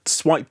kind of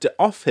swiped it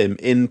off him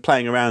in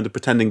playing around and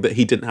pretending that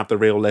he didn't have the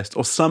real list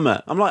or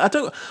summer. I'm like, I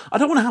don't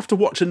want to have to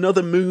watch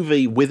another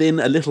movie within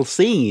a little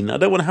scene. I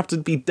don't want to have to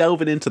be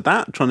delving into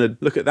that, trying to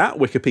look at that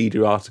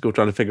Wikipedia article,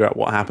 trying to figure out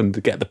what happened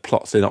to get the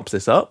plot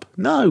synopsis up.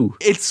 No.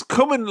 It's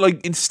coming,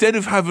 like, instead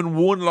of having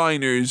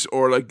one-liners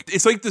or, like,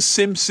 it's like The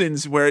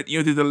Simpsons where,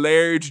 you know, the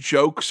layered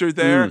jokes are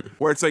there,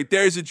 where it's like,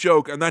 there's a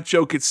joke, and that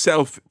joke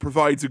itself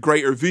provides a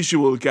greater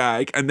visual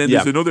gag, and then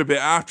there's another bit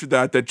after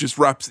that just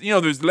wraps, you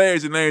know, there's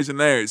layers and layers and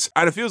layers.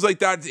 And it feels like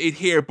that's it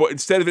here, but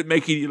instead of it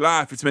making you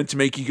laugh, it's meant to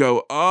make you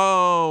go,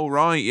 oh,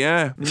 right,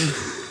 yeah.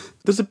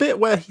 There's a bit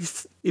where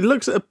he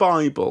looks at a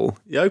Bible.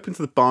 He opens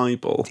the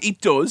Bible. He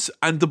does,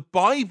 and the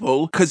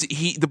Bible, because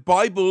the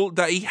Bible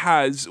that he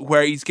has,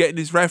 where he's getting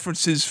his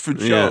references for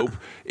Job,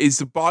 is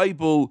the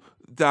Bible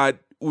that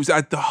was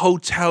at the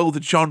hotel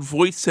that John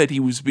Voight said he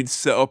was being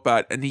set up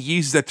at, and he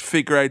uses that to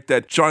figure out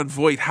that John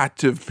Voight had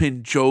to have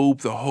pinned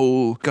Job the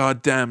whole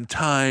goddamn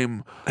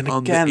time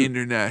on the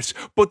internet.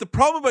 But the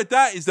problem about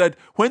that is that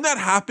when that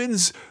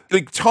happens,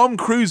 like, Tom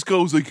Cruise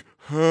goes like,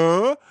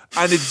 huh?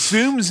 And it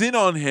zooms in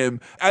on him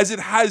as it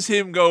has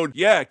him going,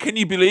 yeah, can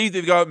you believe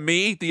they've got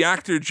me, the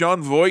actor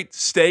John Voight,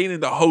 staying in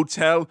the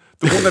hotel,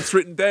 the one that's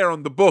written there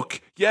on the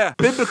book. Yeah,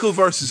 biblical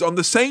verses on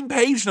the same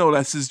page, no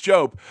less, as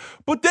Job.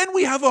 But then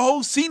we have a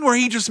whole scene where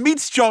he just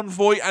meets John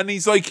Voight and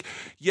he's like,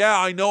 yeah,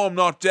 I know I'm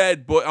not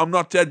dead, but I'm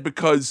not dead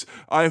because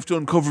I have to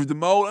uncover the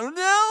mole.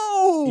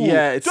 No!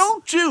 Yeah,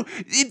 don't you?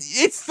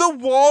 It's the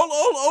wall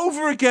all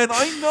over again.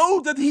 I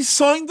know that he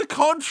signed the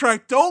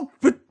contract. Don't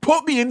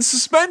put me in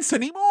suspense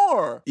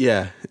anymore.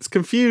 Yeah, it's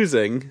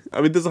confusing.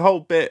 I mean, there's a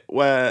whole bit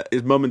where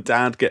his mum and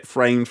dad get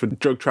framed for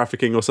drug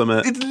trafficking or something.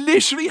 It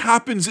literally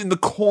happens in the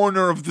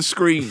corner of the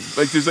screen.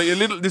 Like there's a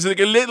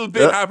little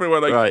bit happening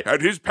where like,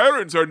 and his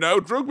parents are now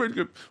drug.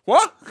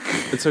 What?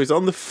 And so he's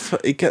on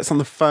he gets on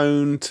the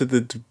phone to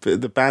the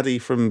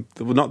baddie from,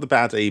 well, not the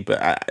baddie,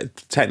 but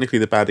technically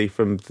the baddie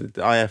from the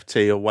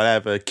IFT or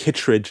whatever.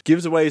 Kittredge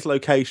gives away his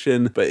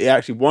location, but he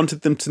actually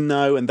wanted them to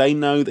know, and they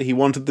know that he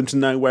wanted them to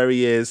know where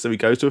he is. So he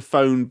goes to a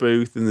phone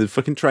booth in the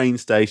fucking train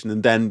station,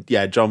 and then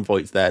John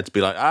Voight's there to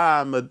be like,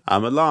 I'm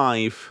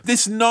alive.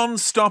 This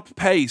non-stop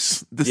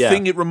pace, the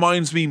thing it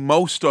reminds me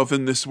most of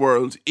in this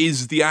world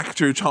is the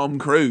actor Tom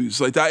Cruise.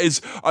 Like, that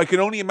is, I can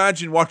only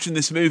imagine watching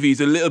this movie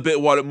is a little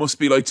bit what it must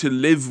be like to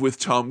live with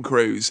Tom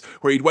Cruise,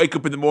 where he'd wake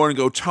up in the morning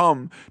and go,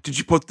 Tom, did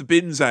you put the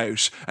bins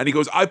out? And he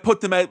goes, I put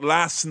them out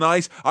last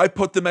night. I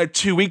put them out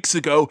 2 weeks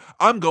ago.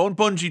 I'm going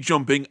bungee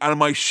jumping and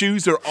my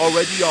shoes are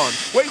already on.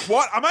 Wait,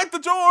 what? I'm at the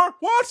door.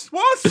 What?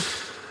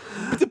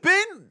 The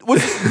bin?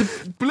 Was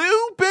it the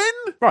blue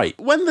bin? Right.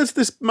 When there's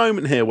this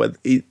moment here where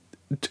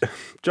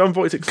John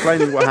Voight's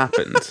explaining what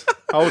happened.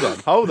 Hold on.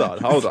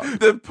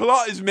 The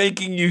plot is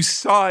making you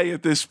sigh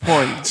at this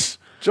point.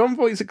 John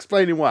Voight's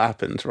explaining what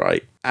happened,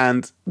 right?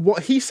 And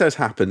what he says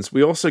happens.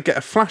 We also get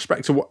a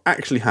flashback to what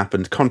actually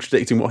happened,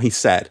 contradicting what he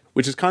said,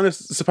 which is kind of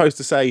supposed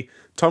to say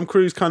Tom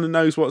Cruise kind of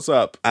knows what's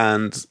up,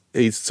 and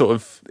he's sort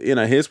of,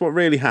 here's what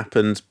really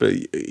happened, but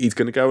he's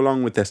going to go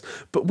along with this.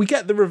 But we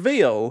get the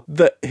reveal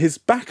that his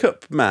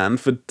backup man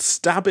for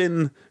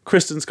stabbing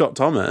Kristen Scott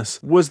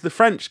Thomas was the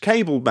French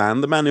cable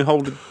man, the man who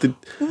held the...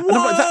 And I'm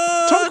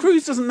like, Tom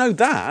Cruise doesn't know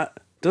that.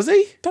 Does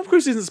he? Tom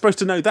Cruise isn't supposed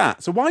to know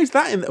that. So why is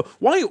that in...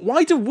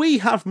 Why do we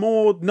have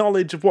more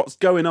knowledge of what's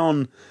going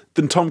on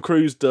than Tom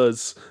Cruise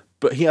does?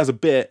 But he has a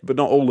bit, but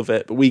not all of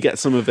it. But we get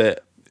some of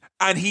it.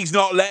 And he's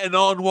not letting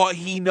on what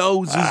he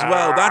knows as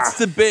well. That's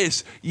the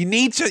bit. You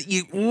need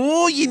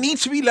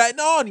to be letting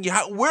on.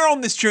 We're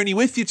on this journey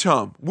with you,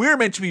 Tom. We're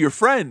meant to be your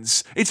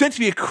friends. It's meant to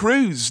be a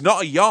cruise,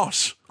 not a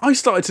yacht. I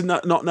started to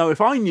not know if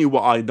I knew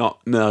what I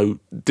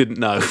didn't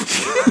know.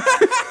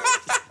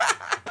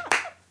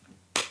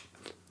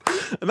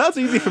 And that's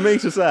easy for me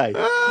to say.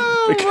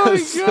 Oh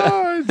because, my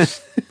God.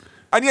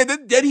 And yeah,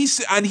 then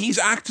he's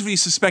actively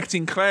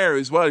suspecting Claire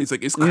as well. He's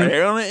like, is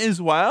Claire on it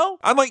as well?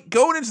 And like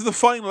going into the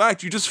final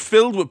act, you're just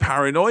filled with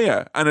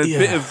paranoia and a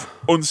bit of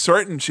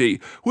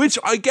uncertainty, which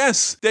I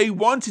guess they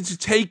wanted to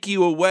take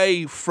you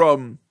away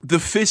from the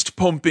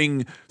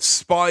fist-pumping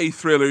spy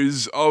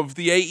thrillers of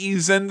the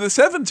 80s and the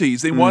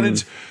 70s. They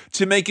wanted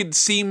to make it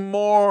seem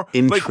more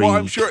like what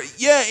I'm sure...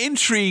 Yeah,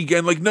 intrigue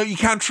and like, no, you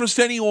can't trust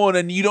anyone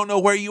and you don't know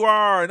where you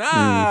are and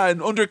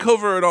and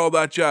undercover and all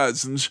that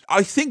jazz. And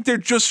I think they're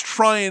just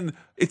trying...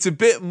 It's a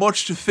bit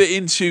much to fit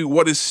into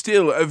what is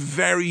still a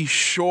very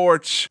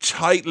short,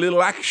 tight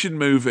little action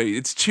movie.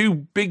 It's too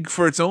big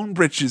for its own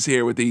britches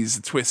here with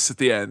these twists at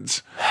the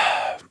end.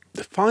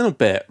 The final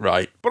bit,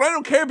 right? But I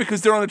don't care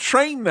because they're on a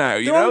train now.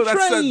 They're on a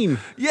train.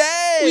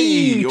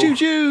 Yay!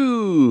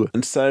 Choo-choo!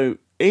 And so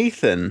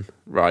Ethan,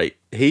 right,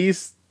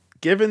 he's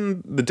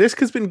given... The disc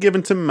has been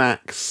given to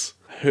Max,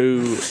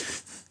 who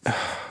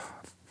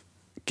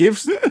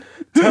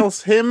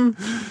tells him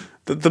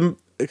that the...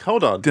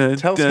 Hold on.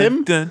 Tells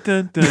him that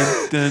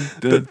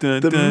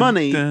the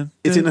money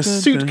is in a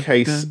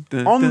suitcase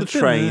on the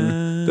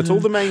train that all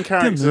the main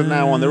characters are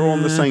now on. They're all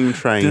on the same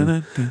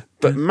train.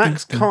 But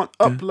Max can't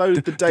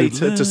upload the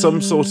data to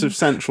some sort of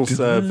central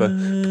server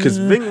because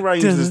Ving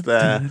Rhames is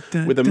there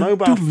with a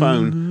mobile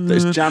phone that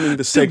is jamming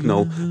the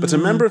signal. But a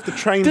member of the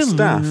train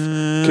staff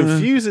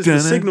confuses the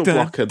signal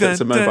blocker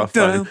that's a mobile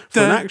phone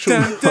for an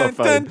actual mobile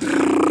phone,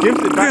 gives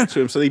it back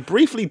to him. So they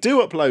briefly do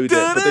upload it,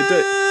 but they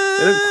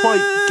don't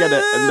quite get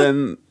it, and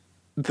then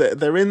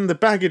they're in the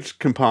baggage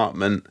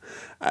compartment.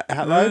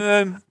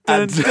 Hello?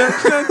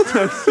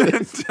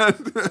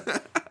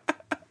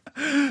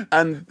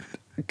 And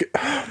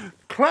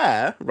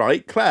Claire,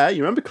 right? Claire,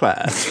 you remember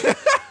Claire?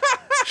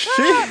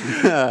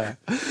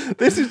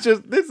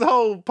 This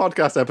whole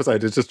podcast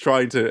episode is just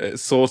trying to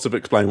sort of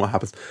explain what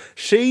happens.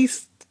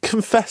 She's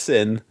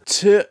confessing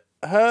to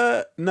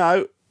her...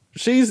 No,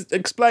 she's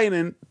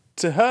explaining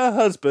to her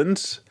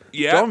husband...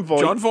 Yeah,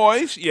 John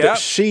Voight. Yeah, that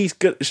she's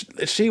going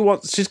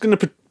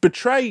to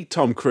betray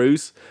Tom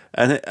Cruise,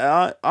 and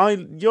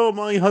you're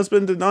my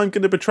husband, and I'm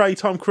going to betray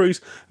Tom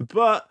Cruise.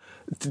 But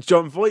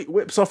John Voight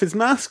whips off his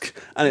mask,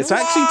 and it's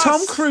actually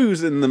Tom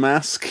Cruise in the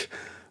mask.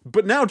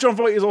 But now John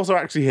Voight is also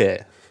actually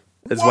here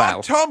as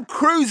well. Tom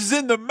Cruise is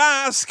in the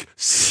mask.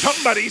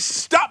 Somebody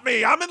stop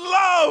me! I'm in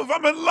love.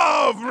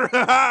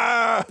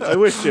 I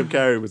wish Jim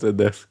Carrey was in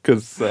this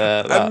because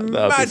that would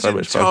be so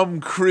much fun. Tom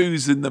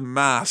Cruise in the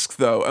mask,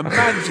 though.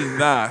 Imagine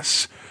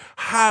that.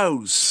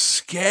 How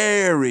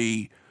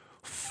scary!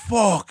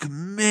 Fuck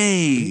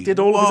me. He did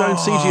all of his own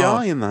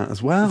CGI in that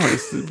as well.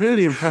 It's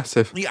really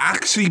impressive. He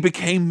actually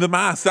became the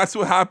mask. That's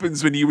what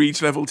happens when you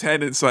reach level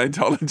 10 in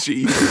Scientology.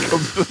 You become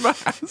the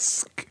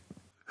mask.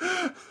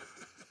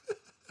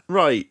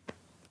 Right.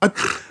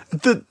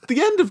 The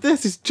end of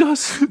this is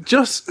just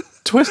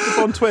twist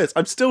upon twist.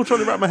 I'm still trying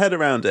to wrap my head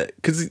around it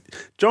because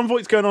John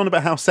Voight's going on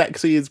about how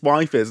sexy his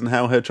wife is and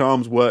how her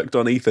charms worked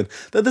on Ethan.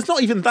 There's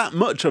not even that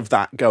much of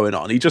that going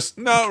on. He just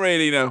not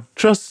really, no.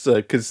 Trusts her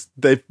because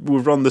they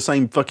were on the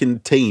same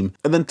fucking team,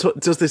 and then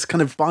does this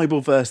kind of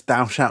Bible verse: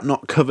 "Thou shalt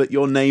not covet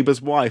your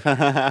neighbour's wife,"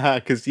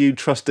 because you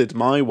trusted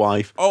my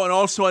wife. Oh, and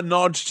also a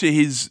nod to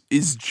his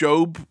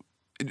Job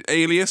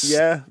alias.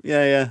 Yeah.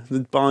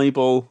 The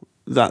Bible.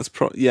 Here's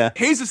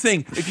the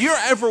thing: if you're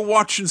ever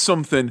watching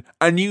something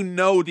and you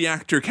know the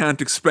actor can't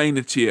explain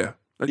it to you,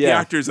 the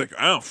actor's like,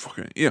 "Oh,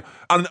 fucking yeah,"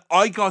 and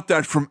I got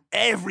that from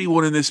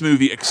everyone in this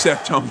movie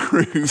except Tom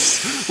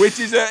Cruise, which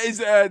is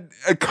a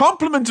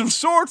compliment of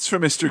sorts for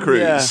Mr.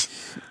 Cruise.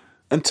 Yeah.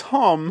 And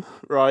Tom,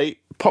 right,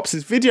 pops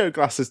his video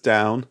glasses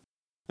down.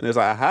 And he was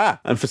like,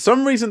 aha. And for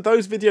some reason,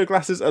 those video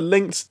glasses are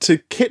linked to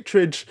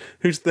Kittredge,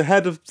 who's the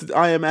head of the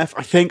IMF,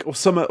 I think, or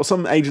some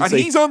agency.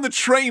 And he's on the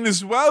train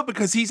as well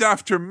because he's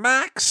after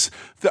Max,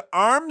 the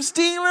arms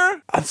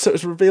dealer. And so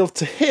it's revealed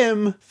to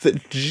him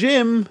that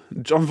John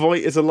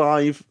Voight, is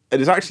alive and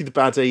is actually the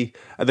baddie.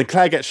 And then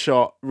Claire gets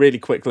shot really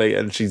quickly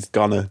and she's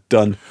done.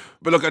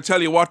 But look, I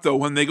tell you what, though,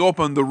 when they go up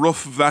on the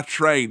roof of that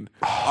train,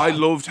 I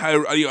loved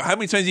how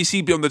many times you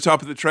see people on the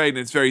top of the train and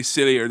it's very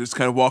silly or just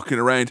kind of walking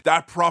around.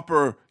 That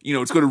proper,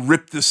 it's going to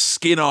rip the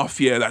skin off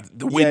you. That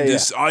the wind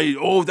is,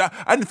 that.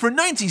 And for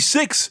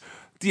 96,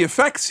 the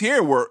effects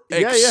here were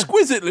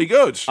exquisitely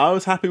good. I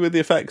was happy with the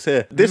effects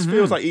here. This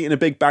feels like eating a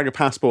big bag of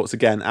passports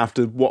again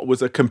after what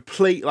was a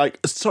complete,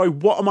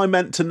 what am I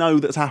meant to know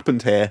that's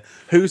happened here?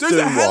 Who's doing what?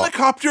 There's a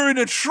helicopter in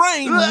a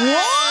train.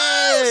 What?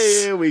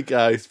 Yes! Here we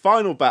go.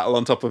 Final battle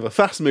on top of a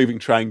fast-moving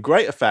train.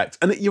 Great effect.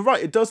 And you're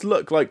right, it does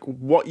look like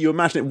what you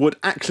imagine it would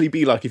actually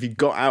be like if you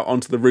got out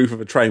onto the roof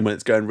of a train when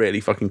it's going really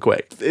fucking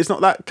quick. It's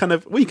not that kind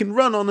of... Well, you can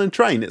run on a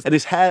train. And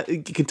his hair...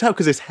 You can tell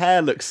because his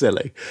hair looks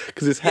silly.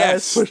 Because his hair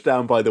is pushed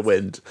down by the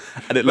wind.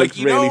 And it looks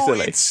really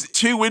silly. It's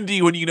too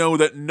windy when you know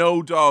that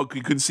no dog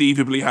could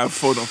conceivably have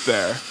fun up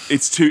there.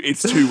 It's too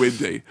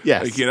windy.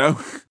 Yes. Like, you know?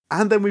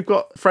 And then we've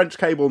got French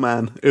cable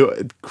man,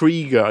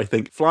 Krieger, I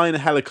think, flying a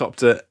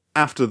helicopter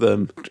after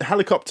them.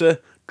 Helicopter,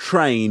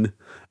 train,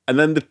 and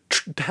then the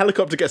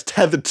helicopter gets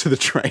tethered to the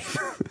train.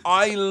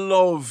 I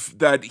love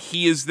that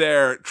he is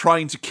there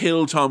trying to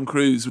kill Tom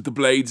Cruise with the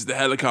blades of the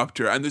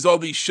helicopter, and there's all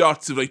these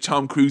shots of like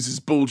Tom Cruise's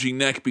bulging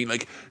neck being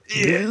like,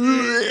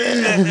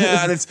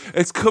 and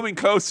it's coming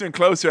closer and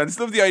closer. And I just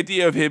love the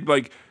idea of him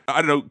like,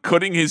 I don't know,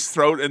 cutting his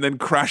throat and then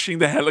crashing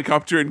the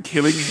helicopter and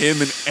killing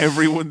him and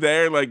everyone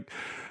there. Like,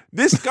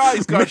 this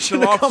guy's got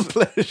mission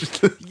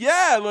accomplished.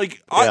 Yeah,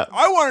 like, Yeah.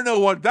 I want to know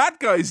what that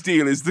guy's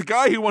deal is. The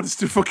guy who wants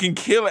to fucking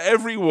kill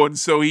everyone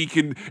so he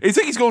can... It's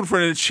like he's going for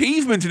an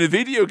achievement in a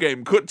video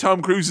game. Cut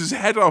Tom Cruise's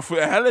head off with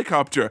a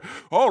helicopter.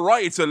 All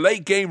right, it's a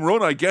late game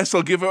run. I guess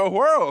I'll give it a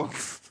whirl.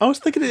 I was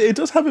thinking it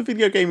does have a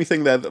video gamey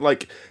thing there that,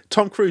 like,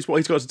 Tom Cruise, what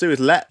he's got to do is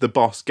let the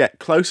boss get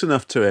close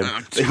enough to him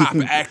that he Tap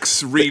can...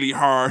 X really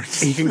hard.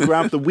 He can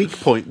grab the weak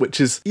point,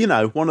 which is, you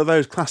know, one of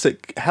those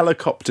classic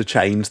helicopter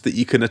chains that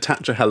you can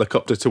attach a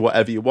helicopter to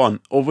whatever you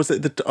want. Or was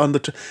it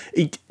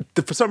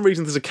for some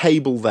reason there's a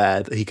cable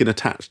there that he can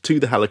attach to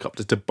the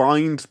helicopter to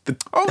bind the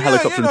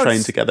helicopter and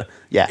train together.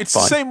 Yeah, it's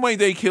fine. the same way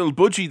they killed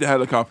Budgie the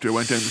helicopter,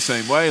 went down the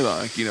same way.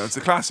 Like, you know, it's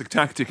a classic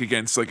tactic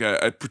against like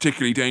a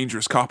particularly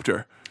dangerous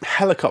copter.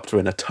 Helicopter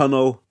in a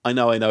tunnel. I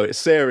know, it's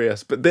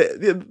serious, but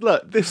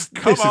look, this is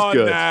good. Come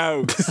on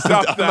now,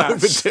 stop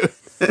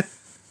that.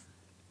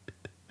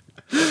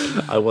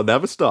 I will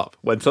never stop.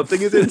 When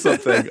something is in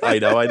something, I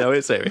know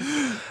it's serious.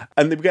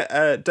 And then we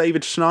get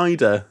David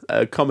Schneider,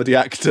 a comedy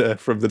actor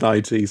from the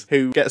 90s,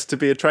 who gets to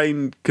be a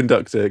train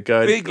conductor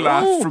going... Big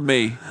laugh from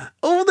me.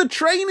 Oh, the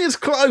train is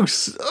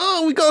close.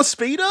 Oh, we got to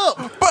speed up.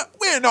 But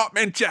we're not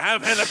meant to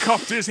have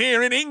helicopters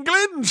here in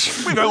England.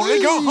 We've only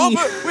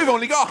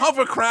got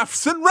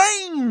hovercrafts and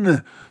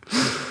rain.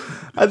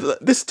 And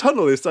this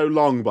tunnel is so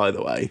long, by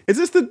the way. This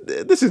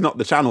is not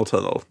the Channel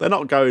Tunnel. They're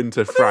not going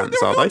to France,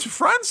 they were are going they? to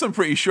France, I'm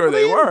pretty sure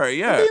they were,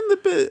 yeah.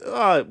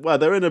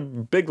 They're in a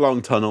big,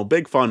 long tunnel,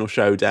 big final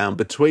showdown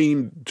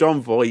between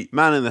John Voight,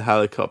 man in the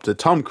helicopter,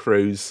 Tom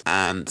Cruise,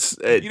 and...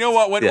 You know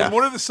what? When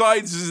one of the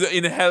sides is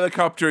in a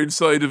helicopter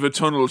inside of a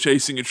tunnel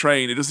chasing a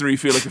train, it doesn't really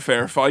feel like a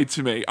fair fight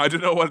to me. I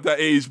don't know what that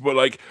is, but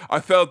like I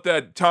felt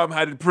that Tom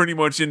had it pretty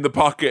much in the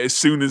pocket as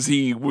soon as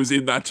he was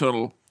in that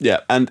tunnel.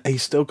 Yeah, and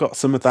he's still got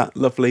some of that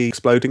lovely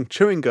exploding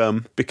chewing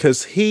gum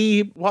because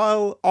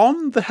while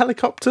on the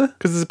helicopter,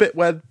 because there's a bit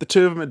where the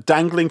two of them are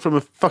dangling from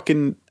a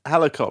fucking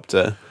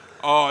helicopter.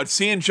 Oh,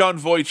 seeing John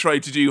Voight try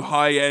to do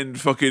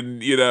high-end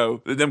fucking, you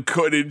know, them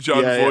cutting in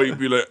John Voight,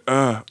 be like, It's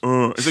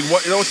like,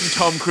 what, you know, watching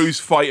Tom Cruise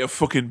fight a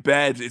fucking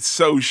bed. It's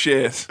so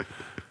shit.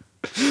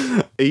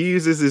 He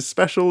uses his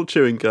special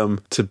chewing gum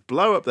to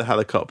blow up the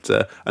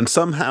helicopter and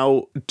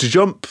somehow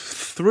jump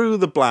through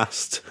the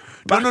blast.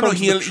 No.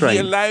 He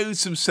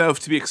allows himself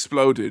to be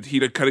exploded. He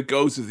like kind of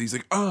goes with it. He's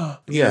like,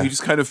 you know, he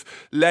just kind of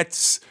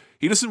lets.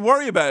 He doesn't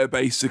worry about it,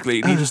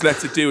 basically. And he just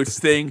lets it do its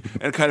thing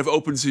and kind of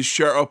opens his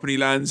shirt up and he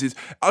lands his...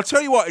 I'll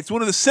tell you what, it's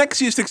one of the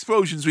sexiest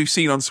explosions we've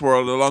seen on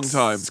Swirl in a long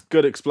time. It's a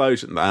good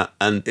explosion, that.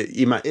 And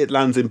it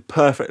lands him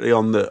perfectly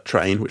on the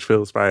train, which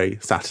feels very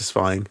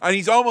satisfying. And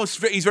he's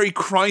very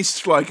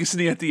Christ-like, isn't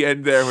he, at the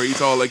end there, where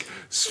he's all like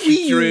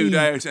strewed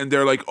out and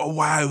they're like, oh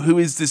wow, who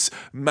is this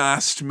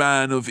masked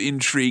man of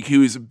intrigue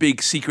who is a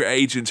big secret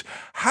agent?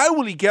 How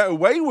will he get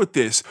away with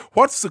this?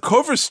 What's the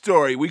cover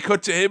story? We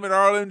cut to him in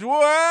Ireland.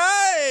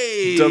 Way!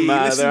 Doesn't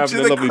matter, they're having Listen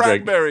to a the lovely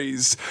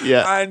cranberries. drink.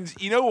 Yeah. And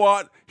you know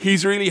what?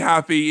 He's really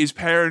happy. His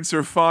parents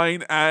are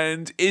fine.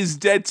 And his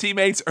dead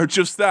teammates are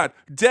just that.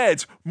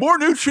 Dead. More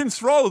nutrients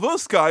for all of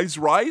us guys,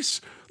 right?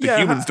 The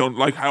humans don't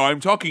like how I'm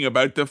talking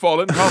about the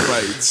fallen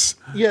comrades.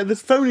 Yeah,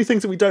 there's so many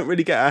things that we don't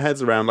really get our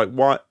heads around. Like,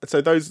 why?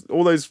 So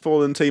all those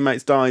fallen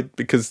teammates died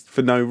because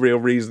for no real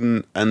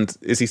reason. And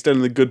is he still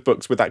in the good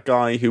books with that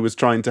guy who was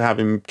trying to have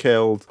him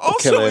killed or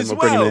kill him or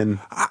bring him in?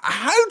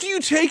 How do you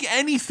take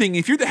anything,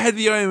 if you're the head of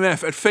the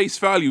IMF, at face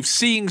value,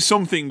 seeing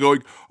something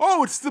going,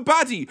 oh, it's the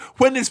baddie,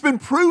 when it's been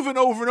proven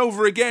over and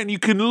over again you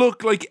can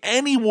look like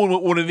anyone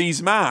with one of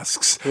these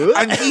masks.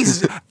 and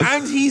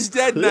he's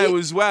dead now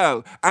as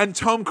well. And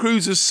Tom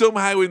Cruise is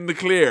somehow in the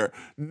clear.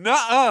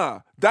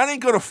 Nuh-uh. That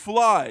ain't gonna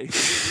fly.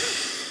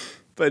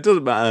 But it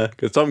doesn't matter,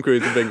 because Tom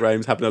Cruise and Ving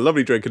Rhames having a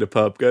lovely drink in a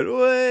pub going,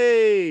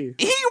 way!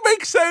 He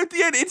makes out at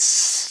the end. It's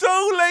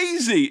so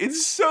lazy.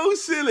 It's so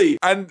silly.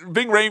 And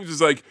Ving Rhames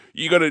was like,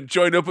 you gotta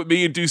join up with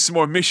me and do some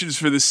more missions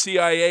for the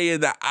CIA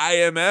and the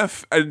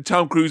IMF. And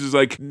Tom Cruise is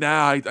like,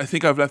 nah, I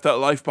think I've left that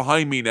life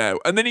behind me now.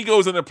 And then he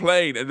goes on a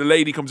plane and the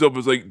lady comes up and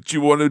is like, do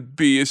you want to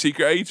be a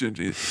secret agent?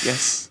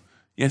 Yes.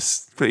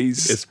 Yes,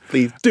 please. Yes,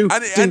 please. Do.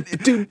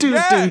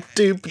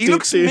 He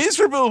looks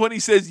miserable when he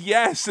says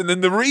yes, and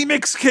then the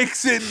remix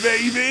kicks in,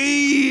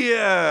 baby.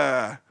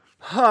 An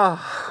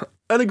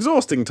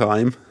exhausting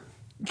time.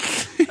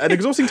 An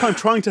exhausting time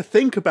trying to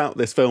think about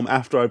this film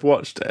after I've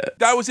watched it.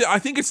 That was it. I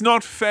think it's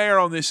not fair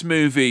on this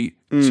movie.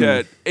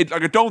 I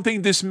don't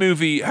think this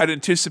movie had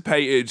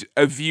anticipated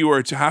a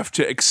viewer to have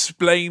to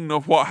explain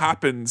what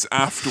happens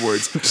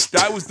afterwards.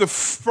 That was the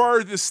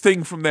furthest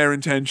thing from their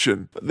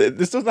intention.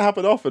 This doesn't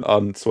happen often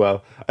on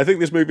Swell. I think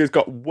this movie has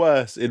got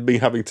worse in me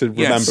having to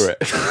remember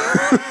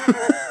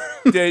it.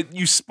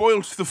 You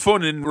spoilt the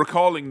fun in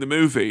recalling the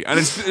movie, and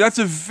that's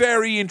a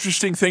very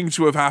interesting thing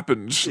to have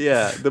happened.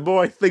 Yeah, the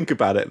more I think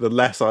about it, the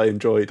less I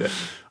enjoyed it.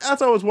 As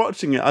I was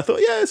watching it, I thought,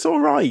 yeah, it's all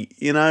right.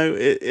 You know,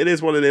 it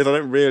is what it is. I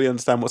don't really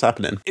understand what's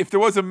happening. If there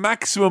was a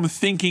maximum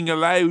thinking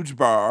aloud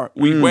bar,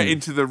 we went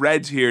into the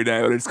red here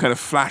now, and it's kind of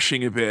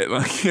flashing a bit,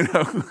 like, you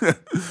know.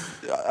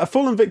 I've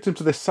fallen victim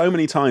to this so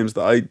many times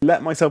that I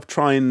let myself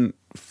try and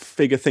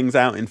figure things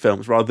out in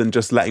films rather than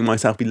just letting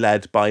myself be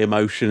led by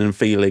emotion and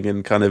feeling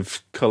and kind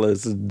of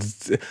colours.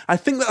 I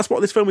think that's what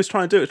this film is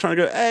trying to do. It's trying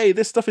to go, hey,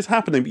 this stuff is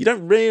happening, but you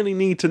don't really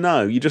need to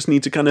know. You just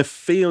need to kind of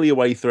feel your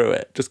way through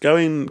it. Just go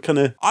in kind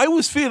of... I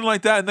was feeling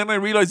like that, and then I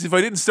realised if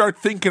I didn't start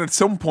thinking at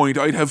some point,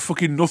 I'd have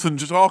fucking nothing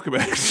to talk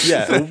about.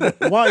 Yeah,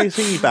 why is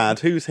he bad?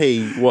 Who's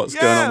he? What's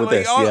going on with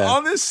this?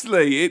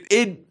 Honestly,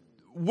 it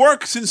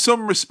works in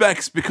some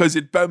respects because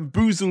it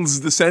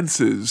bamboozles the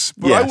senses.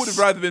 But Yes. I would have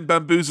rather been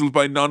bamboozled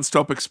by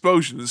non-stop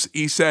explosions,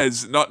 he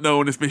says, not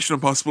knowing if Mission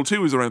Impossible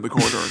 2 is around the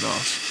corner or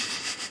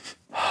not.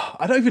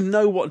 I don't even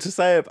know what to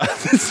say about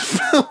this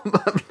film.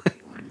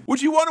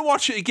 Would you want to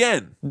watch it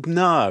again?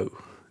 No,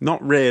 not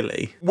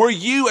really. Were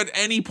you at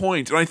any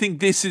point, and I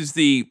think this is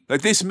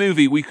this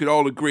movie, we could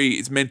all agree,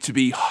 is meant to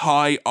be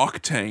high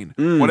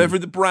octane. Whatever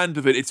the brand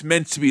of it, it's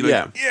meant to be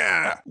like,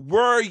 yeah.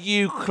 Were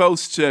you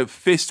close to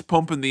fist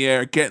pump in the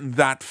air, getting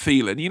that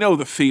feeling? You know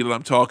the feeling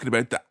I'm talking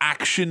about, the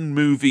action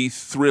movie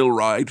thrill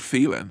ride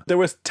feeling. There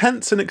was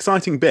tense and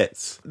exciting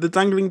bits. The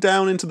dangling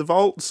down into the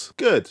vaults,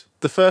 good.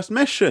 The first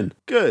mission,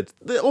 good.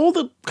 All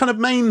the kind of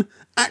main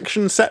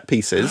action set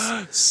pieces.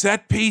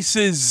 Set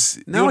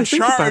pieces. Now The I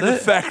think about Uncharted it.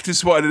 effect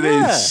is what it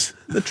is.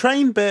 The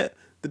train bit,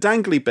 the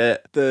dangly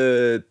bit,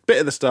 the bit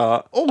at the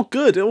start, all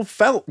good. It all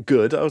felt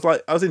good. I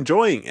was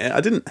enjoying it.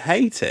 I didn't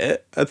hate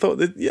it. I thought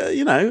that, yeah,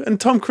 you know, and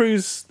Tom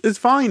Cruise is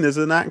fine as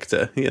an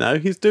actor, you know.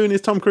 He's doing his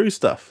Tom Cruise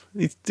stuff.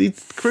 He's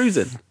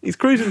cruising. He's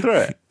cruising through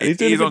it. And he's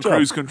doing He's a on good job.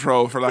 cruise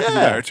control, for lack of a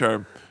Yeah. better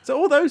term. So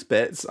all those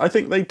bits, I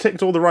think they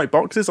ticked all the right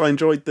boxes. I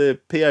enjoyed the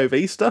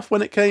POV stuff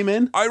when it came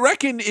in. I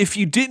reckon if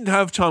you didn't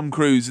have Tom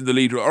Cruise in the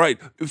lead role, all right,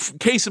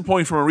 case in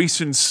point from a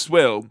recent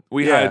Swill,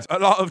 we had a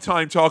lot of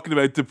time talking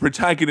about the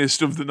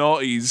protagonist of the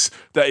noughties,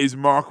 that is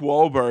Mark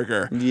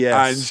Wahlberger.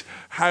 Yes. And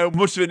how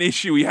much of an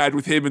issue we had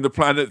with him in the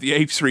Planet of the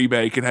Apes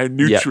remake and how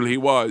neutral he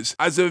was.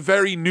 As a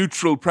very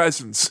neutral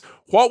presence,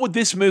 what would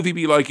this movie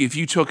be like if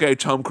you took out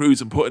Tom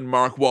Cruise and put in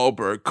Mark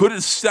Wahlberg? Could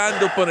it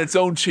stand up on its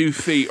own 2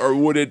 feet, or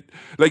would it,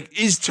 like,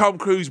 is Tom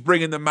Cruise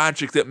bringing the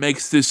magic that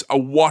makes this a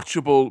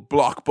watchable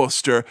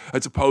blockbuster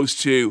as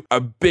opposed to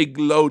a big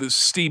load of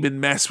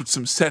steaming mess with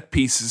some set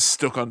pieces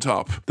stuck on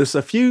top? There's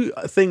a few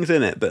things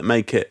in it that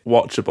make it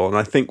watchable, and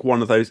I think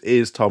one of those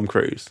is Tom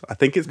Cruise. I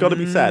think it's got to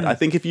be said. I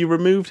think if you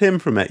removed him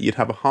from it, you'd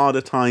have a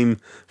harder time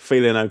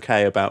feeling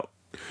okay about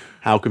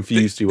how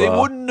confused you They are.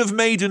 wouldn't have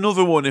made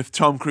another one if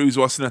Tom Cruise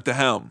wasn't at the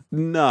helm.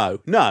 No.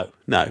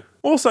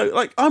 Also,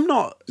 like, I'm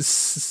not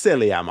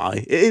silly, am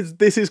I?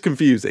 This is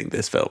confusing,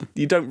 this film.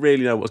 You don't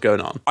really know what's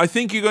going on. I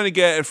think you're going to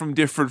get it from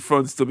different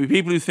fronts. There'll be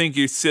people who think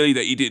you're silly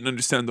that you didn't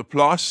understand the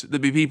plot.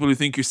 There'll be people who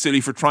think you're silly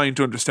for trying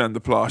to understand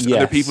the plot. And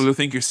there are people who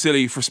think you're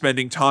silly for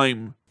spending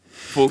time,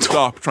 full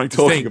stop, trying to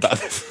Talking think about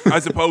this.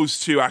 as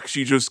opposed to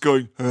actually just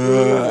going,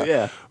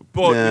 Yeah.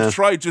 But we've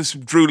tried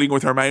just drooling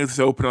with our mouths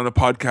open on a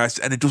podcast,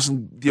 and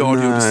the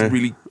audio doesn't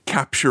really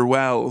capture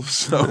well.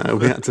 So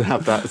We had to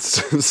have that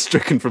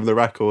stricken from the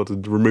record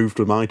and removed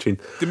from iTunes.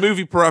 the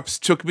movie perhaps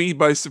took me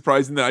by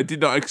surprise in that I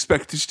did not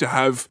expect it to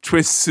have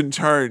twists and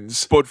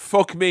turns. But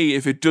fuck me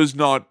if it does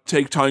not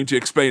take time to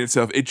explain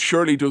itself. It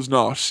surely does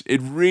not.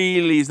 It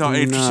really is not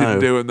interested in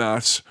doing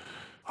that.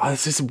 Oh,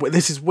 this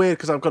is weird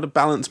because I've got to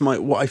balance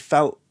what I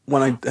felt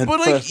when I had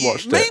first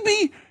watched it.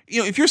 Maybe,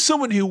 you know, if you're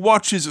someone who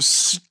watches a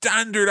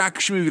standard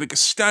action movie, like a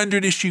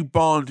standard issue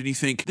Bond, and you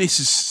think,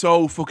 this is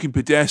so fucking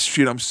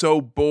pedestrian, I'm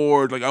so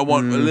bored, like I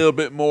want a little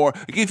bit more.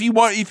 Like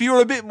if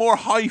you're a bit more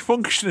high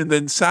functioning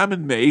than Sam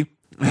and me,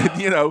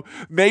 you know,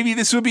 maybe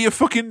this would be a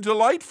fucking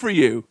delight for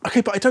you. Okay,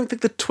 but I don't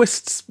think the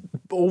twists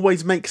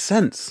always make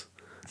sense.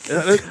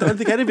 I don't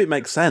think any of it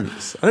makes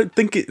sense. I don't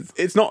think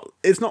it's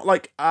not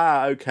like,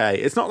 okay.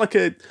 It's not like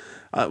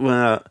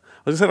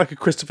was going to say like a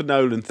Christopher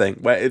Nolan thing,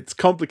 where it's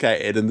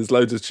complicated and there's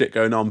loads of shit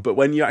going on, but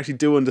when you actually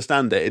do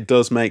understand it, it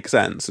does make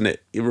sense, and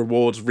it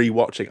rewards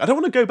rewatching. I don't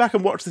want to go back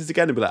and watch this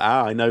again and be like,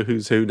 I know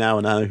who's who now,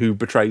 and I know who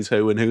betrays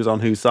who and who's on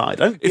whose side.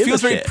 It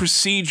feels very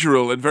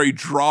procedural and very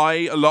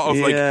dry. A lot of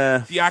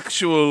like the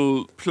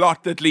actual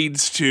plot that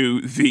leads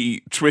to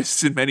the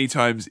twists in many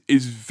times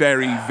is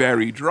very,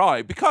 very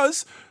dry,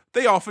 because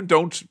they often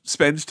don't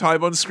spend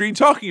time on screen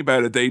talking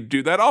about it. They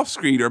do that off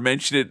screen or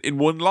mention it in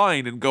one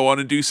line and go on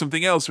and do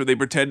something else where they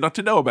pretend not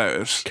to know about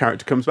it.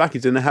 Character comes back,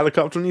 he's in a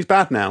helicopter and he's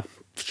bad now.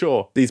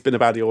 Sure, he's been a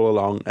baddie all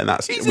along, and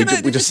that's... Did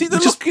you see the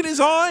look in his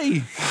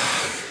eye?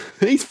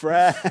 He's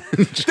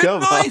French. The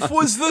knife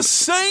was the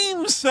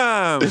same,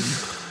 Sam.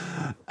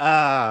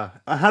 I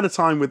had a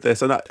time with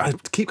this, and I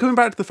keep coming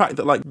back to the fact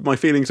that like my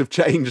feelings have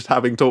changed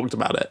having talked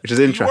about it, which is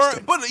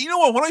interesting. But you know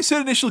what? When I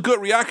said initial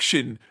gut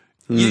reaction...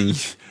 I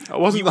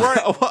was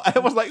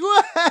like,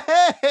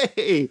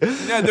 "Way!"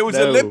 Yeah, there was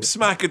a lip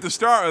smack at the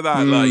start of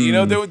that. Like, you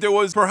know, there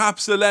was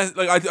perhaps a less.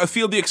 Like, I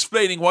feel the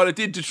explaining, while it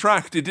did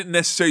detract, it didn't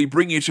necessarily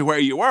bring you to where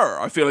you were.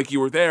 I feel like you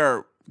were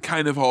there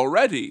kind of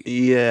already.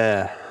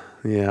 Yeah,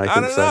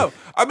 I don't know.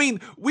 I mean,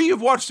 we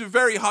have watched a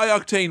very high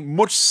octane,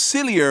 much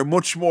sillier,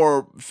 much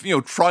more,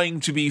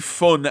 trying to be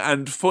fun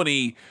and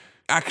funny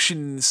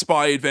action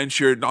spy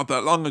adventure not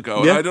that long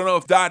ago. Yeah. I don't know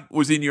if that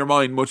was in your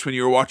mind much when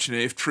you were watching it,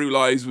 if True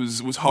Lies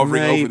was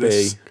hovering over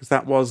this. Because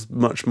that was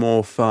much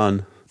more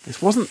fun.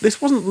 This wasn't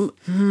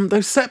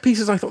those set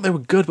pieces. I thought they were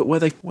good, but were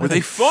they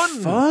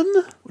fun?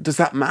 Does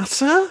that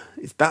matter?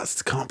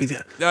 That can't be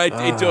the... No,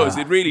 it does.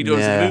 It really does.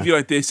 Yeah. In a movie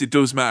like this, it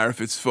does matter if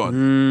it's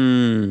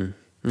fun.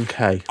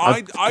 Okay.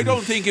 I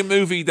don't think a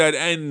movie that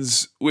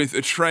ends with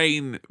a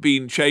train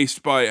being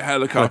chased by a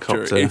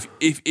helicopter.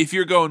 If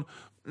you're going...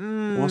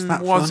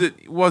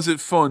 Was it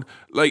fun?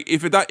 Like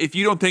if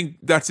you don't think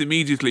that's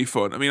immediately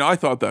fun, I mean, I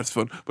thought that's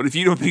fun, but if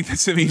you don't think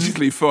that's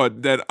immediately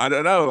fun, then I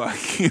don't know.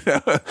 Like,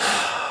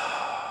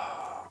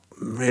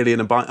 really in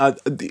a bind. I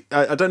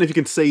don't know if you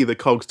can see the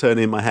cogs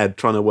turning in my head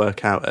trying to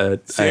work out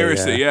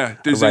seriously.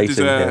 There's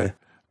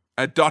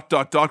a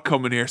dot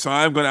coming here, so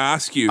I'm going to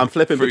ask you. I'm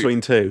flipping between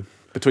two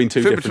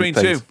different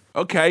things.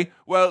 Okay,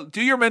 well,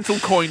 do your mental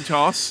coin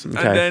toss and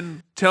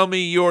then tell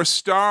me your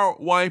star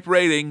wipe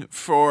rating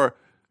for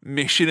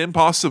Mission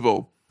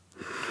Impossible.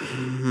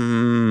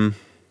 I've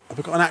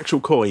got an actual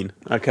coin.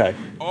 Okay.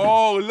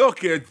 Oh,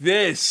 look at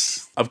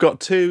this. I've got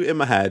two in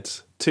my head.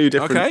 Two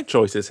different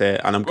choices here,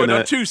 and I'm gonna...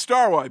 not two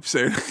star wipes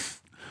here.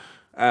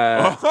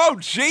 Oh,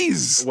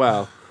 jeez.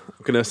 Well,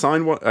 I'm gonna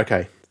assign one.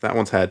 Okay, that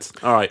one's heads.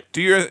 All right.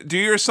 Do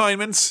your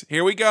assignments.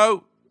 Here we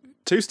go.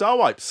 2 star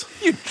wipes.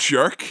 You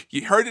jerk.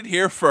 You heard it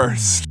here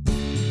first.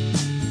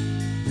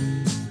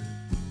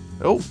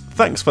 Oh,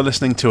 thanks for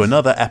listening to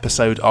another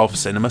episode of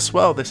Cinema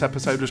Swirl. This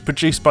episode was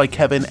produced by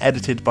Kevin,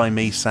 edited by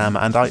me, Sam,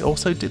 and I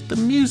also did the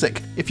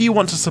music. If you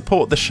want to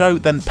support the show,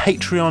 then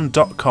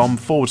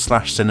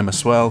patreon.com/Cinema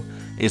Swirl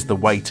is the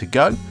way to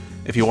go.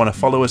 If you want to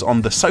follow us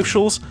on the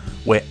socials,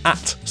 we're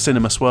at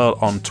Cinema Swirl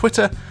on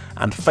Twitter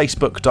and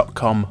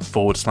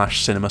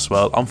facebook.com/Cinema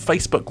Swirl on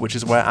Facebook, which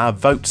is where our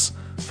votes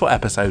for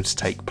episodes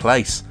take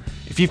place.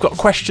 If you've got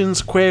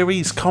questions,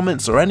 queries,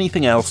 comments, or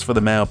anything else for the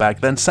mailbag,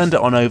 then send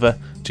it on over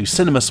to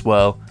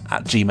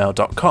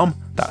cinemaswirl@gmail.com.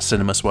 That's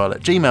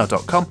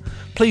cinemaswirl@gmail.com.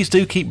 Please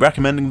do keep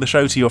recommending the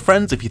show to your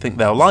friends if you think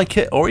they'll like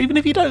it, or even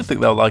if you don't think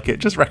they'll like it,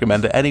 just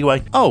recommend it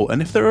anyway. Oh,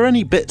 and if there are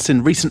any bits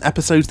in recent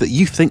episodes that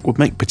you think would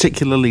make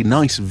particularly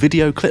nice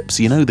video clips,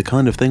 you know, the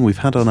kind of thing we've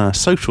had on our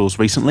socials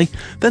recently,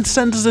 then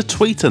send us a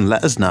tweet and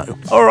let us know.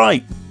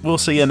 Alright, we'll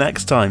see you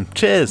next time.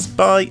 Cheers,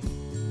 bye.